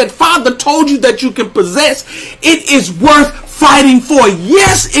land that Father told you that you can possess, it is worth fighting for.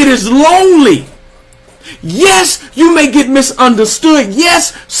 Yes, it is lonely. Yes, you may get misunderstood.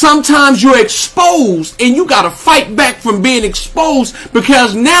 Yes, sometimes you're exposed and you got to fight back from being exposed,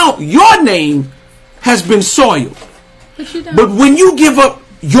 because now your name has been soiled. But when you give up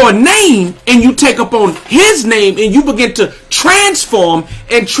your name and you take up on his name and you begin to transform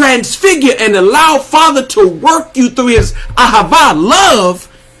and transfigure and allow Father to work you through his ahava, love,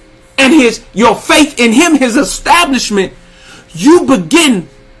 and your faith in him, his establishment, you begin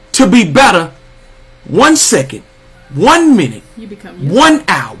to be better 1 second, 1 minute, 1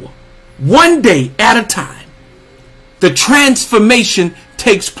 hour, 1 day at a time. The transformation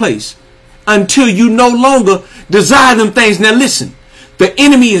takes place until you no longer desire them things. Now listen, the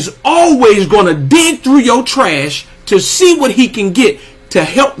enemy is always going to dig through your trash to see what he can get to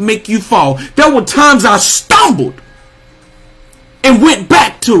help make you fall. There were times I stumbled and went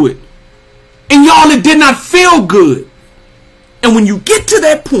back to it. And y'all, it did not feel good. And when you get to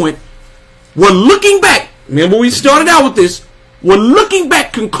that point, well, looking back, remember we started out with this, well, looking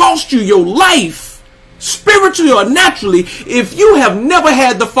back can cost you your life, spiritually or naturally, if you have never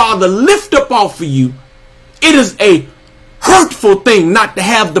had the Father lift up off of you. It is a hurtful thing not to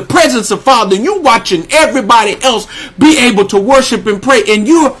have the presence of Father, and you watching everybody else be able to worship and pray, and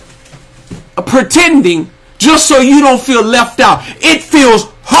you're pretending just so you don't feel left out. It feels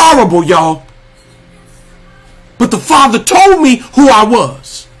horrible, y'all. But the Father told me who I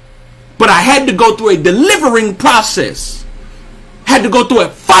was. But I had to go through a delivering process. Had to go through a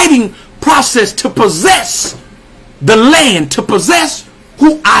fighting process to possess the land, to possess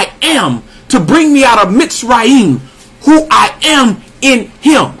who I am, to bring me out of Mitzrayim, who I am in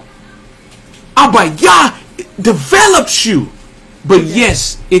him. Abba Yah develops you. But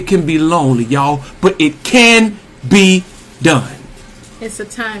yes, it can be lonely, y'all. But it can be done. It's a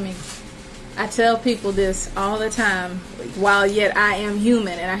timing. I tell people this all the time, while yet I am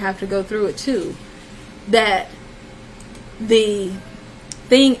human and I have to go through it too, that the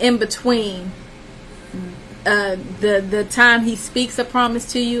thing in between the time he speaks a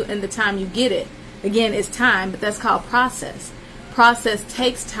promise to you and the time you get it, again, it's time, but that's called process. Process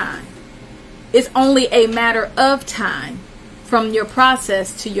takes time. It's only a matter of time from your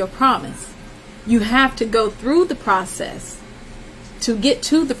process to your promise. You have to go through the process to get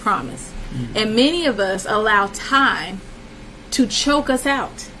to the promise. And many of us allow time to choke us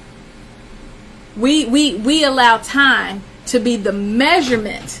out. We allow time to be the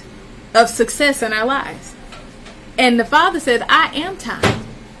measurement of success in our lives. And the Father says, I am time.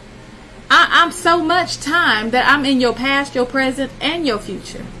 I'm so much time that I'm in your past, your present, and your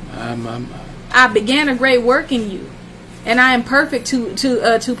future. I began a great work in you, and I am perfect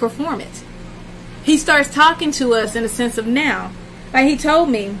to perform it. He starts talking to us in a sense of now. Like he told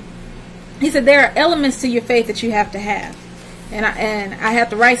me, he said there are elements to your faith that you have to have. And I have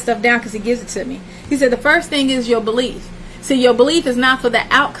to write stuff down because he gives it to me. He said the first thing is your belief. See, your belief is not for the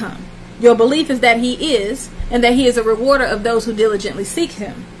outcome. Your belief is that he is, and that he is a rewarder of those who diligently seek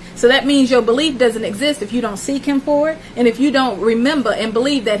him. So that means your belief doesn't exist if you don't seek him for it, and if you don't remember and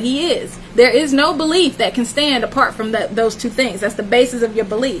believe that he is. There is no belief that can stand apart from those two things. That's the basis of your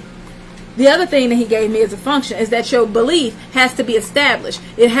belief. The other thing that he gave me as a function is that your belief has to be established.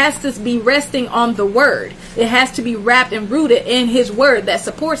 It has to be resting on the word. It has to be wrapped and rooted in his word that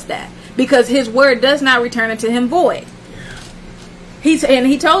supports that. Because his word does not return unto him void. And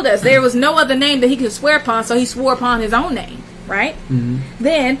he told us there was no other name that he could swear upon, so he swore upon his own name. Right?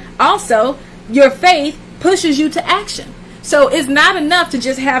 Then also your faith pushes you to action. So it's not enough to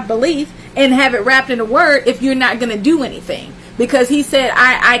just have belief and have it wrapped in a word if you're not going to do anything. Because he said,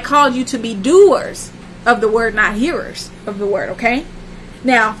 I called you to be doers of the word, not hearers of the word. Okay?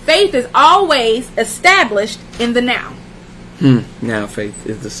 Now, faith is always established in the now. Now faith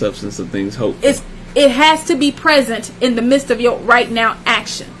is the substance of things hoped. It has to be present in the midst of your right now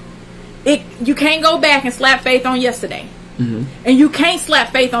action. You can't go back and slap faith on yesterday. And you can't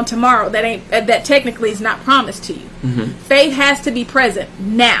slap faith on tomorrow that technically is not promised to you. Faith has to be present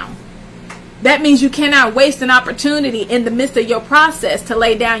now. That means you cannot waste an opportunity in the midst of your process to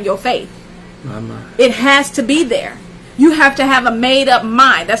lay down your faith. It has to be there. You have to have a made up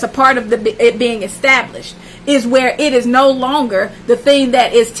mind. That's a part of it being established. Is where it is no longer the thing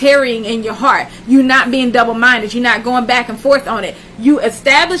that is tarrying in your heart. You're not being double-minded. You're not going back and forth on it. You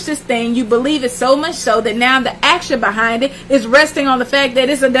establish this thing. You believe it so much so that now the action behind it is resting on the fact that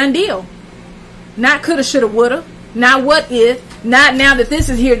it's a done deal. Not coulda, shoulda, woulda. Not what if. Not now that this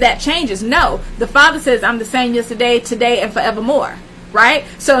is here, that changes. No. The Father says, I'm the same yesterday, today, and forevermore. Right?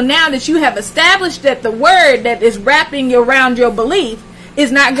 So now that you have established that the word that is wrapping around your belief is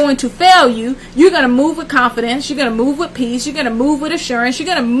not going to fail you, you're going to move with confidence, you're going to move with peace, you're going to move with assurance, you're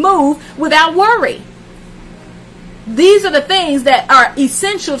going to move without worry. These are the things that are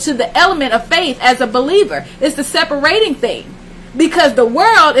essential to the element of faith as a believer. It's the separating thing. Because the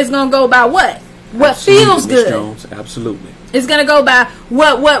world is going to go by what? What feels good. Jones, absolutely. It's going to go by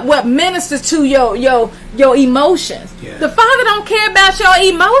what ministers to your emotions. Yeah. The Father don't care about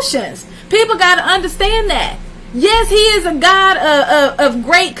your emotions. People got to understand that. Yes, he is a God of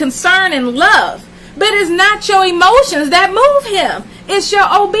great concern and love. But it's not your emotions that move him. It's your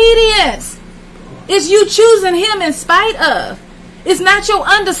obedience. It's you choosing him in spite of. It's not your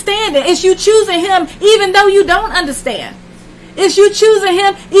understanding. It's you choosing him even though you don't understand. It's you choosing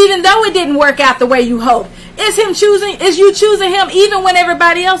him even though it didn't work out the way you hoped. It's you choosing him even when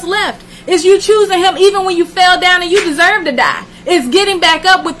everybody else left. It's you choosing him even when you fell down and you deserve to die. It's getting back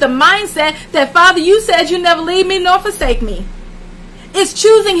up with the mindset that, Father, you said you never leave me nor forsake me. It's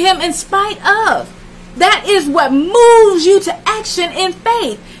choosing him in spite of. That is what moves you to action in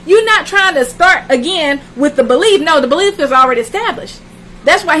faith. You're not trying to start again with the belief. No, the belief is already established.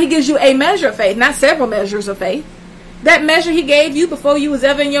 That's why he gives you a measure of faith, not several measures of faith. That measure he gave you before you was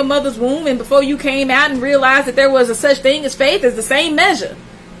ever in your mother's womb and before you came out and realized that there was a such thing as faith is the same measure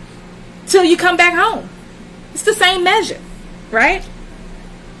till you come back home. It's the same measure. Right?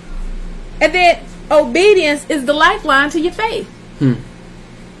 And then obedience is the lifeline to your faith.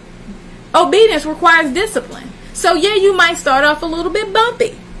 Obedience requires discipline. So yeah, you might start off a little bit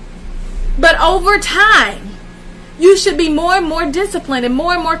bumpy. But over time, you should be more and more disciplined and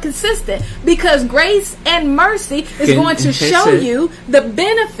more consistent, because grace and mercy is going to show you the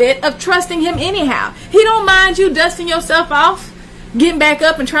benefit of trusting him anyhow. He don't mind you dusting yourself off, getting back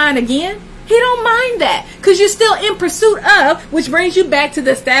up and trying again. He don't mind that, because you're still in pursuit of, which brings you back to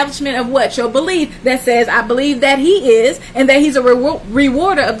the establishment of what? Your belief that says, I believe that he is, and that he's a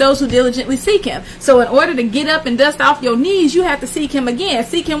rewarder of those who diligently seek him. So in order to get up and dust off your knees, you have to seek him again.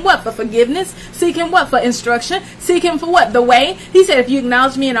 Seek him what? For forgiveness. Seek him what? For instruction. Seek him for what? The way. He said, if you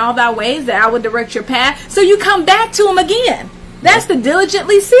acknowledge me in all thy ways, that I will direct your path. So you come back to him again. That's the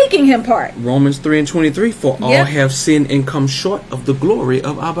diligently seeking him part. Romans 3:23, for all have sinned and come short of the glory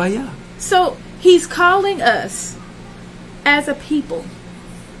of Abba. So he's calling us as a people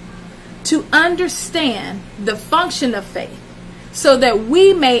to understand the function of faith so that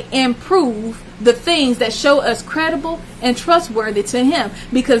we may improve the things that show us credible and trustworthy to him,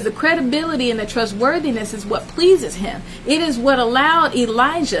 because the credibility and the trustworthiness is what pleases him. It is what allowed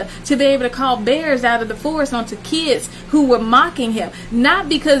Elijah to be able to call bears out of the forest onto kids who were mocking him. Not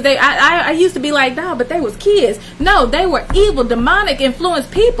because I used to be like, no, but they was kids. No, they were evil, demonic influenced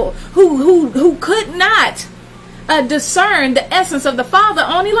people who could not discern the essence of the Father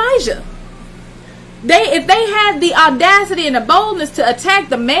on Elijah. If they had the audacity and the boldness to attack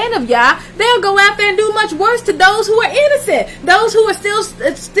the man of Yah, they'll go out there and do much worse to those who are innocent, those who are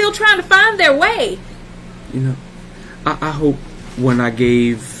still trying to find their way. You know, I hope when I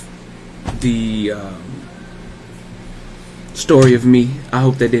gave the story of me, I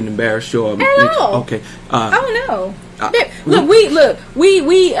hope that didn't embarrass you. At all. Okay. Oh no.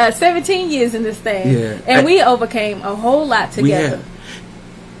 We 17 years in this thing, and we overcame a whole lot together.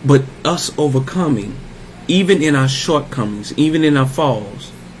 But us overcoming, even in our shortcomings, even in our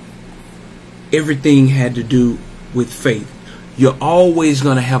falls, everything had to do with faith. You're always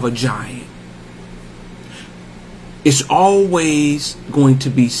going to have a giant. It's always going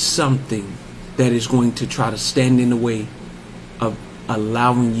to be something that is going to try to stand in the way of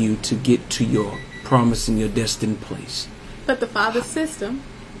allowing you to get to your promise and your destined place. But the Father's system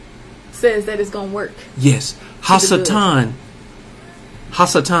says that it's going to work. Yes. Hasatan,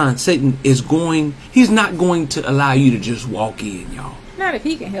 Satan he's not going to allow you to just walk in, y'all. Not if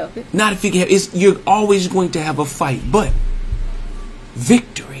he can help it. Not if he can help it. You're always going to have a fight. But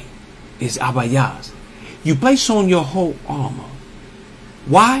victory is Abayah's. You place on your whole armor.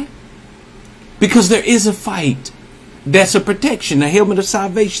 Why? Because there is a fight. That's a protection, the helmet of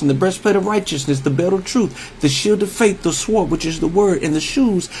salvation, the breastplate of righteousness, the belt of truth, the shield of faith, the sword, which is the word, and the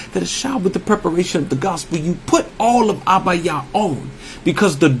shoes that are shod with the preparation of the gospel. You put all of Abayah on,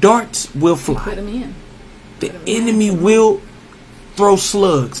 because the darts will fly. Put them in. The enemy will throw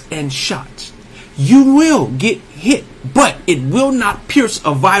slugs and shots. You will get hit, but it will not pierce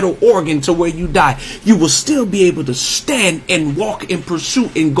a vital organ to where you die. You will still be able to stand and walk in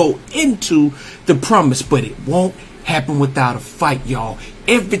pursuit and go into the promise, but it won't happen without a fight, y'all.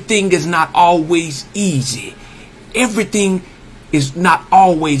 Everything is not always easy. Everything is not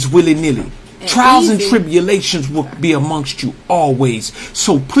always willy-nilly. Trials and tribulations will be amongst you always.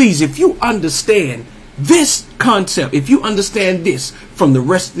 So please, if you understand this concept, if you understand this from the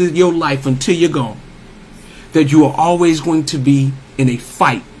rest of your life until you're gone, that you are always going to be in a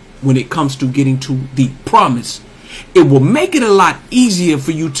fight when it comes to getting to the promise, it will make it a lot easier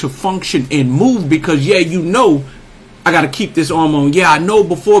for you to function and move, because you know, I got to keep this arm on. I know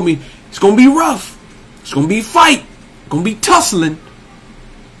before me it's going to be rough. It's going to be fight. It's going to be tussling.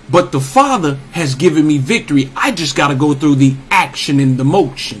 But the Father has given me victory. I just got to go through the action and the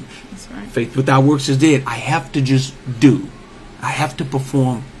motion. That's right. Faith without works is dead. I have to just do. I have to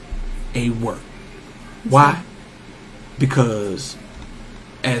perform a work. That's Why? Right. Because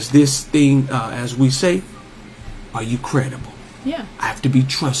as this thing, as we say, are you credible? Yeah. I have to be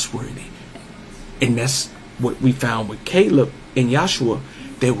trustworthy. And that's what we found with Caleb and Joshua.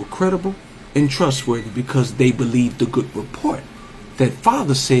 They were credible and trustworthy because they believed the good report that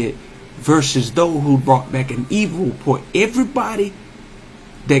Father said, versus those who brought back an evil report. Everybody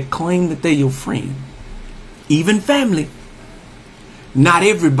that claimed that they're your friend, even family, not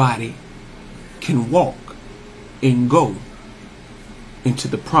everybody can walk and go into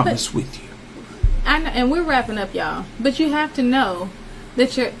the promise with you. I know, and we're wrapping up, y'all. But you have to know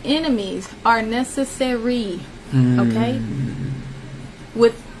that your enemies are necessary. Okay?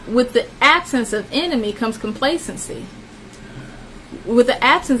 With the absence of enemy comes complacency. With the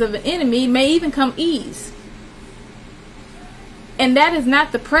absence of an enemy may even come ease. And that is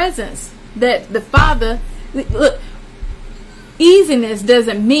not the presence that the Father... Look, easiness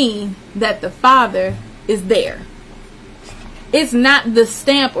doesn't mean that the Father is there. It's not the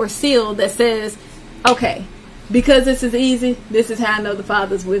stamp or seal that says, okay, because this is easy, this is how I know the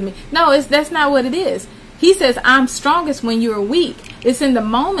Father's with me. No, that's not what it is. He says, I'm strongest when you are weak. It's in the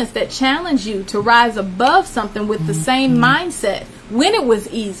moments that challenge you to rise above something with the same mindset when it was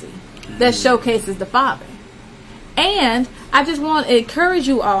easy that showcases the Father. And I just want to encourage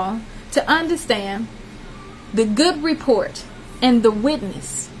you all to understand the good report and the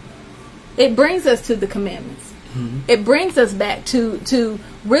witness. It brings us to the commandments. It brings us back to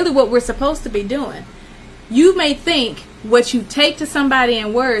really what we're supposed to be doing. You may think what you take to somebody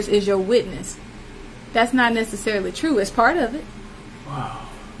in words is your witness. That's not necessarily true. It's part of it. Wow.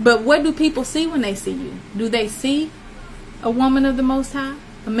 But what do people see when they see you? Do they see a woman of the Most High?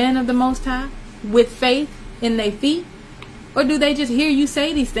 A man of the Most High? With faith in their feet? Or do they just hear you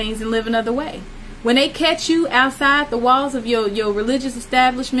say these things and live another way? When they catch you outside the walls of your religious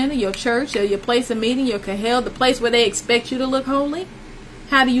establishment or your church or your place of meeting, your kahel, the place where they expect you to look holy,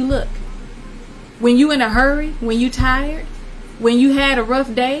 how do you look? When you in a hurry, when you tired, when you had a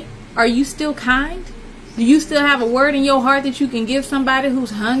rough day, are you still kind? Do you still have a word in your heart that you can give somebody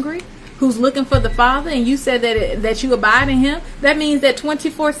who's hungry, who's looking for the Father, and you said that you abide in Him? That means that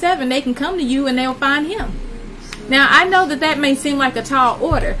 24/7 they can come to you and they'll find Him. Now, I know that may seem like a tall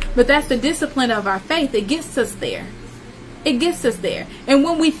order, but that's the discipline of our faith. It gets us there. It gets us there. And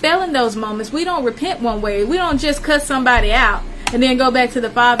when we fail in those moments, we don't repent one way. We don't just cuss somebody out and then go back to the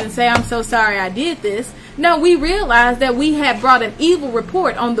Father and say, I'm so sorry I did this. No, we realize that we had brought an evil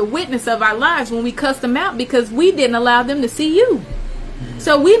report on the witness of our lives when we cussed them out because we didn't allow them to see you.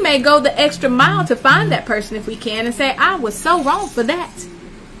 So we may go the extra mile to find that person if we can and say, I was so wrong for that.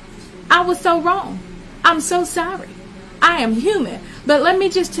 I was so wrong. I'm so sorry. I am human. But let me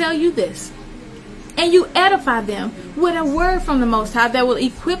just tell you this. And you edify them with a word from the Most High that will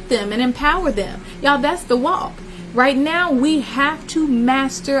equip them and empower them. Y'all, that's the walk. Right now, we have to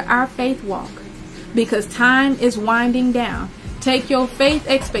master our faith walk because time is winding down. Take your faith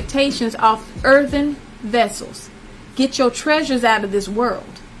expectations off earthen vessels. Get your treasures out of this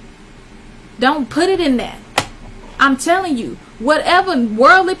world. Don't put it in that. I'm telling you, whatever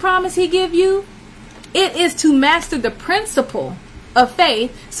worldly promise He give you, it is to master the principle of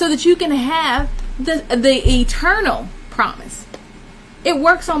faith so that you can have the eternal promise. It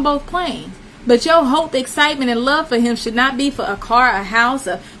works on both planes. But your hope, excitement, and love for Him should not be for a car, a house,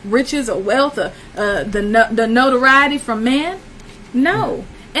 riches, or wealth, or the notoriety from man. No.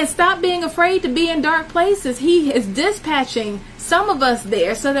 And stop being afraid to be in dark places. He is dispatching some of us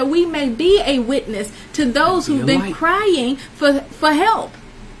there so that we may be a witness to those who've been crying for help.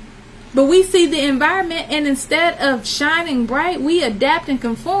 But we see the environment, and instead of shining bright, we adapt and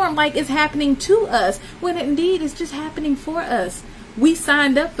conform like it's happening to us, when indeed it's just happening for us. We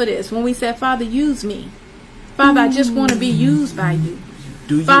signed up for this when we said, Father, use me. Father, I just want to be used by you.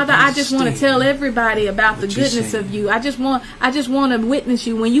 Father, I just want to tell everybody about the goodness of you. I just want to witness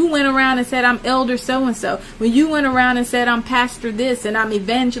you. When you went around and said, I'm elder so-and-so. When you went around and said, I'm pastor this, and I'm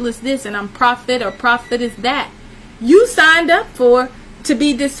evangelist this, and I'm prophet or prophetess that. You signed up to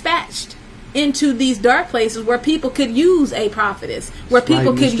be dispatched into these dark places where people could use a prophetess, where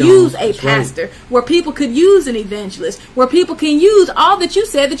people could use a pastor, where people could use an evangelist, where people can use all that you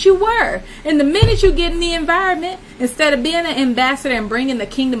said that you were. And the minute you get in the environment, instead of being an ambassador and bringing the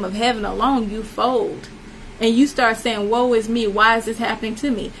kingdom of heaven along, you fold. And you start saying, woe is me, why is this happening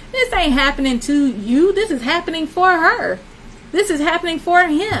to me? This ain't happening to you. This is happening for her. This is happening for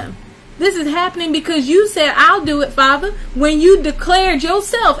him. This is happening because you said, I'll do it, Father, when you declared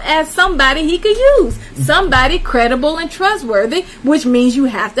yourself as somebody He could use. Somebody credible and trustworthy, which means you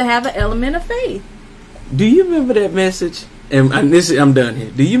have to have an element of faith. Do you remember that message? And I'm done here.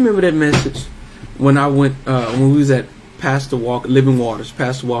 Do you remember that message when I went, when we was at Pastor Walker, Living Waters,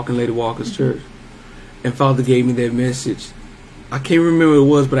 Pastor Walker and Lady Walker's church, and Father gave me that message? I can't remember what it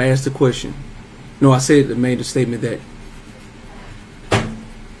was, but I asked the question. No, I made the statement that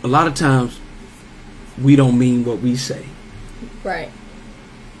a lot of times we don't mean what we say. Right.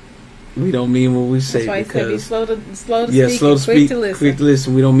 We don't mean what we say. That's why because slow to speak, quick to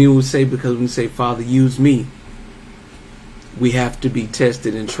listen. We don't mean what we say because when we say, Father, use me, we have to be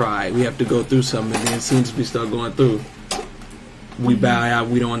tested and tried. We have to go through something, and then as soon as we start going through, we bow out.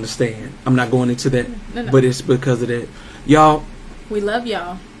 We don't understand. I'm not going into that, but it's because of that. Y'all, we love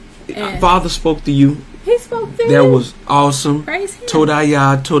y'all. Father spoke to you. He spoke to you. That was awesome. Praise Him.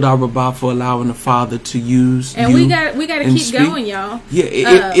 Toda Rabbah for allowing the Father to use and you. And we got to keep speak. Going, y'all.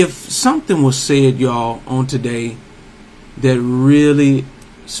 Yeah, if something was said, y'all, on today that really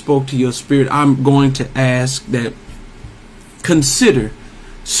spoke to your spirit, I'm going to ask that consider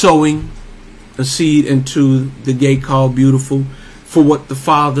sowing a seed into the gate called Beautiful for what the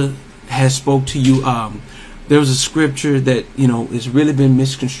Father has spoke to you. There was a scripture that, has really been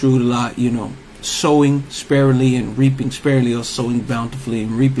misconstrued a lot, sowing sparingly and reaping sparingly, or sowing bountifully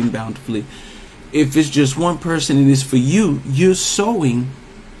and reaping bountifully. If it's just one person and it's for you, you're sowing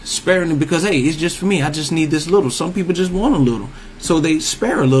sparingly because, hey, it's just for me. I just need this little. Some people just want a little, so they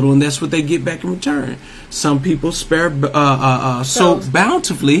spare a little, and that's what they get back in return. Some people sow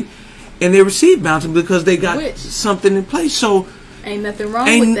bountifully, and they receive bountifully because they got something in place. So ain't nothing wrong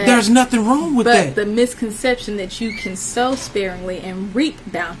with that. There's nothing wrong with that. But the misconception that you can sow sparingly and reap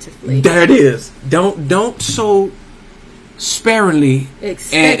bountifully. There it is. Don't sow sparingly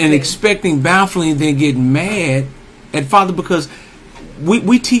and expecting bountifully and then getting mad at Father, because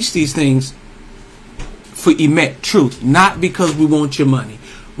we teach these things for emet, truth, not because we want your money.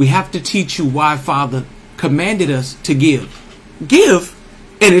 We have to teach you why Father commanded us to give. Give,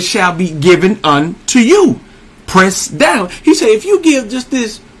 and it shall be given unto you. Press down. He said, if you give just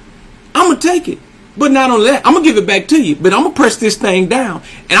this, I'm going to take it. But not only that, I'm going to give it back to you. But I'm going to press this thing down.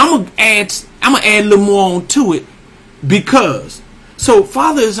 And I'm going to add a little more on to it. Because. So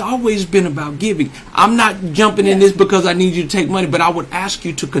Father has always been about giving. I'm not jumping in this because I need you to take money. But I would ask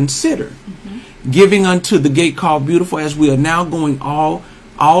you to consider giving unto the gate called Beautiful, as we are now going all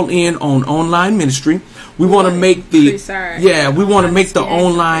in on online ministry. We want to make the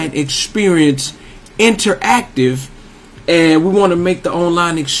online experience interactive, and we want to make the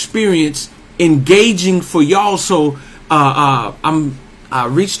online experience engaging for y'all. So I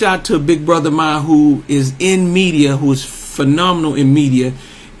reached out to a big brother of mine who is in media, who is phenomenal in media,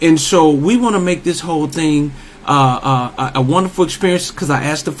 and so we want to make this whole thing a wonderful experience, because I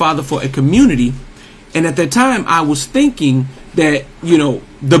asked the Father for a community. And at that time I was thinking that, you know,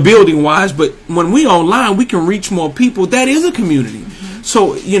 the building wise, but when we online, we can reach more people. That is a community.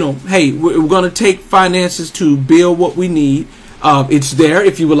 So, you know, hey, we're going to take finances to build what we need. It's there.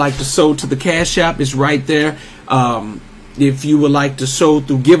 If you would like to sow to the Cash App, it's right there. If you would like to sow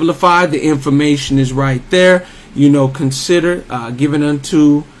through Givelify, the information is right there. You know, consider giving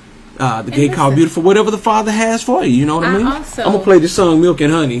unto the gate called Beautiful, whatever the Father has for you. You know what I mean? I'm going to play the song Milk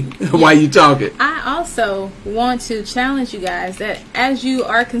and Honey while you talking. I also want to challenge you guys that as you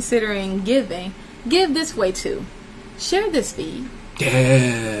are considering giving, give this way too. Share this feed.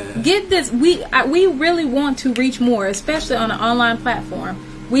 Yeah. Give this. We really want to reach more, especially on an online platform.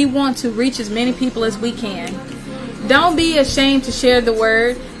 We want to reach as many people as we can. Don't be ashamed to share the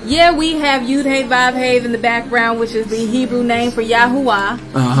word. Yeah, we have Yud Hey Vav Hey in the background, which is the Hebrew name for Yahuwah.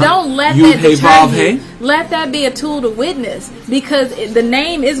 Don't let that deter you. Let that be a tool to witness, because the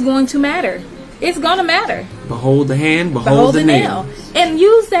name is going to matter. It's going to matter. Behold the hand, behold the nail. And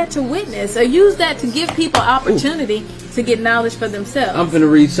use that to witness, or use that to give people opportunity to get knowledge for themselves. I'm going to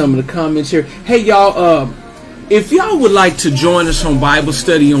read some of the comments here. Hey, y'all, if y'all would like to join us on Bible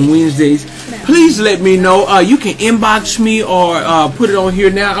study on Wednesdays, please let me know. You can inbox me or put it on here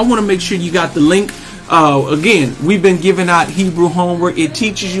now. I want to make sure you got the link. Again, we've been giving out Hebrew homework. It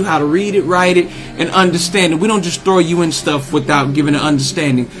teaches you how to read it, write it, and understand it. We don't just throw you in stuff without giving an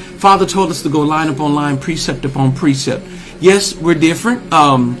understanding. Father told us to go line up on line, precept upon precept. Yes, we're different. We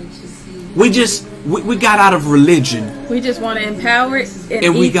got out of religion. We just want to empower it,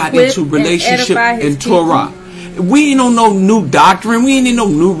 and we got into relationship and Torah. We ain't on no new doctrine. We ain't in no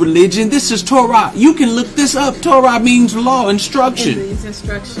new religion. This is Torah. You can look this up. Torah means law, instruction. It means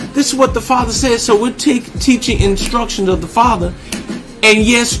instruction. This is what the Father says. So we're teaching instructions of the Father. And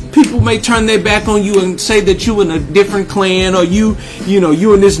yes, people may turn their back on you and say that you in a different clan, or you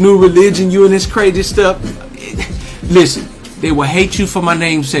in this new religion, you in this crazy stuff. Listen, they will hate you for my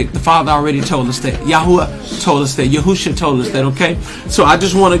name's sake. The Father already told us that. Yahuwah told us that. Yahusha told us that, okay? So I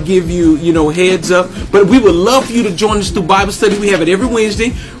just want to give you, heads up. But we would love for you to join us through Bible study. We have it every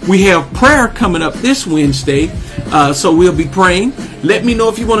Wednesday. We have prayer coming up this Wednesday. So we'll be praying. Let me know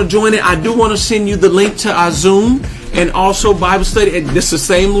if you want to join it. I do want to send you the link to our Zoom and also Bible study. This is the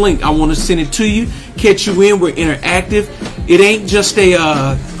same link. I want to send it to you. Catch you in. We're interactive. It ain't just a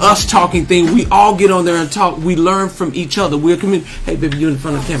us talking thing. We all get on there and talk. We learn from each other. We're a community. Hey, baby, you in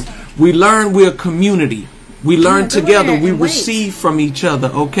front of the camera. We learn. We're a community. We learn together. We receive from each other.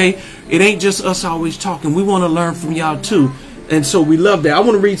 Okay. It ain't just us always talking. We want to learn from y'all too. And so we love that. I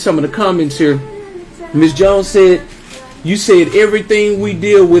want to read some of the comments here. Ms. Jones said, you said everything we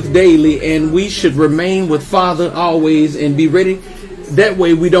deal with daily, and we should remain with Father always and be ready. That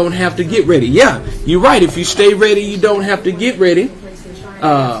way we don't have to get ready. Yeah, you're right. If you stay ready, you don't have to get ready.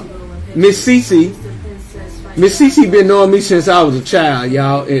 Miss Cece been knowing me since I was a child,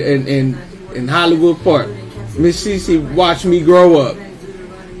 y'all, in Hollywood Park. Miss Cece watched me grow up.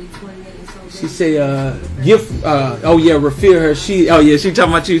 She say, refill her. She talking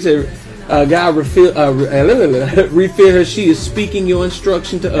about you. Said, God, refill her. She is speaking your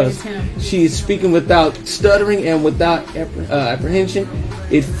instruction to us. She is speaking without stuttering and without apprehension.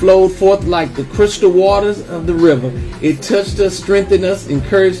 It flowed forth like the crystal waters of the river. It touched us, strengthened us,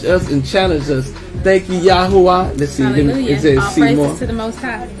 encouraged us, and challenged us. Thank you, Yahuwah. Let's see. Hallelujah. It says, all praises to the Most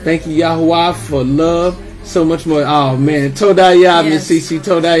High. Thank you, Yahuwah, for love. So much more. Oh man, Todayah, Miss Cece,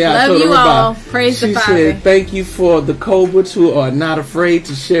 Todayah. Love you all. Praise the Father. She said, "Thank you for the Cobrats who are not afraid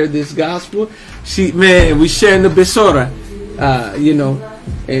to share this gospel." We sharing the Besora,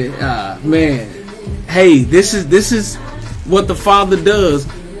 man. Hey, this is what the Father does.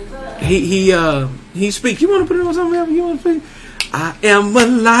 He speaks. You want to put it on something? You want to speak? I am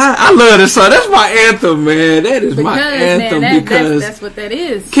alive. I love this song. That's my anthem, man. That is my anthem, man, because that's what that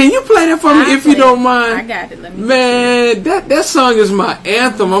is. Can you play that for me if you don't mind? I got it. Let me man, that song is my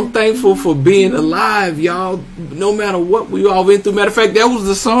anthem. I'm thankful for being alive, y'all. No matter what we all went through. Matter of fact, that was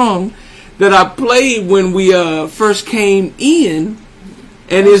the song that I played when we first came in,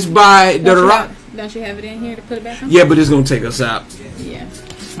 and it's by the Rock. Don't you have it in here to put it back on? Yeah, but it's gonna take us out. Yeah.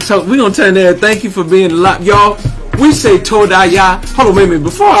 So we're gonna turn there. Thank you for being alive, y'all. We say Todaya. Hold on, wait a minute.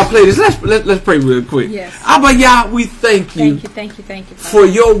 Before I play this, let's pray real quick. Yes. Abba Yah, we thank you. Thank you. For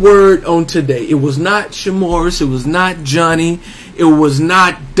your word on today. It was not ShaMorris. It was not Johnny. It was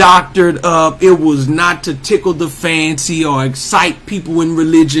not doctored up. It was not to tickle the fancy or excite people in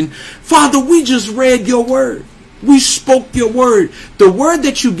religion. Father, we just read your word. We spoke your word. The word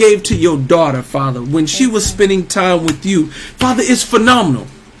that you gave to your daughter, Father, when she was spending time with you, Father, is phenomenal.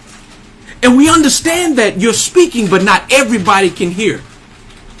 And we understand that you're speaking, but not everybody can hear.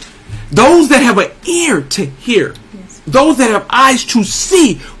 Those that have an ear to hear, those that have eyes to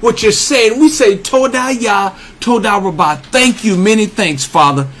see what you're saying, we say, Todaya, Toda Rabbah. Thank you, many thanks,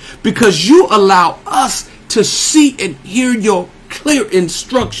 Father, because you allow us to see and hear your clear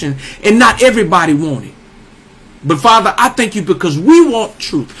instruction, and not everybody want it. But Father, I thank you because we want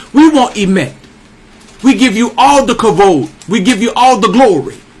truth. We want emet. We give you all the kavod. We give you all the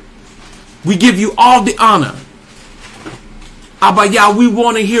glory. We give you all the honor. Abba Yah, we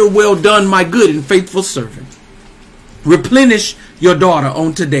want to hear, well done, my good and faithful servant. Replenish your daughter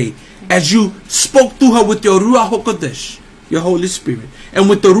on today as you spoke through her with your Ruach HaKodesh, your Holy Spirit. And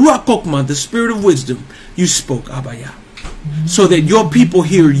with the Ruach Kokma, the Spirit of wisdom, you spoke, Abba Yah. So that your people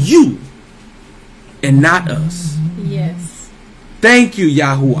hear you and not us. Yes. Thank you,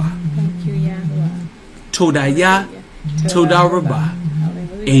 Yahuwah. Thank you, Yahuwah. Todaya, Toda Rabbah.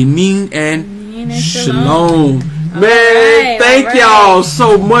 Amen and shalom. Man, thank y'all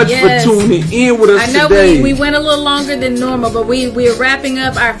so much for tuning in with us today. I know we went a little longer than normal, but we're wrapping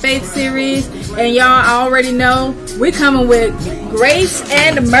up our faith series, and y'all already know we're coming with grace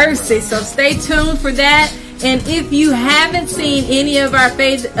and mercy. So stay tuned for that. And if you haven't seen any of our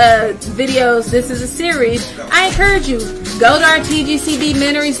faith videos, this is a series. I encourage you, go to our TGCB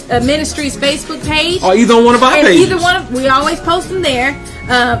Ministries Facebook page. Or either one of our pages. Either one we always post them there.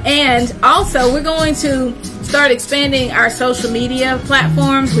 And also, we're going to start expanding our social media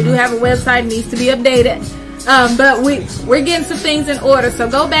platforms. We do have a website, needs to be updated. But we're getting some things in order. So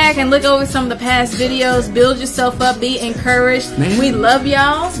go back and look over some of the past videos. Build yourself up. Be encouraged. Man. We love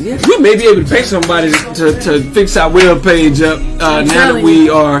y'all. Yeah. We may be able to pay somebody to fix our web page up now that we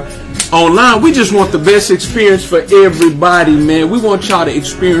are online. We just want the best experience for everybody, man. We want y'all to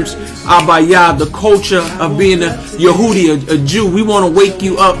experience Abba Yah, the culture of being a Yehudi, a Jew. We want to wake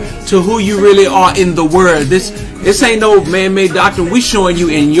you up to who you really are in the Word. This ain't no man-made doctrine. We showing you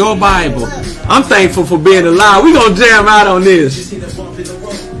in your Bible. I'm thankful for being alive. We gonna jam out on this.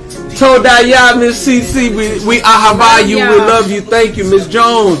 Todaya, Miss CC, we ahava you. We love you. Thank you, Miss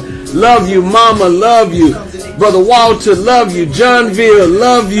Jones. Love you, Mama. Love you, Brother Walter. Love you, Johnville.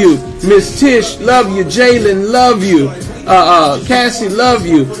 Love you, Miss Tish. Love you, Jalen. Love you, Cassie. Love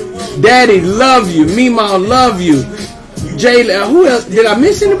you, Daddy. Love you, Mima. Love you, Jalen. Who else? Did I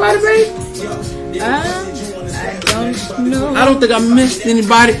miss anybody, babe? I don't think I missed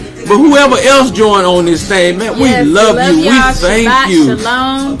anybody, but whoever else joined on this thing, man, we love you. We thank you.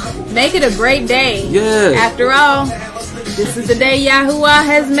 Shalom. Make it a great day. Yes. After all, this is the day Yahuwah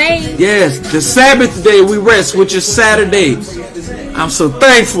has made. Yes, the Sabbath day we rest, which is Saturday. I'm so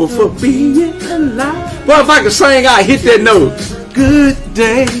thankful for being alive. Well, if I could sing, I'd hit that note. Good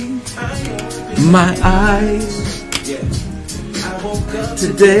day, my eyes.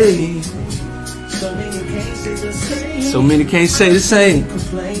 Today. So many can't say the same.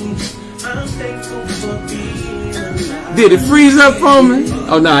 Did it freeze up for me?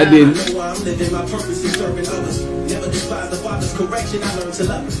 Oh no, I didn't.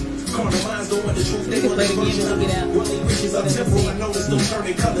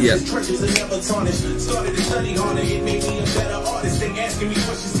 Yeah.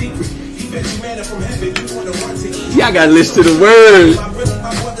 Yeah, I gotta listen to the words.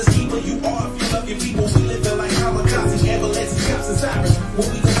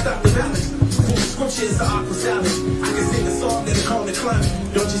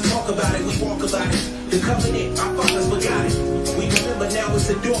 Don't just talk about it, we walk about it. The covenant, our fathers forgot it. We remember now it's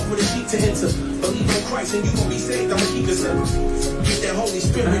a door for the sheep to enter. Believe in Christ and you gonna be saved. I'ma keep it simple. Get that Holy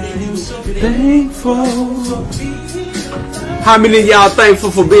Spirit in you. Thankful. How many of y'all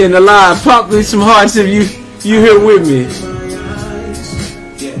thankful for being alive? Pump me some hearts if you here with me.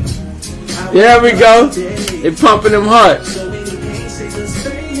 There we go. They're pumping them hearts.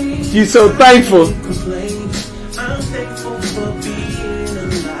 You so thankful.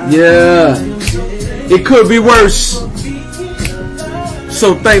 Yeah. It could be worse.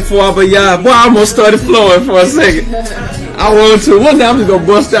 So thankful, Abba Yah. Boy, I almost started flowing for a second. I want to. One day I'm just going to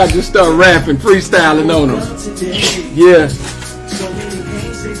bust out and just start rapping, freestyling on them. Yeah.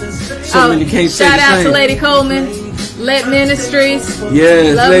 So many can't say the same. Shout out to Lady Coleman. Let Ministries.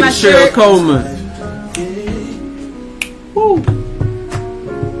 Yes, love Lady my Cheryl shirt. Coleman. Woo.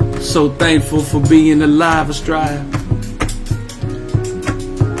 So thankful for being alive, Australia.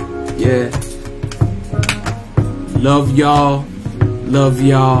 Yeah. Love y'all. Love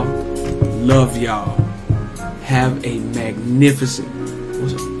y'all. Love y'all. Have a magnificent.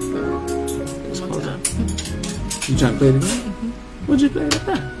 What's up? What's up? You trying to play the game? What'd you play that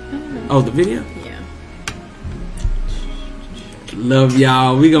time? Oh, the video? Yeah. Love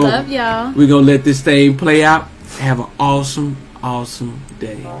y'all. We gonna let this thing play out. Have an awesome, awesome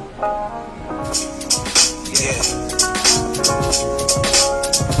day.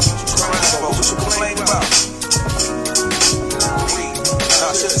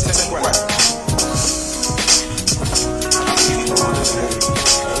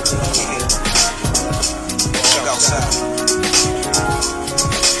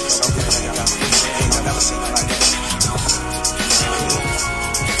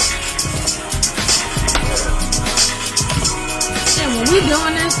 We're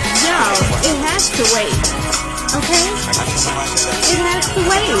doing this, y'all. It has to wait. Okay? It has to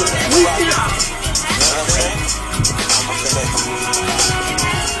wait. We still.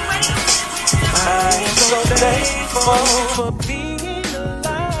 I am so thankful for being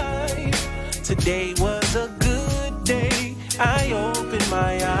alive. Today was a good day. I opened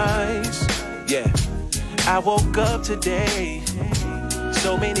my eyes. Yeah. I woke up today.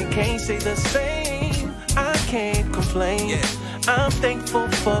 So many can't say the same. I can't complain. Yeah. I'm thankful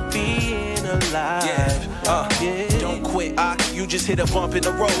for being alive. Yeah. Don't quit, you just hit a bump in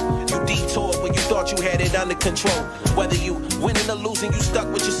the road. You detoured when you thought you had it under control. Whether you winning or losing, you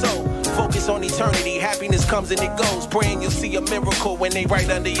stuck with your soul. Focus on eternity, happiness comes and it goes. Praying you'll see a miracle when they right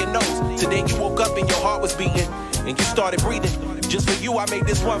under your nose. Today you woke up and your heart was beating, and you started breathing. Just for you, I made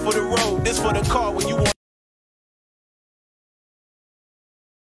this one for the road, this for the car when you want.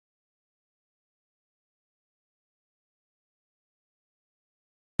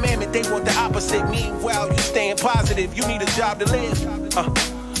 They want the opposite. Meanwhile, you staying positive. You need a job to live.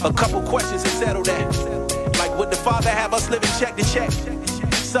 A couple questions and settle that. Like, would the Father have us living check to check?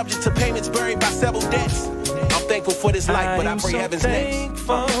 Subject to payments, buried by several debts. I'm thankful for this life, but I pray heaven's next.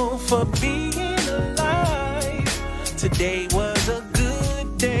 Thankful for being alive. Today was a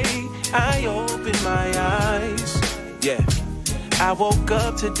good day. I opened my eyes. Yeah, I woke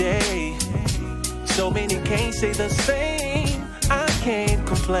up today. So many can't say the same. I can't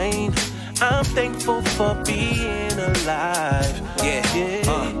complain. I'm thankful for being alive.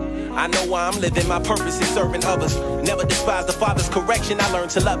 I know why I'm living. My purpose is serving others. Never despise the Father's correction. I learned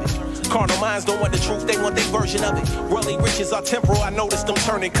to love it. Carnal minds don't want the truth. They want their version of it. Worldly riches are temporal. I noticed them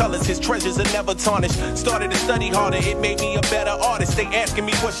turning colors. His treasures are never tarnished. Started to study harder. It made me a better artist. They asking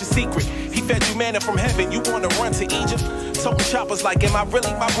me what's your secret. He fed you manna from heaven. You want to run to Egypt? Toting choppers like, am I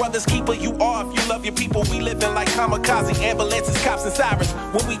really my brother's keeper? You are if you love your people. We living like kamikaze ambulances, cops and sirens.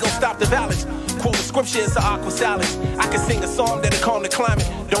 When we gon' stop the violence? Quote the scripture, it's an aqua salad. I can sing a song that'll calm the climate.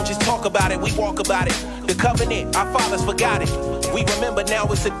 Don't just talk about it, we walk about it. The covenant, our fathers forgot it. We remember now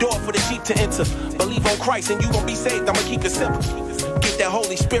it's a door for the sheep to enter. Believe on Christ and you gon' be saved. I'ma keep it simple. Get that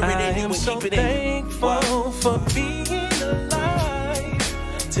Holy Spirit in you and keep it in. I am so thankful for being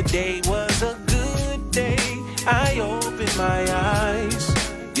alive. Today was a good day. I opened my eyes.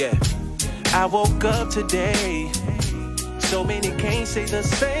 Yeah, I woke up today. So many can't say the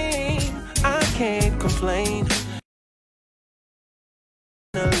same. I can't complain.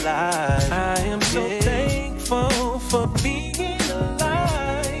 Alive. I am so thankful for being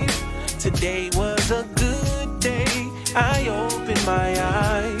alive. Today was a good day. I opened my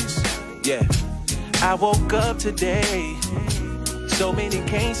eyes. Yeah, I woke up today. So many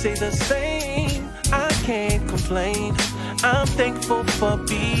can't say the same. I can't complain. I'm thankful for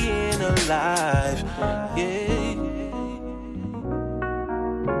being alive. Yeah.